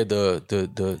hear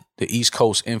the East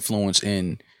Coast influence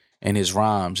in his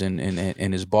rhymes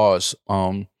and his bars.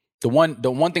 The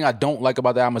one thing I don't like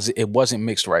about the album is it wasn't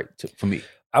mixed right for me.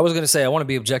 I was gonna say I want to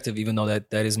be objective, even though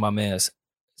that is my man's.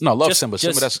 No, I love Simba.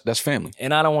 Simba, that's family.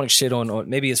 And I don't want to shit on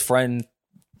maybe his friend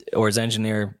or his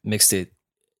engineer mixed it.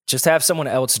 Just have someone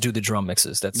else do the drum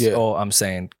mixes. That's all I'm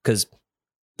saying. Because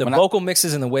the vocal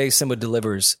mixes and the way Simba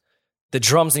delivers, the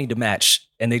drums need to match,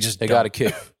 and they got to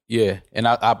kick. Yeah, and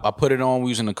I put it on.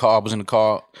 We was in the car. I was in the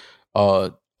car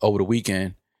over the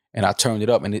weekend, and I turned it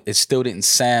up, and it still didn't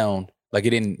sound like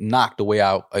it didn't knock the way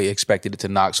I expected it to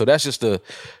knock. So that's just a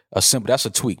simple. That's a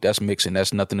tweak. That's mixing.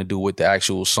 That's nothing to do with the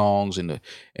actual songs and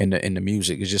the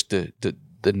music. It's just the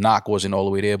knock wasn't all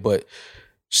the way there. But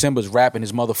Simba's rapping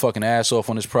his motherfucking ass off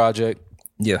on this project.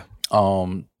 Yeah.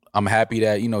 I'm happy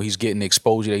that he's getting the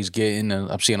exposure that he's getting, and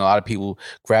I'm seeing a lot of people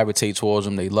gravitate towards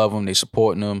him. They love him. They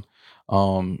supporting him.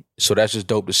 So that's just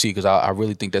dope to see because I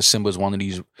really think that Simba is one of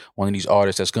these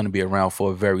artists that's going to be around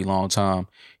for a very long time.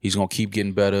 He's going to keep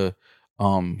getting better.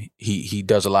 He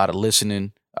does a lot of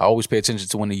listening. I always pay attention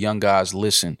to when the young guys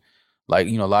listen. Like,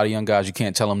 a lot of young guys, you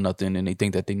can't tell them nothing and they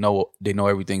think that they know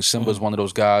everything. Simba's one of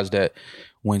those guys that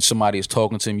when somebody is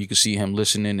talking to him, you can see him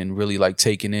listening and really like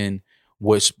taking in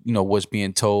what's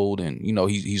being told. And,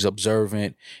 he's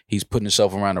observant. He's putting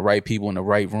himself around the right people in the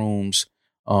right rooms.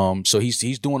 So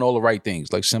he's doing all the right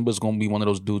things. Like Simba's going to be one of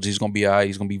those dudes. He's going to be all right.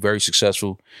 He's going to be very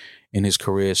successful in his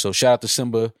career. So shout out to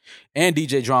Simba and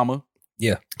DJ Drama.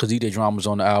 Yeah. Because DJ Drama's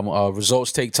on the album.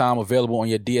 Results Take Time, available on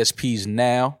your DSPs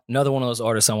now. Another one of those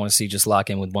artists I want to see just lock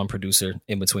in with one producer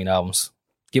in between albums.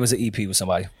 Give us an EP with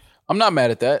somebody. I'm not mad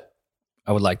at that.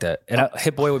 I would like that. And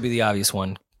Hit Boy would be the obvious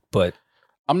one, but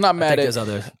I'm not mad at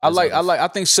it. I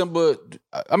think Simba,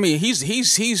 I mean,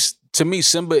 he's to me,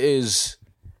 Simba is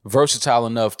versatile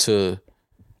enough to,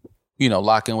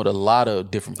 lock in with a lot of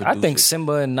different producers. I think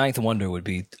Simba and Ninth Wonder would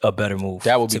be a better move.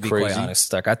 That would be crazy. Quite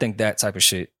honest. Like I think that type of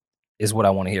shit is what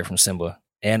I want to hear from Simba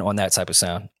and on that type of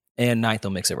sound. And Ninth will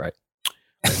mix it right.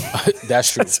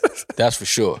 That's true. That's for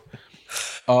sure.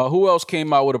 Who else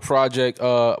came out with a project?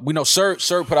 We know Sir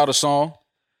put out a song.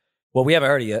 Well, we haven't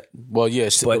heard it yet. Well,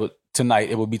 yes,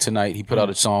 tonight. It will be tonight. He put out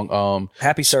a song.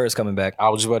 Happy Sir is coming back. I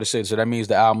was just about to say, so that means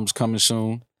the album's coming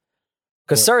soon.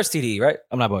 Because Sir is TDE, right?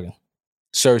 I'm not bugging.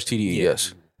 Sir's TDE,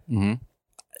 yes. Mm-hmm.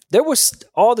 There was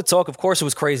all the talk. Of course, it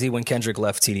was crazy when Kendrick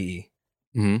left TDE.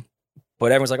 Mm-hmm.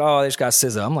 But everyone's like, oh, they just got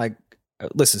SZA. I'm like,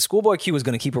 listen, Schoolboy Q is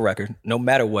going to keep a record no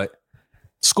matter what.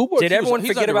 Schoolboy Did Q everyone he's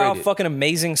forget about how underrated. fucking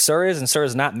amazing Sir is and Sir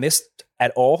has not missed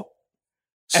at all.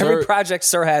 Sir Every project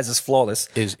Sir has is flawless.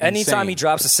 is Anytime insane. he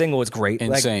drops a single, it's great.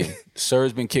 Like, Insane.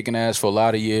 Sir's been kicking ass for a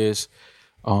lot of years.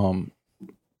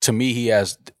 To me, he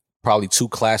has probably 2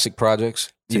 classic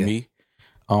projects. To Yeah. me,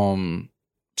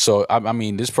 so I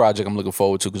mean, this project I'm looking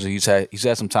forward to because he's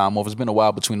had some time off. It's been a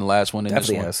while between the last one and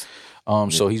definitely this has.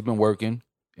 one. So he's been working,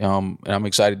 and I'm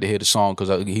excited to hear the song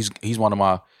because he's one of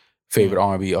my favorite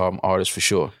R&B artists for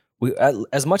sure.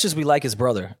 As much as we like his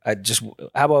brother,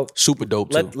 how about Super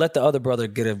dope too. let the other brother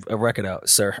get a record out,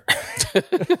 Sir? I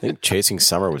think Chasing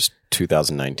Summer was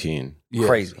 2019. Yeah.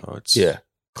 Crazy. Oh, it's, Yeah.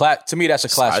 To me, that's a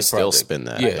classic. I still project. spin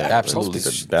that. Yeah, absolutely.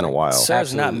 It's been a while.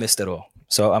 Sir's not Absolutely. missed at all.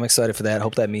 So I'm excited for that.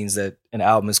 Hope that means that an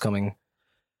album is coming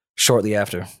shortly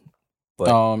after. But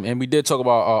And we did talk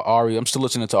about Ari. I'm still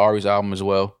listening to Ari's album as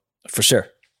well. for sure.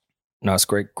 No, it's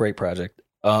great project.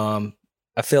 I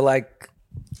feel like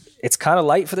it's kind of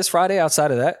light for this Friday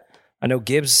outside of that. I know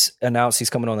Gibbs announced he's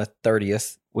coming on the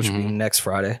 30th, which will be next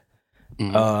Friday.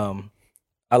 Mhm.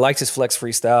 I liked his Flex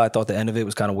freestyle. I thought the end of it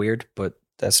was kind of weird, but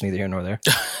that's neither here nor there.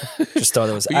 Just thought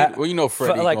it was. Well, you know,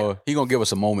 Freddie, like- he gonna give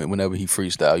us a moment whenever he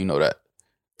freestyle. You know that.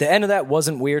 The end of that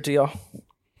wasn't weird to y'all.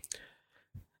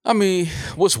 I mean,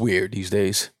 what's weird these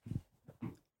days?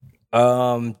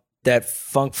 That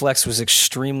Funk Flex was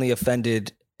extremely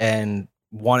offended and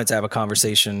wanted to have a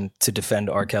conversation to defend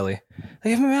R. Kelly.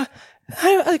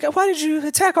 Like, why did you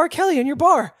attack R. Kelly in your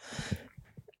bar?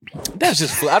 That's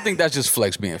just. I think that's just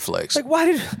Flex being Flex. Like,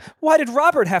 why did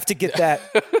Robert have to get that?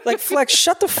 Like, Flex,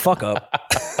 shut the fuck up.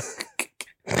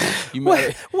 You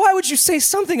Why would you say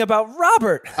something about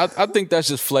Robert? I think that's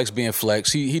just Flex being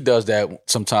Flex. He does that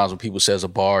sometimes when people says a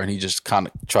bar and he just kind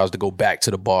of tries to go back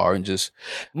to the bar and just.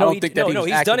 I don't think that he's done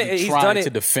it. actively He's trying done it to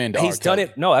defend. He's R. done Kelly.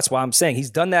 it. No, that's why I'm saying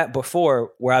he's done that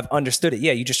before. Where I've understood it.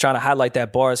 Yeah, you're just trying to highlight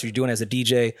that bar, so you're doing it as a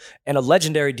DJ and a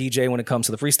legendary DJ when it comes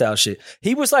to the freestyle shit.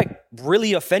 He was like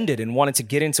really offended and wanted to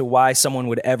get into why someone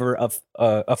would ever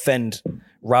offend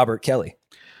Robert Kelly.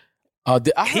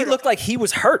 He looked like he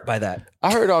was hurt by that.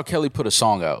 I heard R. Kelly put a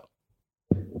song out.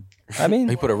 I mean,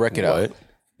 He put a record out.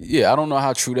 Yeah, I don't know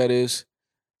how true that is,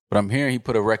 but I'm hearing he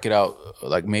put a record out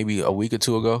like maybe a week or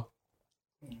 2 ago.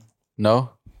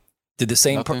 No? did the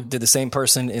same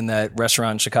person in that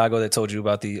restaurant in Chicago that told you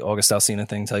about the August Alsina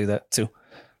thing tell you that too?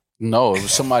 No, it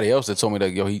was somebody else that told me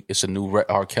that it's a new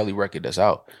R. Kelly record that's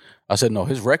out. I said, no,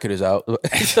 his record is out.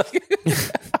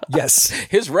 Yes.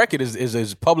 His record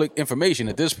is public information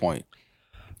at this point.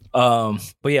 But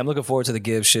yeah, I'm looking forward to the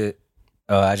Gibbs shit.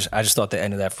 I just thought the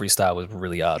end of that freestyle was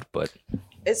really odd, but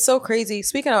It's so crazy.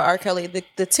 Speaking of R. Kelly,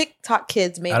 the TikTok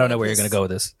kids made. I don't know where you're gonna go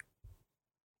with this.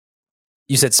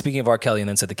 You said speaking of R. Kelly and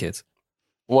then said the kids.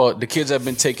 Well, the kids have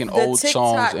been taking The old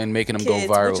songs TikTok and making them kids,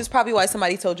 go viral. which is probably why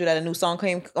somebody told you that a new song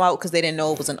came out because they didn't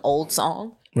know it was an old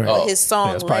song. Right. But his song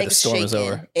Yeah, it's probably "Legs The Storm Is Shaking"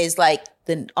 Over. is like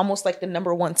almost like the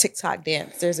number one TikTok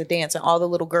dance. There's a dance, and all the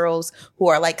little girls who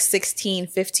are like 16,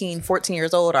 15, 14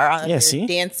 years old are out there see?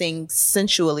 dancing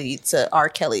sensually to R.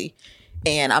 Kelly.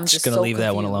 And I'm just gonna so leave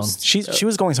that one alone. confused. She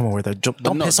was going somewhere with it. Don't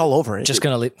no, piss all over it. Just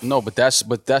gonna leave No, but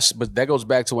that goes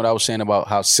back to what I was saying about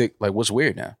how sick. Like, what's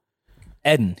weird now?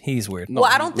 Eden. He's weird. No,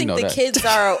 Well, I don't we think know the that. kids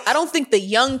are. I don't think the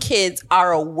young kids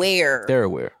are aware They're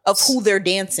aware. of who they're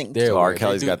dancing to. They're R. aware.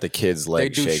 Kelly's They do- got the kids' They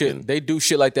legs do shaking. shit. They do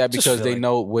shit like that Just because feel they like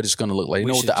know what it's gonna look like. They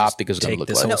we know what should the just optic is gonna take look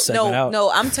this like. whole segment out.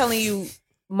 No, I'm telling you,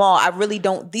 Ma, I really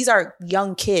don't. These are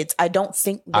young kids. I don't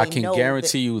think they I can know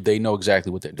guarantee you they know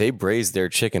exactly what they're doing. They braised their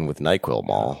chicken with NyQuil,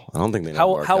 Mall. I don't think they know.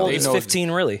 who R. How old Kelly is know-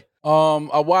 15 really?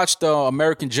 I watched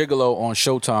American Gigolo on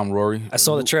Showtime, Rory. I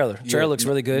saw the trailer. Trailer looks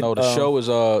really good. No, the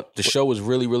show is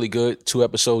really, really good. 2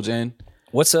 episodes in.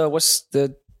 What's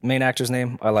the main actor's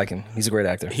name? I like him. He's a great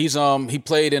actor. He's he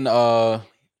played in can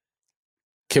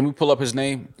we pull up his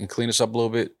name and clean us up a little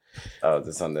bit? Oh, is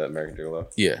this on the American Gigolo?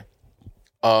 Yeah.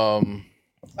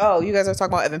 Oh, you guys are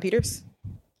talking about Evan Peters?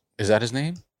 Is that his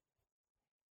name?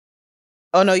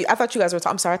 Oh no, I thought you guys were.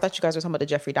 I'm sorry, I thought you guys were talking about the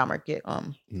Jeffrey Dahmer.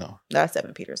 No. That's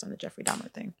Evan Peters on the Jeffrey Dahmer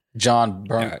thing. John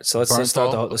All right, so let's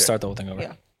start the whole thing over.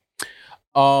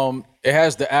 Yeah. It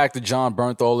has the actor John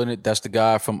Bernthal in it. That's the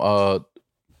guy from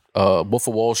Wolf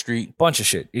of Wall Street. Bunch of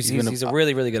shit. He's a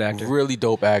really, really good actor. Really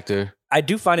dope actor. I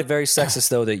do find it very sexist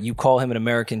though that you call him an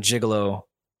American gigolo,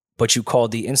 but you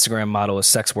called the Instagram model a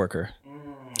sex worker.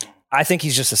 I think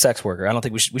he's just a sex worker. I don't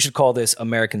think we should call this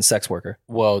American sex worker.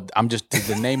 Well, I'm just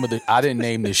the name of the. I didn't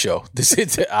name this show.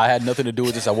 I had nothing to do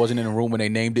with this. I wasn't in the room when they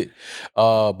named it.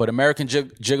 But American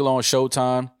Gigolo on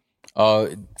Showtime.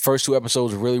 First 2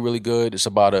 episodes are really, really good. It's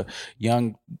about a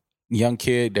young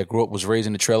kid that was raised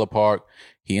in a trailer park.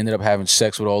 He ended up having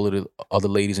sex with all of the other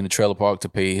ladies in the trailer park to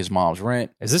pay his mom's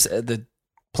rent. Is this the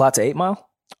plot to 8 Mile?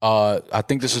 I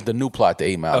think this is the new plot to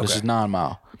 8 Mile. This Okay. is 9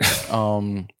 Mile.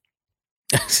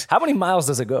 How many miles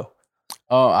does it go?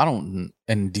 I don't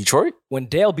in Detroit. When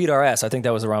Dale beat our ass, I think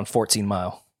that was around 14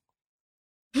 mile.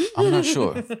 I'm not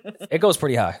sure. It goes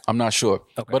pretty high. I'm not sure.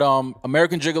 Okay. But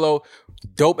American Gigolo,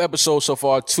 dope episode so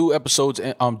far. 2 episodes.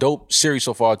 Dope series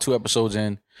so far. 2 episodes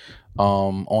in.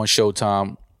 On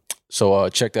Showtime. So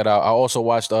check that out. I also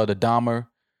watched the Dahmer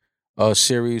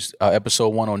series, episode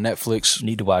 1 on Netflix.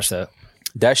 Need to watch that.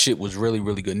 That shit was really,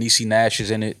 really good. Niecy Nash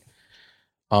is in it.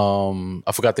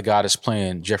 I forgot the guy that's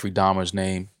playing Jeffrey Dahmer's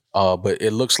name. But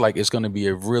it looks like it's going to be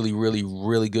a really, really,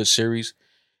 really good series.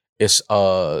 It's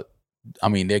I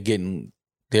mean,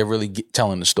 they're really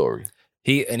telling the story.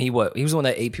 He was the one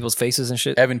that ate people's faces and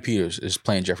shit. Evan Peters is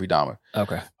playing Jeffrey Dahmer.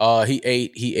 Okay.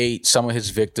 He ate some of his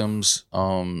victims.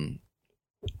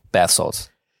 Bath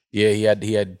salts. Yeah,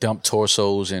 he had dumped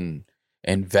torsos and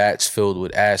vats filled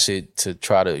with acid to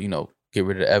try to, get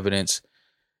rid of the evidence.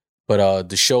 But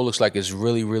the show looks like it's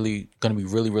really, really going to be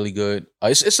really, really good.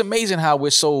 It's amazing how we're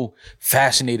so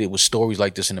fascinated with stories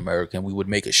like this in America, and we would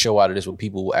make a show out of this where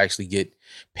people will actually get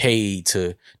paid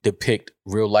to depict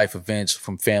real life events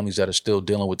from families that are still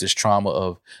dealing with this trauma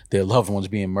of their loved ones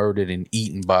being murdered and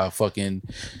eaten by a fucking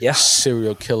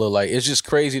serial killer. Like, it's just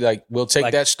crazy. Like, we'll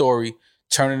take that story,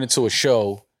 turn it into a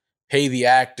show, pay the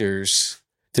actors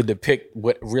to depict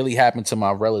what really happened to my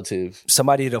relative.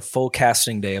 Somebody did a full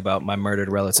casting day about my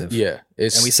murdered relative. Yeah.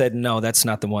 And we said, no, that's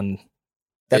not the one.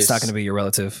 That's not going to be your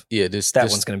relative. Yeah. One's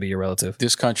going to be your relative.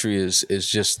 This country is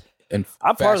just. I'm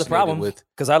part of the problem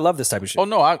because I love this type of shit. Oh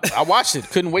no, I watched it.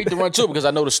 Couldn't wait to run to it because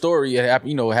I know the story. It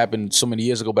happened so many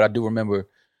years ago, but I do remember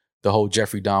the whole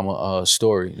Jeffrey Dahmer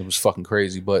story. It was fucking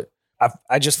crazy. But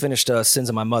I just finished Sins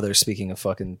of My Mother. Speaking of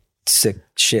fucking sick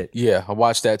shit. Yeah, I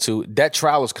watched that too. That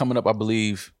trial is coming up, I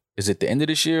believe. Is it the end of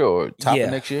this year or top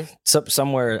of next year?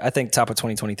 Somewhere, I think top of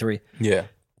 2023. Yeah.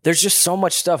 There's just so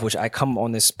much stuff, which I come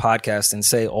on this podcast and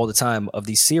say all the time of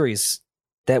these series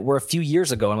that were a few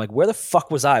years ago. I'm like, where the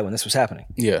fuck was I when this was happening?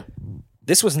 Yeah.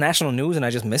 This was national news and I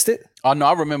just missed it? Oh, no,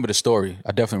 I remember the story.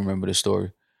 I definitely remember the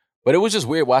story. But it was just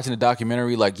weird watching the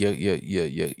documentary. Like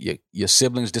your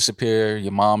siblings disappear.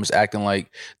 Your mom's acting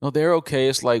like, no, they're okay.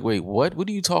 It's like, wait, what? What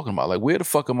are you talking about? Like, where the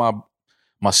fuck are my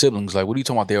siblings? Like, what are you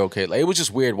talking about? They're okay. Like, it was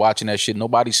just weird watching that shit.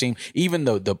 Nobody seemed, even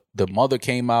though the mother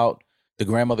came out, the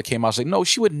grandmother came out, saying, no,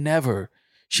 she would never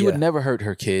hurt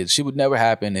her kids. She would never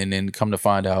happen. And then come to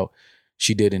find out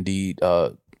she did indeed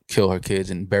kill her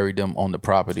kids and buried them on the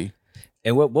property.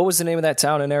 And what was the name of that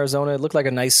town in Arizona? It looked like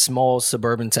a nice small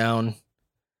suburban town.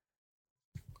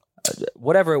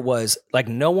 Whatever it was, like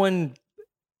no one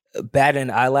batted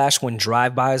an eyelash when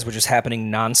drive-bys were just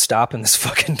happening nonstop in this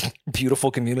fucking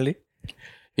beautiful community.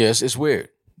 Yeah, it's weird.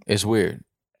 It's weird.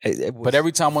 But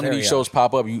every time one of these shows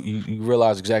pop up, you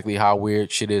realize exactly how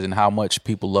weird shit is and how much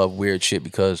people love weird shit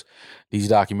because these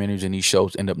documentaries and these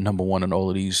shows end up number one on all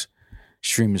of these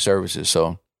streaming services.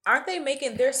 So aren't they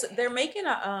making? They're making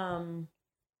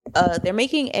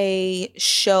a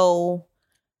show.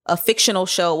 A fictional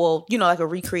show, well, like a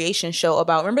recreation show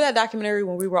about, remember that documentary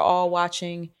when we were all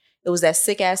watching? It was that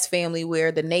sick ass family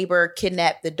where the neighbor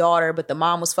kidnapped the daughter, but the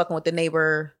mom was fucking with the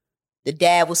neighbor. The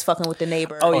dad was fucking with the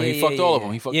neighbor. Oh, he fucked all of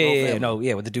them. He fucked the whole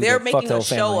family. With the dude. They're that fucked making the a whole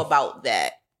show family. about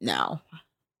that now.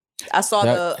 I saw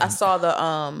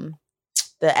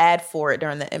the ad for it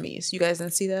during the Emmys. You guys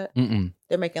didn't see that? Mm-mm.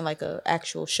 They're making like a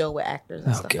actual show with actors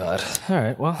and Oh stuff. God! All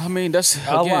right, well, I mean,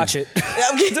 I'll watch it.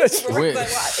 Exactly.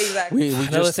 We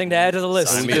Another just, thing to add to the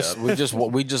list.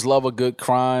 we just love a good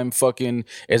crime. Fucking,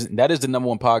 that is the number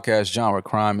one podcast genre,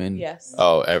 crime and Yes.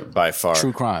 Oh, by far.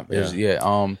 true crime.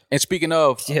 And speaking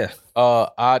of, Yeah.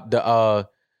 what's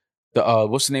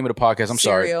the name of the podcast? I'm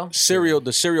Serial. sorry,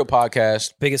 the Serial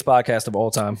podcast. Biggest podcast of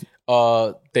all time.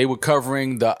 They were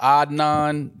covering the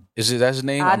Adnan. That's his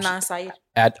name? Adnan Syed.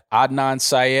 At Adnan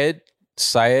Syed,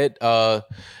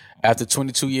 after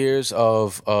 22 years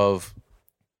of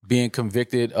being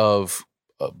convicted of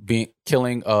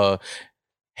killing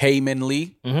Hae-Min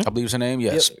Lee, I believe is her name.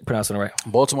 Yes, Yep, pronouncing it right.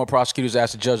 Baltimore prosecutors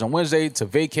asked the judge on Wednesday to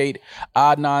vacate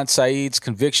Adnan Syed's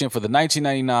conviction for the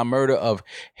 1999 murder of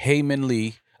Hae-Min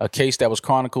Lee, a case that was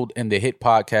chronicled in the hit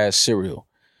podcast Serial.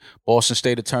 Boston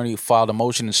State Attorney filed a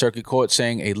motion in circuit court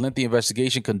saying a lengthy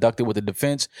investigation conducted with the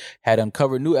defense had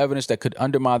uncovered new evidence that could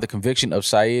undermine the conviction of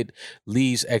Syed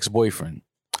Lee's ex-boyfriend.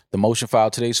 The motion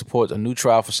filed today supports a new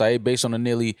trial for Syed based on a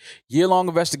nearly year-long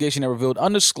investigation that revealed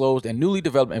undisclosed and newly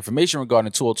developed information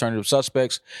regarding two alternative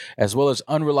suspects, as well as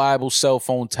unreliable cell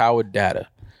phone tower data.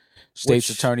 State's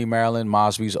Attorney Marilyn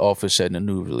Mosby's office said in a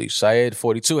new release. Syed,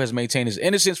 42, has maintained his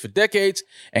innocence for decades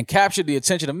and captured the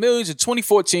attention of millions in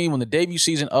 2014 when the debut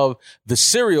season of the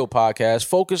Serial podcast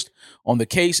focused on the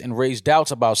case and raised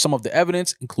doubts about some of the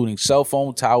evidence, including cell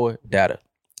phone tower data.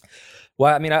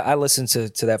 Well, I mean, I listened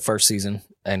to that first season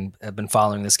and have been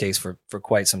following this case for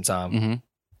quite some time. Mm-hmm.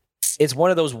 It's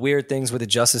one of those weird things with the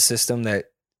justice system that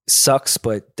sucks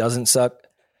but doesn't suck.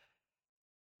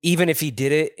 Even if he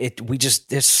did it,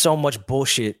 there's so much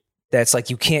bullshit that's like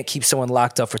you can't keep someone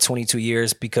locked up for 22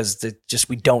 years because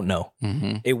we don't know.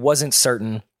 Mm-hmm. It wasn't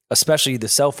certain, especially the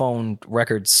cell phone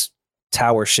records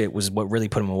tower shit was what really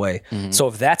put him away. Mm-hmm. So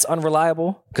if that's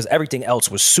unreliable, because everything else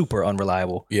was super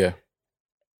unreliable. Yeah.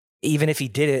 Even if he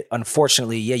did it,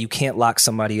 unfortunately, you can't lock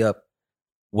somebody up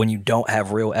when you don't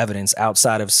have real evidence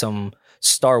outside of some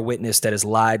star witness that has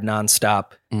lied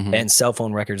nonstop and cell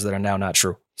phone records that are now not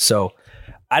true. So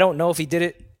I don't know if he did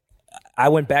it. I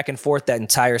went back and forth that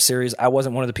entire series. I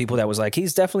wasn't one of the people that was like,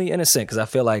 he's definitely innocent, because I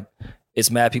feel like it's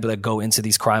mad people that go into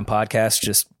these crime podcasts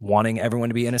just wanting everyone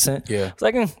to be innocent. Yeah. It's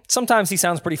like, sometimes he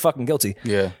sounds pretty fucking guilty.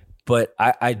 Yeah. But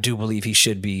I do believe he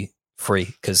should be free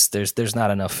because there's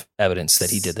not enough evidence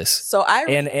that he did this. So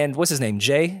and what's his name?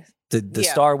 Jay, the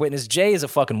star witness. Jay is a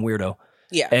fucking weirdo.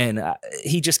 Yeah. And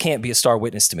he just can't be a star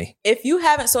witness to me. If you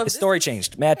haven't, His story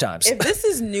changed mad times. If this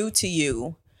is new to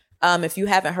you, if you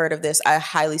haven't heard of this, I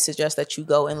highly suggest that you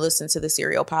go and listen to the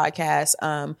Serial podcast.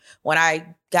 When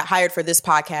I got hired for this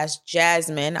podcast,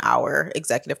 Jasmine, our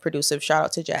executive producer, shout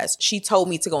out to Jazz, she told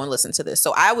me to go and listen to this.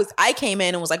 So I came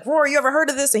in and was like, Rory, you ever heard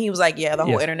of this? And he was like, yeah, the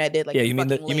whole internet did. Like, you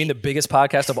mean the biggest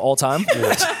podcast of all time?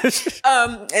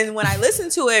 And when I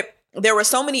listened to it, there were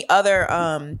so many other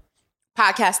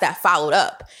podcasts that followed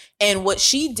up. And what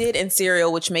she did in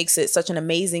Serial, which makes it such an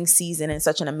amazing season and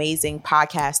such an amazing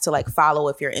podcast to like follow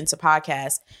if you're into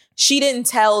podcasts, she didn't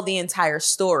tell the entire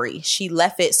story. She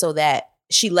left it so that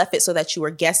you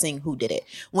were guessing who did it.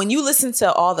 When you listen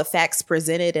to all the facts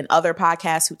presented in other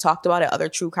podcasts who talked about it, other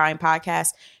true crime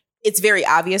podcasts, it's very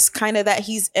obvious kind of that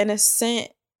he's innocent.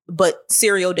 But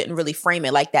Serial didn't really frame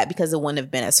it like that because it wouldn't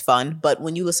have been as fun. But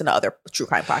when you listen to other true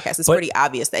crime podcasts, it's pretty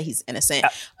obvious that he's innocent.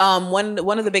 One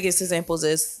of the biggest examples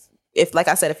is, like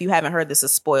I said, if you haven't heard this, is a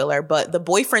spoiler, but the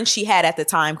boyfriend she had at the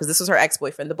time, because this was her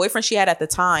ex-boyfriend, the boyfriend she had at the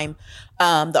time,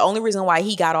 the only reason why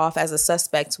he got off as a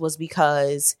suspect was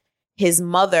because his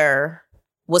mother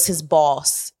was his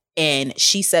boss, and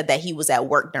she said that he was at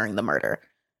work during the murder.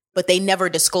 But they never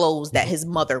disclosed that his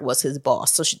mother was his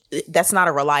boss. So that's not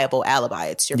a reliable alibi.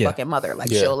 It's your fucking mother. Like,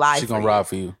 she'll lie for you. She's going to ride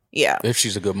for you. Yeah. If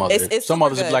she's a good mother. It's some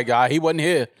mothers would be like, he wasn't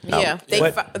here. No. Yeah.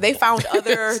 They found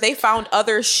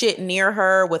other shit near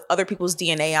her with other people's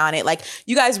DNA on it. Like,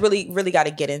 you guys really, really got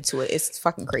to get into it. It's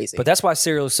fucking crazy. But that's why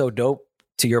Serial is so dope,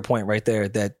 to your point right there,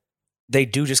 that they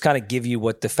do just kind of give you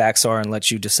what the facts are and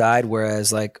let you decide.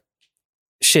 Whereas, like,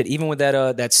 shit, even with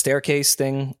that staircase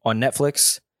thing on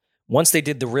Netflix, once they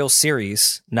did the real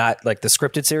series, not like the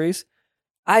scripted series,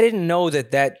 I didn't know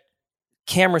that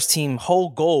camera's team whole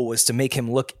goal was to make him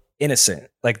look innocent.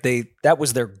 Like that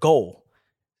was their goal.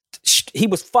 He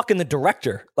was fucking the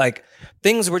director. Like,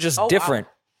 things were just different.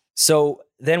 Wow. So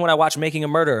then when I watch Making a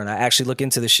Murder and I actually look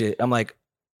into the shit, I'm like,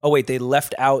 oh wait, they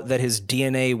left out that his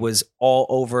DNA was all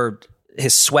over,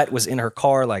 his sweat was in her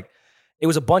car. Like, it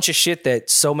was a bunch of shit that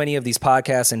so many of these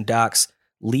podcasts and docs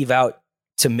leave out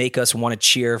to make us want to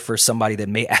cheer for somebody that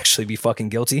may actually be fucking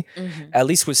guilty. Mm-hmm. At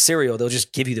least with Serial, they'll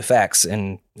just give you the facts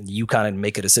and you kind of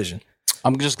make a decision.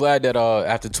 I'm just glad that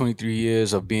after 23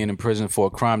 years of being in prison for a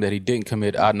crime that he didn't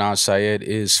commit, Adnan Syed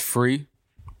is free.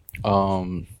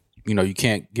 You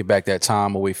can't get back that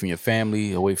time away from your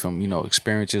family, away from,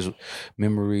 experiences,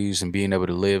 memories, and being able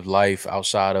to live life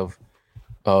outside of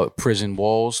prison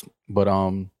walls. But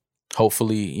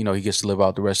hopefully, he gets to live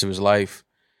out the rest of his life,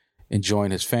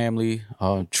 enjoying his family,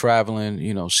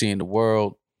 traveling, seeing the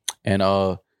world. And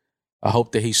I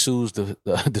hope that he sues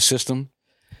the system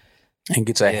and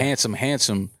gets a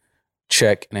handsome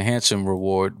check and a handsome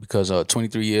reward, because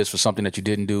 23 years for something that you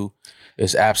didn't do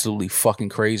is absolutely fucking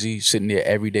crazy. Sitting there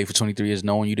every day for 23 years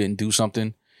knowing you didn't do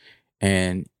something,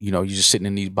 and you're just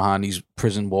sitting behind these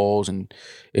prison walls, and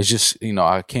it's just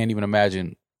I can't even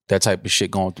imagine that type of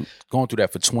shit going through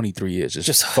that for 23 years. It's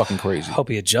just fucking crazy. I hope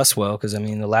he adjusts well, because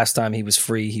the last time he was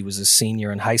free, he was a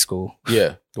senior in high school.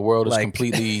 Yeah, the world is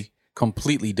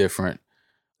completely different.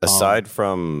 Aside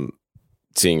from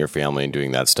seeing your family and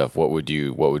doing that stuff, what would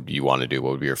you want to do?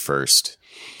 What would be your first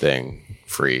thing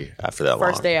free after that?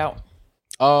 First day out.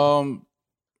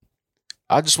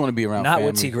 I just want to be around. Not family.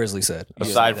 what T Grizzly said.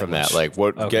 Aside from that, like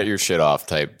get your shit off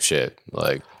type shit.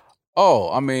 Like,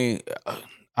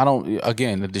 I don't.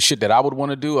 Again, the shit that I would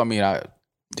want to do.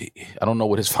 I don't know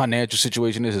what his financial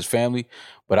situation is, his family,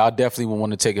 but I definitely would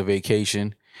want to take a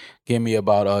vacation. Give me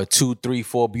about 2, 3,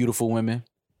 4 beautiful women.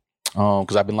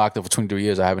 Because I've been locked up for 23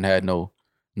 years. I haven't had no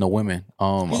women He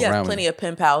has around plenty me. of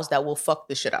pen pals that will fuck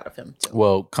the shit out of him too.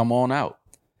 Well, come on out.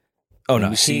 Oh Let no,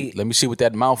 me see. Let me see what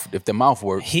that mouth. If the mouth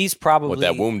works, he's probably What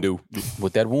that womb do?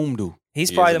 what that womb do. He's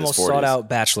He probably is the in his most 40s. sought out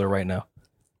bachelor right now.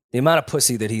 The amount of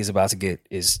pussy that he's about to get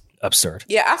is absurd.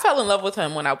 Yeah, I fell in love with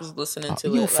him when I was listening to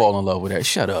You it. fall in love with that?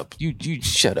 Shut up. You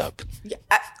shut up. Yeah,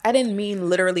 I didn't mean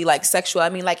literally like sexual. I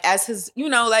mean like as his,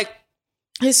 like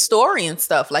his story and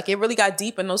stuff. Like it really got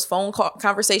deep in those phone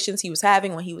conversations he was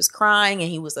having when he was crying and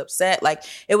he was upset. Like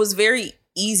it was very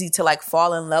easy to like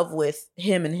fall in love with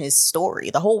him and his story.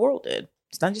 The whole world did.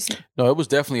 It's not just me. No, it was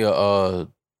definitely a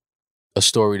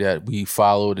story that we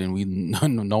followed and we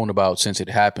known about since it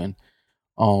happened.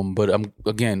 But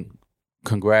again,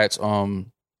 congrats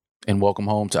and welcome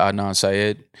home to Adnan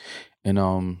Syed.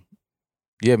 And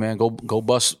yeah, man, go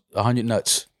bust 100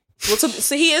 nuts. Well,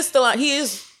 so he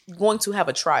is going to have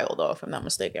a trial though, if I'm not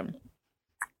mistaken.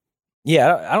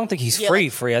 Yeah, I don't think he's Yeah, free.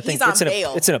 like, I think he's on it's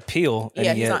bail. it's an appeal.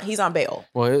 and Yeah, he's on bail.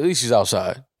 Well, at least he's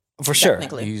outside. for sure.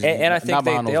 Technically. He's And I not think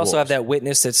behind they those also have walls. that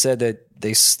witness that said that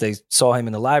they saw him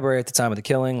in the library at the time of the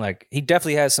killing. Like he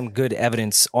definitely has some good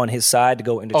evidence on his side to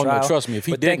go into Oh trial. no, trust me. If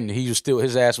he But they- didn't,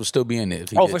 his ass would still be in there. If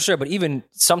he Oh, did. for sure. But even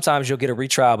sometimes you'll get a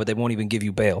retrial, but they won't even give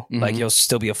you bail. Like you'll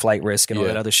still be a flight risk and all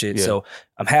Yeah. that other shit. Yeah. So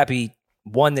I'm happy,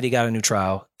 one, that he got a new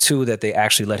trial. Two, that they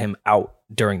actually let him out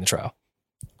during the trial.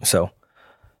 So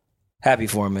happy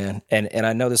for him, man. And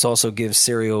I know this also gives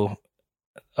Serial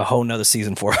a whole nother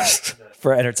season for us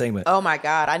for entertainment. Oh my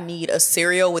God, I need a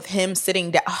serial with him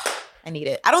sitting down. Oh, I need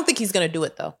it. I don't think he's gonna do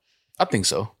it though. I think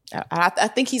so. I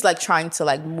think he's like trying to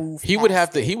like move. He would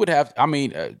past have to. I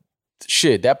mean,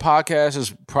 shit. That podcast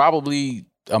is probably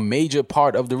a major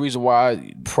part of the reason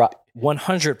why.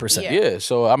 100%. Yeah. Yeah.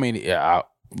 So I mean,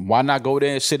 why not go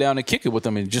there and sit down and kick it with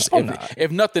them and just,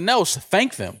 if nothing else,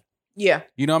 thank them. Yeah.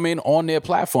 You know what I mean? On their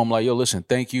platform, like, yo, listen,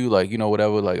 thank you. Like,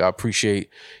 whatever. Like, I appreciate,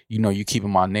 you keeping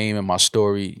my name and my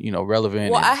story, relevant.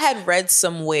 Well, and- I had read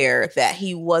somewhere that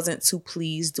he wasn't too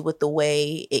pleased with the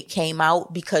way it came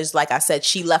out because, like I said,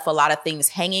 she left a lot of things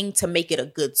hanging to make it a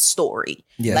good story.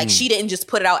 Yeah. Like she didn't just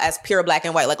put it out as pure black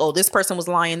and white. Like, oh, this person was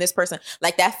lying. This person,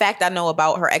 like that fact I know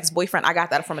about her ex-boyfriend. I got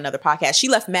that from another podcast. She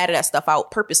left mad of that stuff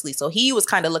out purposely. So he was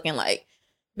kind of looking like,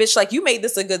 bitch, like you made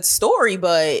this a good story,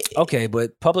 but Okay,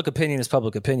 but public opinion is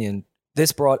public opinion.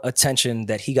 This brought attention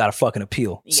that he got a fucking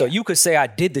appeal. So Yeah. you could say I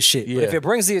did the shit, but Yeah. if it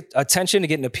brings the attention to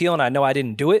get an appeal and I know I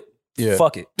didn't do it, Yeah.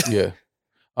 fuck it. Yeah.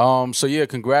 So yeah,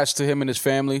 congrats to him and his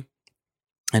family.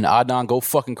 And Adnan, go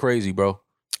fucking crazy, bro.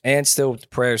 And still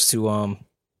prayers to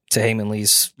Heyman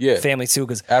Lee's Yeah. family too,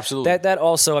 because Absolutely. that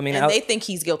also, I mean, and they think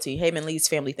he's guilty. Heyman Lee's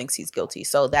family thinks he's guilty.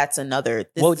 So that's another.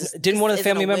 didn't one of the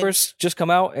family members just come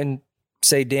out and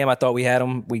say, "Damn, I thought we had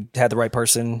him. We had the right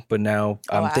person, but now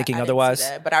I'm thinking I didn't see otherwise."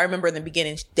 that. But I remember in the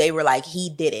beginning, they were like, he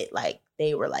did it. Like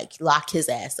they were like, lock his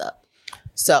ass up.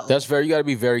 So You got to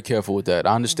be very careful with that.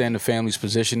 I understand the family's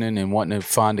positioning and wanting to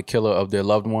find the killer of their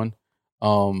loved one.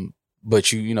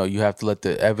 But you have to let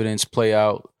the evidence play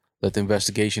out, let the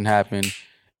investigation happen.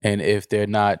 And if they're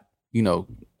not,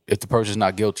 if the person's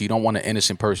not guilty, you don't want an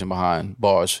innocent person behind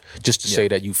bars just to say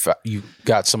that you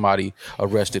got somebody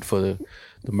arrested for the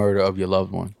murder of your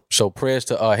loved one. So prayers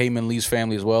to Heyman Lee's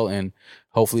family as well. And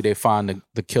hopefully they find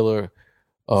the killer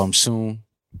soon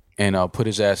and put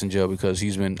his ass in jail because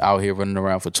he's been out here running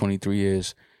around for 23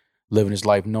 years, living his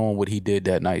life knowing what he did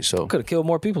that night. So, Could have killed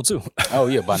more people too. oh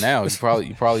yeah, by now you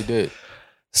probably did.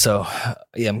 So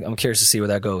yeah, I'm curious to see where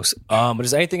that goes. But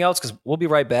is there anything else? Because we'll be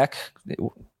right back.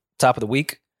 Top of the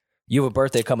week. You have a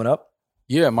birthday coming up.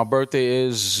 Yeah, my birthday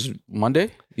is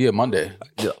Monday. Yeah, Monday.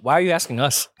 Why are you asking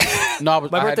us? No,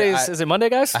 but My birthday is it Monday,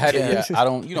 guys? I had it. Yeah, I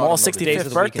don't. I All don't know 60 the days date. of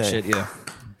of the week and birthday. shit. Yeah.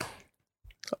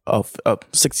 Oh,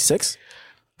 66?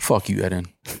 Fuck you, Eden.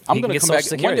 I'm can gonna get come Social back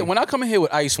Security. when I come in here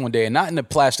with ice one day, and not in a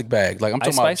plastic bag. Like I'm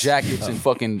talking Ice about Spice? jackets and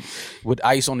fucking with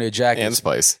ice on their jackets And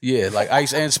Spice. Yeah, like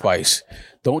ice and spice.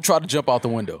 Don't try to jump out the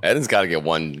window. Eden's got to get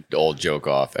one old joke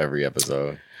off every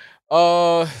episode.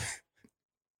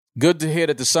 Good to hear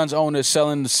that the Suns owner is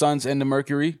selling the Suns and the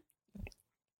Mercury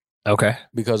Okay.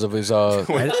 because of his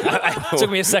It took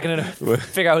me a second to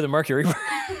figure out who the Mercury.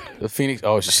 the Phoenix.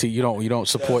 Oh, see, you don't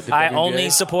support the I WNBA? only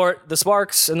support the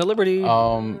Sparks and the Liberty.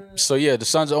 So yeah, the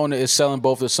Suns owner is selling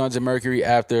both the Suns and Mercury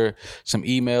after some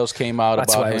emails came out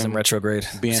That's about why I was in him retrograde.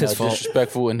 being It's his fault.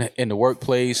 disrespectful in the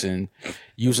workplace and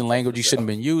using language he shouldn't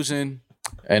have been using,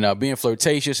 and being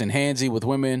flirtatious and handsy with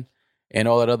women and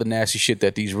all that other nasty shit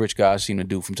that these rich guys seem to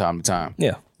do from time to time.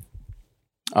 Yeah.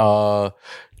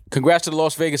 Congrats to the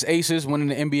Las Vegas Aces winning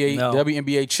the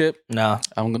WNBA chip. Nah.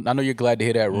 I know you're glad to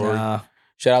hear that, Rory. Nah.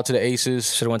 Shout out to the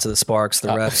Aces. Should have went to the Sparks, the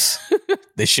refs.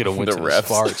 They should have went The to refs. the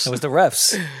Sparks. It was the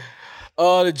refs.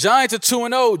 The Giants are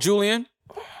 2-0, Julian.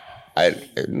 I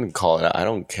didn't call it out. I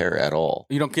don't care at all.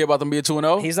 You don't care about them being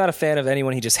 2-0? He's not a fan of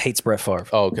anyone. He just hates Brett Favre.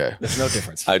 Oh, okay. There's no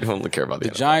difference. I don't care about The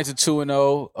the Giants are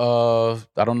 2-0.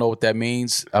 I don't know what that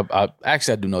means. I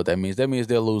do know what that means. That means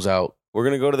they'll lose out. We're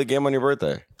going to go to the game on your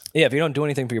birthday. Yeah, if you don't do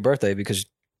anything for your birthday because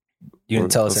you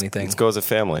didn't tell us anything, Let's go as a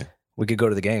family. we could go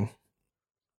to the game.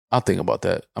 I'll think about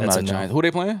that. I'm That's not a a no. Giants. Who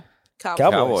they playing?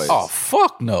 Cowboys. Oh,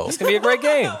 fuck no. It's going to be a great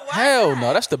game. Hell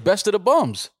no. That's the best of the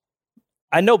bums.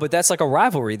 I know, but that's like a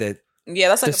rivalry that Yeah,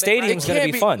 that's like The stadium's gonna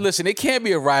be fun. Listen, it can't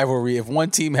be a rivalry if one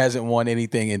team hasn't won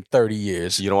anything in 30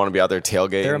 years. You don't want to be out there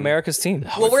tailgating. they're America's team.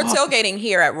 Well, we're tailgating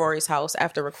here at Rory's house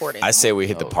after recording. I say we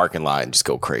hit the parking lot and just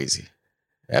go crazy.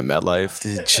 At MetLife.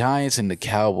 The Giants and the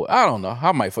Cowboys. I don't know.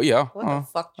 I might. Yeah. What the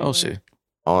fuck? I'll see.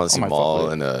 I want to see might fuck Maul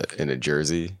with in a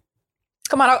jersey.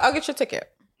 Come on, I'll get your ticket.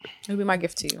 It'll be my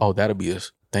gift to you. Oh, that'll be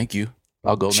us. Thank you.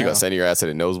 I'll go She now. gonna send your ass to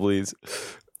the nosebleeds.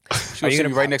 Are you gonna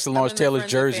be right next to I'm Lawrence in the Taylor's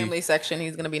friends and jersey? family section.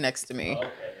 He's gonna be next to me.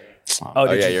 Oh, Oh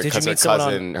did yeah, you, your did you cousin, meet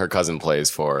someone her cousin plays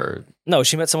for. No,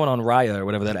 she met someone on Raya or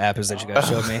whatever that app is that you guys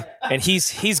showed me, and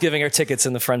he's giving her tickets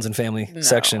in the friends and family No,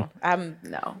 section.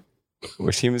 no.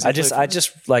 Which team is? I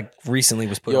just like recently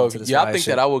was put Yo, onto this. yeah, I Raya think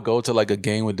shit. that I would go to like a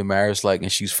game with Damaris, like,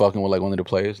 and she's fucking with like one of the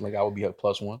players. Like, I would be her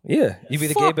 +1. Yeah, you'd be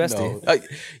the Fuck gay bestie. no.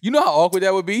 You know how awkward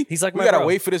that would be? He's like we my gotta bro.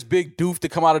 wait for this big doof to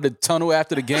come out of the tunnel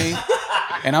after the game.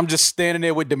 And I'm just standing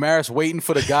there with Damaris waiting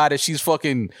for the guy that she's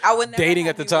fucking I would never dating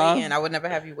have at the you time. waiting. I would never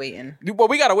have you waiting. Well,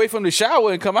 we gotta wait for him to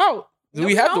shower and come out.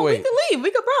 We have to No, wait. We can leave.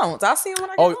 We can bounce. I'll see him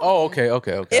when I get home.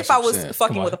 Okay. If I was Come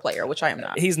fucking on. with a player, which I am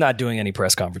not. He's not doing any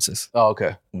press conferences. Oh,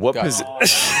 okay. What Got position?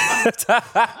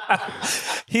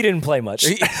 He didn't play much.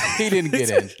 He didn't get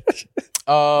in.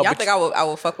 Y'all But think I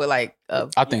will fuck with like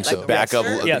I think so. a Backup,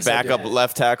 red shirt? Yes, I backup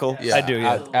left tackle. yeah, I do,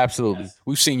 yeah. absolutely.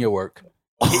 We've seen your work.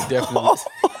 Definitely.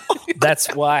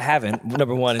 That's why I haven't.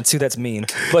 Number one, and two, that's mean.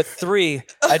 But three,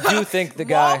 I do think the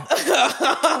guy.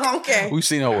 Okay. We've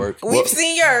seen her work. We've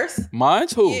seen yours.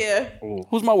 Mine's who? Yeah.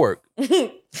 Who's my work?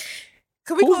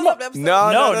 Could we close up the episode?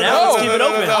 No, now let's keep it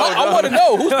open. I want to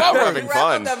know who's my We're work. having Wrap up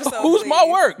fun. the episode, Who's my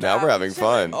please. work? Now we're having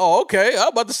fun. Oh, okay. I'm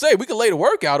about to say we can lay the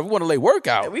work out if we want to lay work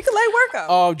out. We could lay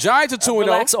workout. Giants are 2-0.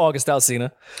 Relax, August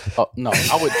Alsina. No,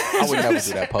 I would never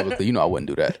do that publicly. You know I wouldn't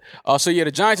do that. So yeah,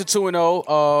 the Giants are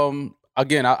 2-0.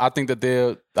 Again, I think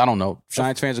that I don't know.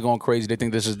 Giants fans are going crazy. They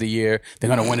think this is the year. They're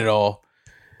going to win it all.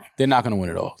 They're not going to win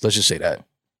it all. Let's just say that.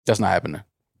 That's not happening.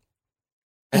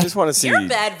 I just want to see. You're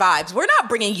bad vibes. We're not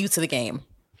bringing you to the game.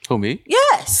 Who, me?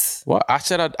 Yes. Well, I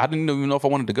said I didn't even know if I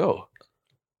wanted to go.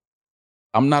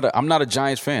 I'm not a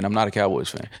Giants fan. I'm not a Cowboys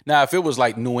fan. Now, if it was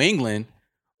like New England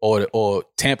or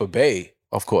Tampa Bay,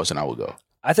 of course, then I would go.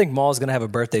 I think Maul's gonna have a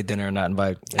birthday dinner and not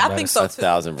invite. I think so too.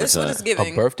 1,000%. This is what it's A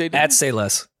giving. birthday dinner? At Say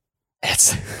Less.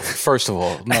 First of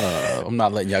all, no. I'm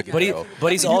not letting y'all get But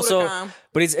that. he's You do also, the crime.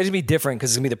 but it's gonna be different because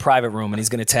it's gonna be the private room, and he's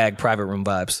gonna tag private room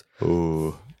vibes.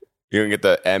 Ooh, you're gonna get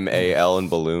the MAL in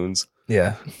balloons.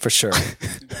 Yeah, for sure.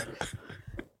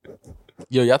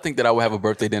 Yo, y'all think that I would have a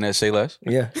birthday dinner at Say Less?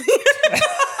 Yeah.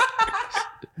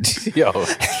 Yo,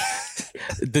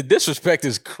 the disrespect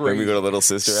is Then crazy. we go to Little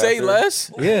Sister. Say after?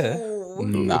 Less? Yeah.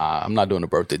 Nah, I'm not doing a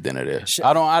birthday dinner there. Shit.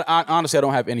 I honestly, I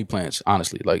don't have any plans.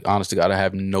 Honestly, like honest to God, I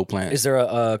have no plans. Is there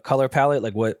a color palette?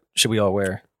 Like, what should we all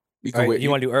wear? You All right, you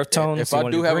want to do earth tones? If You I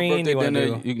wanna do have green? a birthday You wanna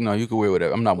dinner, do- you can wear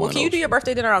whatever. I'm not Well, one can of you those. do your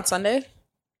birthday dinner on Sunday?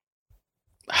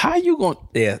 How you going?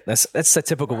 Yeah, that's a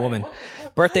typical woman.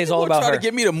 Birthday's all about try her. to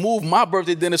get me to move my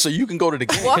birthday dinner so you can go to the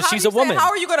game. Well, Because how she's you a woman. How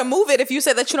are you going to move it if you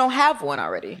said that you don't have one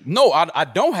already? No, I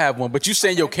don't have one. But you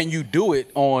saying, yo, can you do it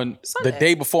on Sunday. the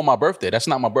day before my birthday? That's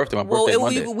not my birthday. My Well, birthday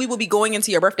Monday. we will be going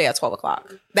into your birthday at 12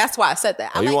 o'clock. That's why I said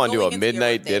that. Oh, you want to do a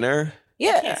midnight dinner?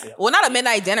 Yeah. Well, not a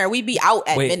midnight dinner. We'd be out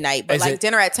at Wait, midnight, but is like it-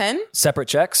 dinner at 10? Separate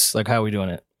checks? Like, how are we doing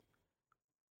it?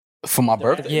 For my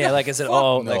birthday? Yeah, like, is it Fuck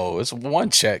all? no, it's one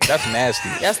check. That's nasty.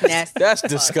 That's nasty. That's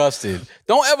disgusting.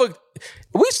 Don't ever.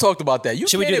 We talked about that. You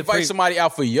Should we can't do the invite somebody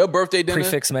out for your birthday dinner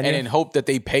prefix menu? and then hope that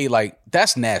they pay. Like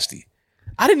that's nasty.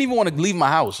 I didn't even want to leave my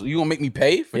house. You gonna make me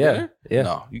pay for Yeah, dinner? yeah.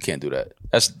 No, you can't do that.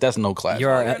 That's no class.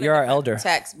 You're our elder.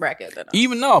 Tax bracket. Then.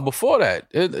 Even no, before that,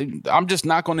 I'm just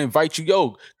not gonna invite you.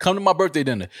 Yo, come to my birthday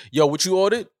dinner. Yo, what you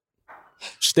ordered?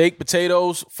 Steak,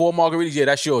 potatoes, 4 margaritas. Yeah,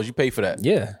 that's yours. You pay for that.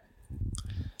 Yeah.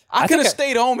 I could have think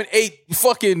stayed home and ate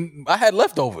fucking. I had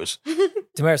leftovers.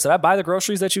 Damaris, did I buy the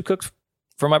groceries that you cooked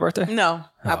for my birthday? No.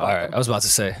 Oh, all right. I was about to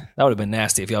say that would have been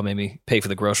nasty if y'all made me pay for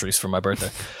the groceries for my birthday.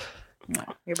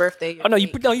 Your birthday. Oh no, you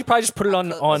probably just put it on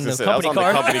the company on card. the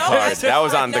company card. That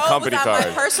was on the No, it company was on my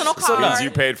card. personal So card.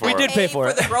 you paid for We it. did pay for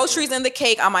it. the groceries and the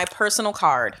cake on my personal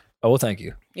card. Oh well, thank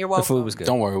you. You're The welcome. food was good.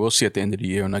 Don't worry, we'll see at the end of the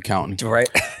year on accounting. Right.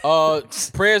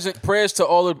 Prayers to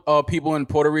all the people in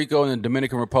Puerto Rico and the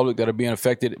Dominican Republic that are being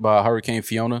affected by Hurricane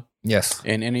Fiona, Yes.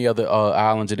 and any other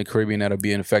islands in the Caribbean that are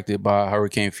being affected by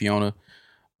Hurricane Fiona.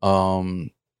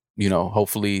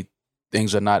 Hopefully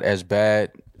things are not as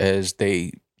bad as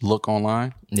they look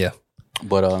online, Yeah.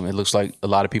 but it looks like a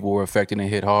lot of people were affected and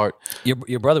hit hard.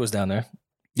 Your brother was down there.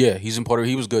 Yeah, he's in Puerto Rico.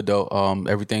 He was good though.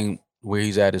 Everything where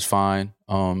he's at is fine.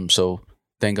 So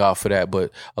thank God for that.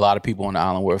 But a lot of people on the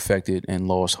island were affected and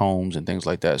lost homes and things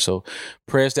like that. So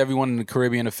prayers to everyone in the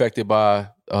Caribbean affected by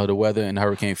the weather and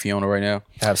Hurricane Fiona right now.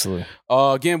 Absolutely.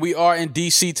 Again, we are in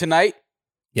DC tonight.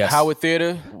 Yes. Howard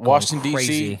Theater, Washington,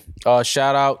 crazy. DC.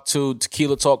 Shout out to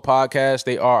Tequila Talk Podcast.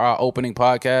 They are our opening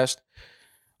podcast.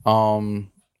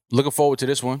 Looking forward to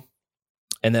this one.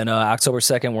 And then October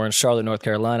 2nd, we're in Charlotte, North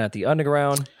Carolina at the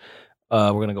Underground.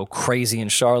 We're going to go crazy in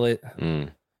Charlotte.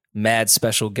 Mad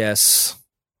special guests.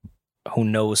 Who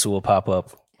knows who will pop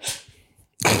up?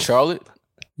 In Charlotte?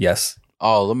 Yes.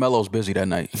 Oh, LaMelo's busy that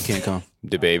night. He can't come.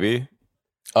 The baby.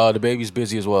 The baby's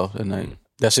busy as well that night.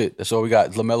 That's it. That's all we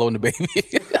got. LaMelo and the baby.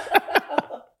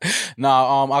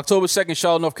 October 2nd,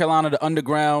 Charlotte, North Carolina, the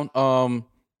Underground. I'm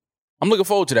looking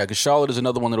forward to that because Charlotte is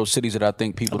another one of those cities that I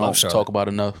think people don't talk about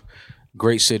enough.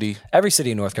 Great city. Every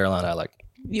city in North Carolina I like.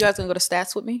 You guys gonna go to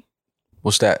Stats with me?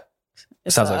 What's that?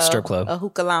 It's Sounds like a strip club. A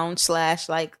hookah lounge /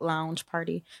 like lounge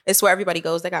party. It's where everybody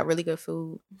goes. They got really good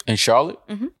food. In Charlotte?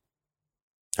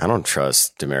 I don't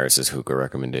trust Damaris's hookah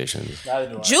recommendations.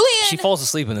 Julian. She falls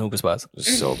asleep in the hookah spots.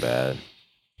 It's so bad.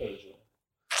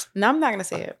 No, I'm not gonna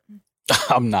say it.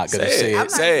 I'm not going to say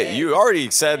it. Say it. You already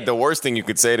said the worst thing you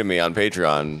could say to me on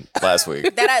Patreon last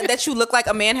week. That you look like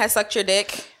a man has sucked your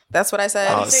dick. That's what I said.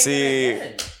 Oh, see,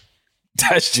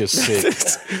 That's just sick.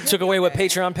 Took away what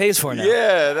Patreon pays for now.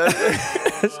 yeah.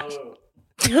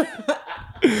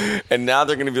 And now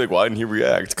they're gonna be like, "Why didn't he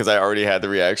react?" Because I already had the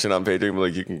reaction on Patreon.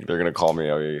 Like, they're gonna call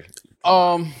me.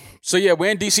 So yeah,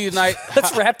 we're in DC tonight.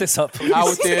 Let's wrap this up.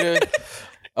 Howard Theater.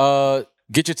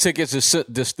 Get your tickets.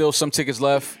 There's still some tickets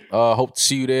left. Hope to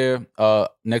see you there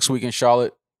next week in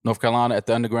Charlotte, North Carolina at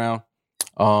the Underground.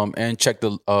 And check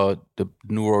the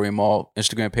New Rory Mall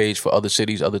Instagram page for other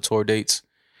cities, other tour dates.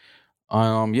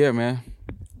 Yeah, man.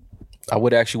 I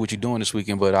would ask you what you're doing this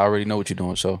weekend, but I already know what you're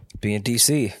doing. So Be in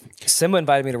DC. Simba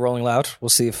invited me to Rolling Loud. We'll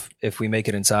see if we make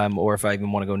it in time or if I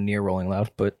even want to go near Rolling Loud.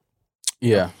 But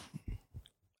yeah,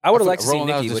 I would have liked to see Rolling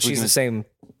Loud's Nikki, this but she's weekend. the same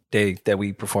day that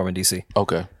we perform in DC.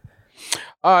 okay.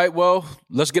 All right, well,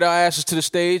 let's get our asses to the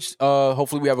stage.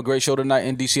 Hopefully we have a great show tonight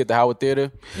in DC at the Howard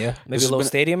Theater. Yeah, maybe This a has little been-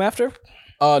 stadium after.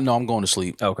 No, I'm going to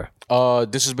sleep. Okay.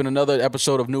 This has been another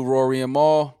episode of New Rory and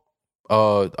Maul.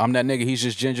 I'm that nigga, he's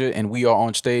just Ginger, and we are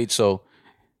on stage, so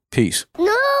peace. No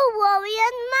worry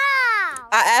now.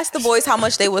 I asked the boys how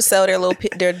much they would sell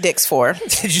their dicks for.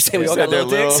 Did you say we all Said got little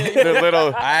dicks? They're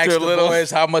little. I asked the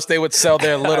boys how much they would sell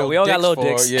their little we all got dicks little for.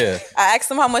 dicks. Yeah. I asked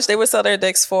them how much they would sell their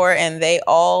dicks for, and they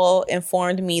all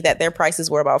informed me that their prices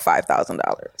were about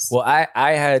 $5,000. Well,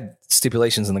 I had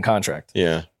stipulations in the contract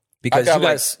Yeah. because I you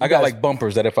guys, got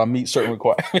bumpers that if I meet certain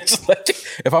requirements, like,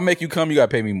 if I make you come, you gotta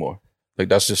pay me more. Like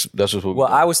that's just what Well, we do.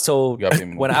 I was told You gotta pay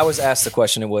me more. when I was asked the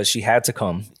question, it was she had to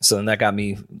come. So then that got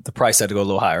me, the price had to go a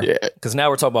little higher. Yeah. Because now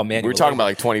we're talking about manual. We were talking about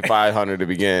like 2,500 to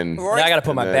begin. Now I got to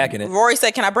put my back in it. Rory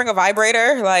said, "Can I bring a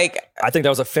vibrator?" Like, I think that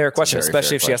was a fair question, very especially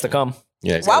fair if she has to come.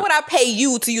 Yeah. why would I pay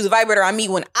you to use a vibrator on me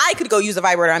when I could go use a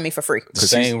vibrator on me for free? the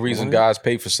same reason guys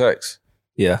pay for sex.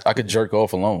 Yeah. I could jerk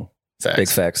off alone Big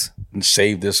facts. and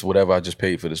save this whatever I just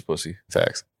paid for this pussy.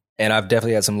 Facts. And I've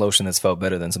definitely had some lotion that's felt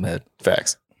better than some head.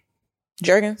 Facts.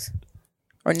 Jergens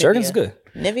or Nivea? Jergens is good.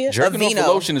 Nivea, Jerking off a Aveeno.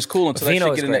 lotion is cool until that Aveeno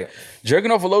shit is get in great. that.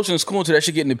 Jerking off a lotion is cool until that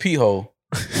shit get in the pee hole.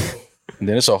 And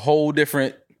then it's a whole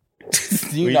different.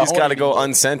 You just got to go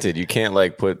unscented. You can't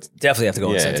like put. Definitely have to go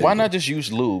Yeah. unscented. Why not just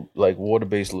use lube, like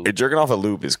water-based lube? Jerking off a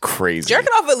loop is crazy.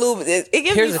 Jerking off a lube, it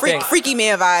gives Here's me the thing. freaky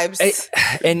man vibes.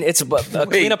 And it's a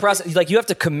cleanup process. Like you have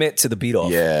to commit to the beat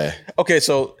off. Yeah. Okay,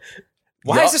 so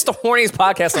Why is this the horniest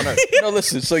podcast on earth? no,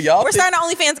 listen. So y'all, We're starting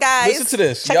OnlyFans, guys. listen to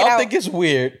this. Check it Y'all out. think it's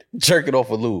weird jerking off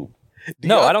a lube?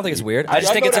 No, I don't think it's weird. I just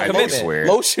Y'all think it's a know that commitment. weird.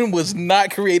 Lotion was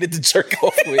not created to jerk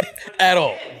off with at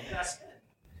all.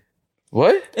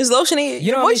 What? Is lotion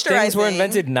You know how many things were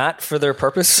invented not for their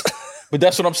purpose? But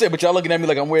that's what I'm saying. But y'all looking at me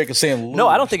like I'm weird because saying lube. No,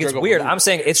 I don't think it's Jerk off weird. lube. I'm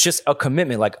saying it's just a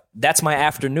commitment. Like, that's my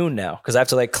afternoon now because I have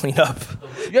to like clean up.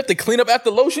 You have to clean up after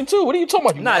lotion too. What are you talking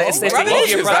about? Nah, it's Rubbing the it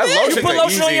easier in. process. That You put lotion's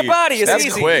lotion on easy. your body. It's That's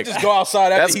easy. quick. Just go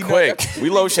outside after That's he quick. nut. We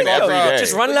lotion every day.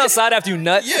 Just running outside after you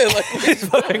nut. Yeah, like It's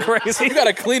fucking crazy. you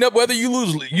gotta clean up whether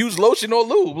you use lotion or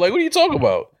lube. Like, what are you talking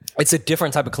about? It's a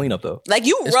different type of cleanup though. Like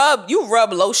you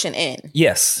rub lotion in.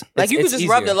 Yes. Like It's- you could it's just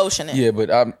rub easier. the lotion in. Yeah,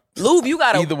 but I'm Lube, you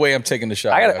gotta. either way. I'm taking the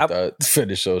shower after I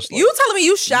finish. So it's like, You telling me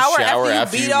you shower, Shower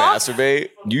after you beat you off? masturbate.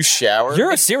 You shower.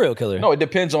 You're a serial killer. no, it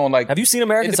depends on like. Have you seen It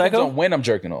American depends Psycho? on when I'm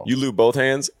jerking off. You lube both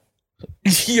hands.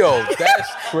 Yo, that's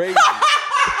crazy.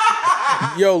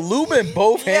 Yo, lube in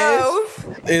both hands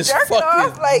is jerking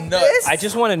fucking off like nuts. this? I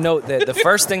just want to note that the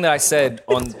first thing that I said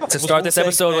to start this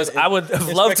episode was I would have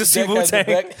loved to see Wu Tang.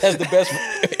 Has the best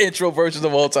intro versions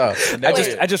of all time.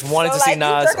 I just wanted So, to see like, you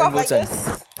Nas jerk off and Wu like Tang.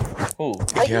 this? Who?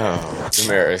 Yo,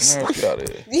 Damaris. Get out of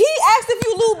here. He asked if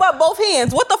you lube up both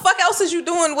hands. What the fuck else is you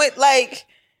doing with like?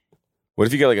 What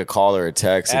if you get like a call or a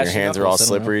text and your Ashton hands are all Knuckles, I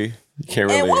don't know. slippery? You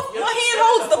can't And really. what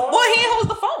hand holds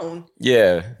the phone?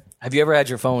 Yeah. Have you ever had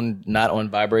your phone not on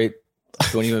vibrate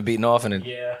when you've been beating off? And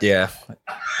yeah.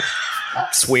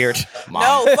 It's weird.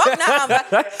 No, fuck not.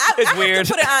 I have weird.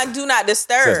 to put it on Do Not Says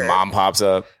Disturb. mom pops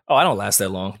up. Oh, I don't last that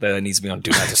long. That needs to be on Do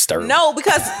Not Disturb. No,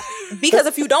 because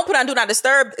if you don't put on Do Not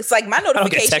Disturb, it's like my I don't get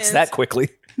notifications. text that quickly.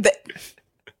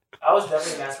 I was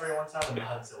definitely masturbating one time and the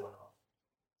Hudson went off.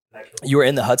 And I killed You were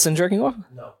in the Hudson jerking off?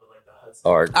 No, but like the Hudson.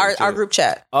 Oh, Our group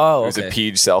chat. Oh, It was okay. a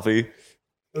Peach selfie.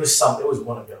 It was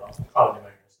one of y'all. Probably my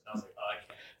person. I was like, oh, I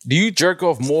can't. Do you jerk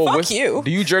off more? Fuck you.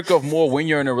 Do you jerk off more when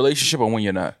you're in a relationship or when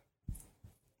you're not?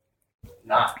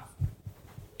 Nah.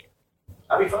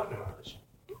 I be fucking in a relationship.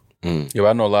 Yeah, but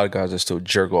I know a lot of guys that still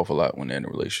jerk off a lot when they're in a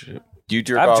relationship. Do you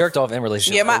jerk I've off? jerked off in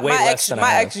relationships. Yeah, my way less ex than I my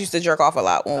have. ex used to jerk off a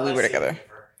lot when we were together.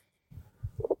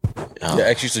 Your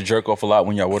ex used to jerk off a lot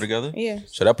when y'all were together? Yeah.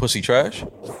 So that pussy trash?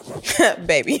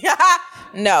 Baby.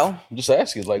 No. I'm just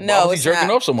asking. Like, No, why was he it's jerking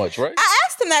not. off so much, right? I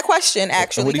asked him that question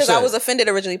actually what'd he because I say? was offended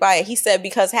originally by it. He said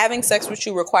because having sex with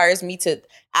you requires me to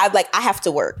I have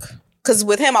to work. Because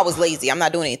with him I was lazy. I'm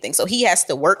not doing anything. So he has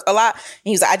to work a lot. And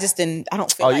he was like, I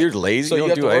don't feel Oh, like you're lazy. So you you have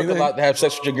don't to do work anything. a lot to have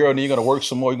sex with your girl, and then you're gonna work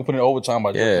some more. You can put in overtime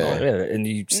by jerking Yeah. off. Yeah, and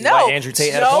you see no, why Andrew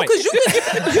Tate had a no, point. because you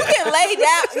can lay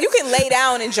down. You can lay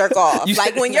down and jerk off. You-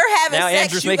 like when you're having Now sex,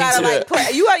 Andrew's you making gotta some- like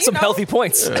put you Some know, healthy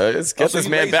points. Let's get so this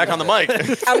you man lazy back on the like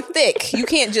mic. I'm thick. You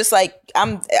can't just like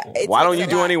it Why don't takes you a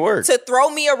do lot. any work? To throw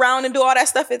me around and do all that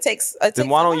stuff? It takes. Then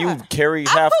why don't you carry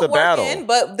half the battle?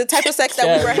 But the type of sex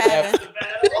that we were having.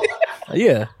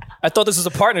 Yeah. I thought this was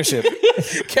a partnership.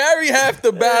 Carry half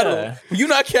the battle. Yeah. You're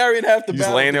not carrying half the He's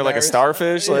battle. laying there like a Damaris.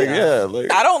 starfish. Like, yeah.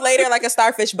 Like, I don't lay there like a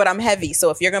starfish, but I'm heavy. So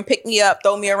if you're gonna pick me up,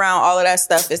 throw me around, all of that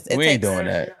stuff, it We ain't takes- doing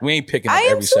that. We ain't picking up I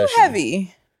am every too session.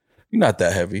 heavy. You're not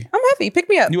that heavy. I'm heavy. Pick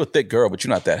me up. You a thick girl, but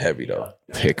you're not that heavy though.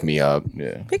 pick me up.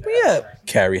 Yeah. Pick me up.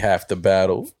 Carry half the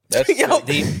battle. That's Yo.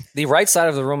 The right side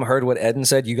of the room heard what Eden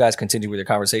said. You guys continue with your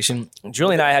conversation.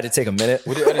 Julie and I had to take a minute.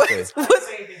 what did Edit say?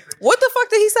 What the fuck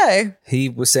did he say? He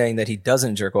was saying that he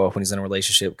doesn't jerk off when he's in a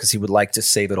relationship because he would like to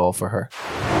save it all for her.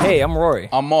 Hey, I'm Rory.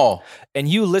 I'm all. And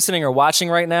you listening or watching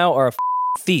right now are a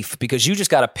thief because you just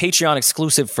got a Patreon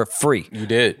exclusive for free. You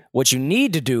did. What you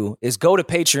need to do is go to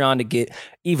Patreon to get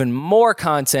even more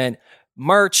content,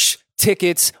 merch,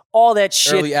 tickets, all that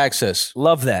shit. Early access.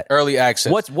 Love that. Early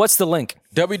access. What's the link?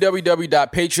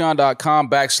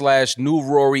 www.patreon.com/New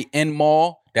Rory N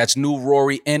Mall. That's New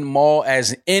Rory N Mall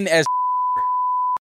as in as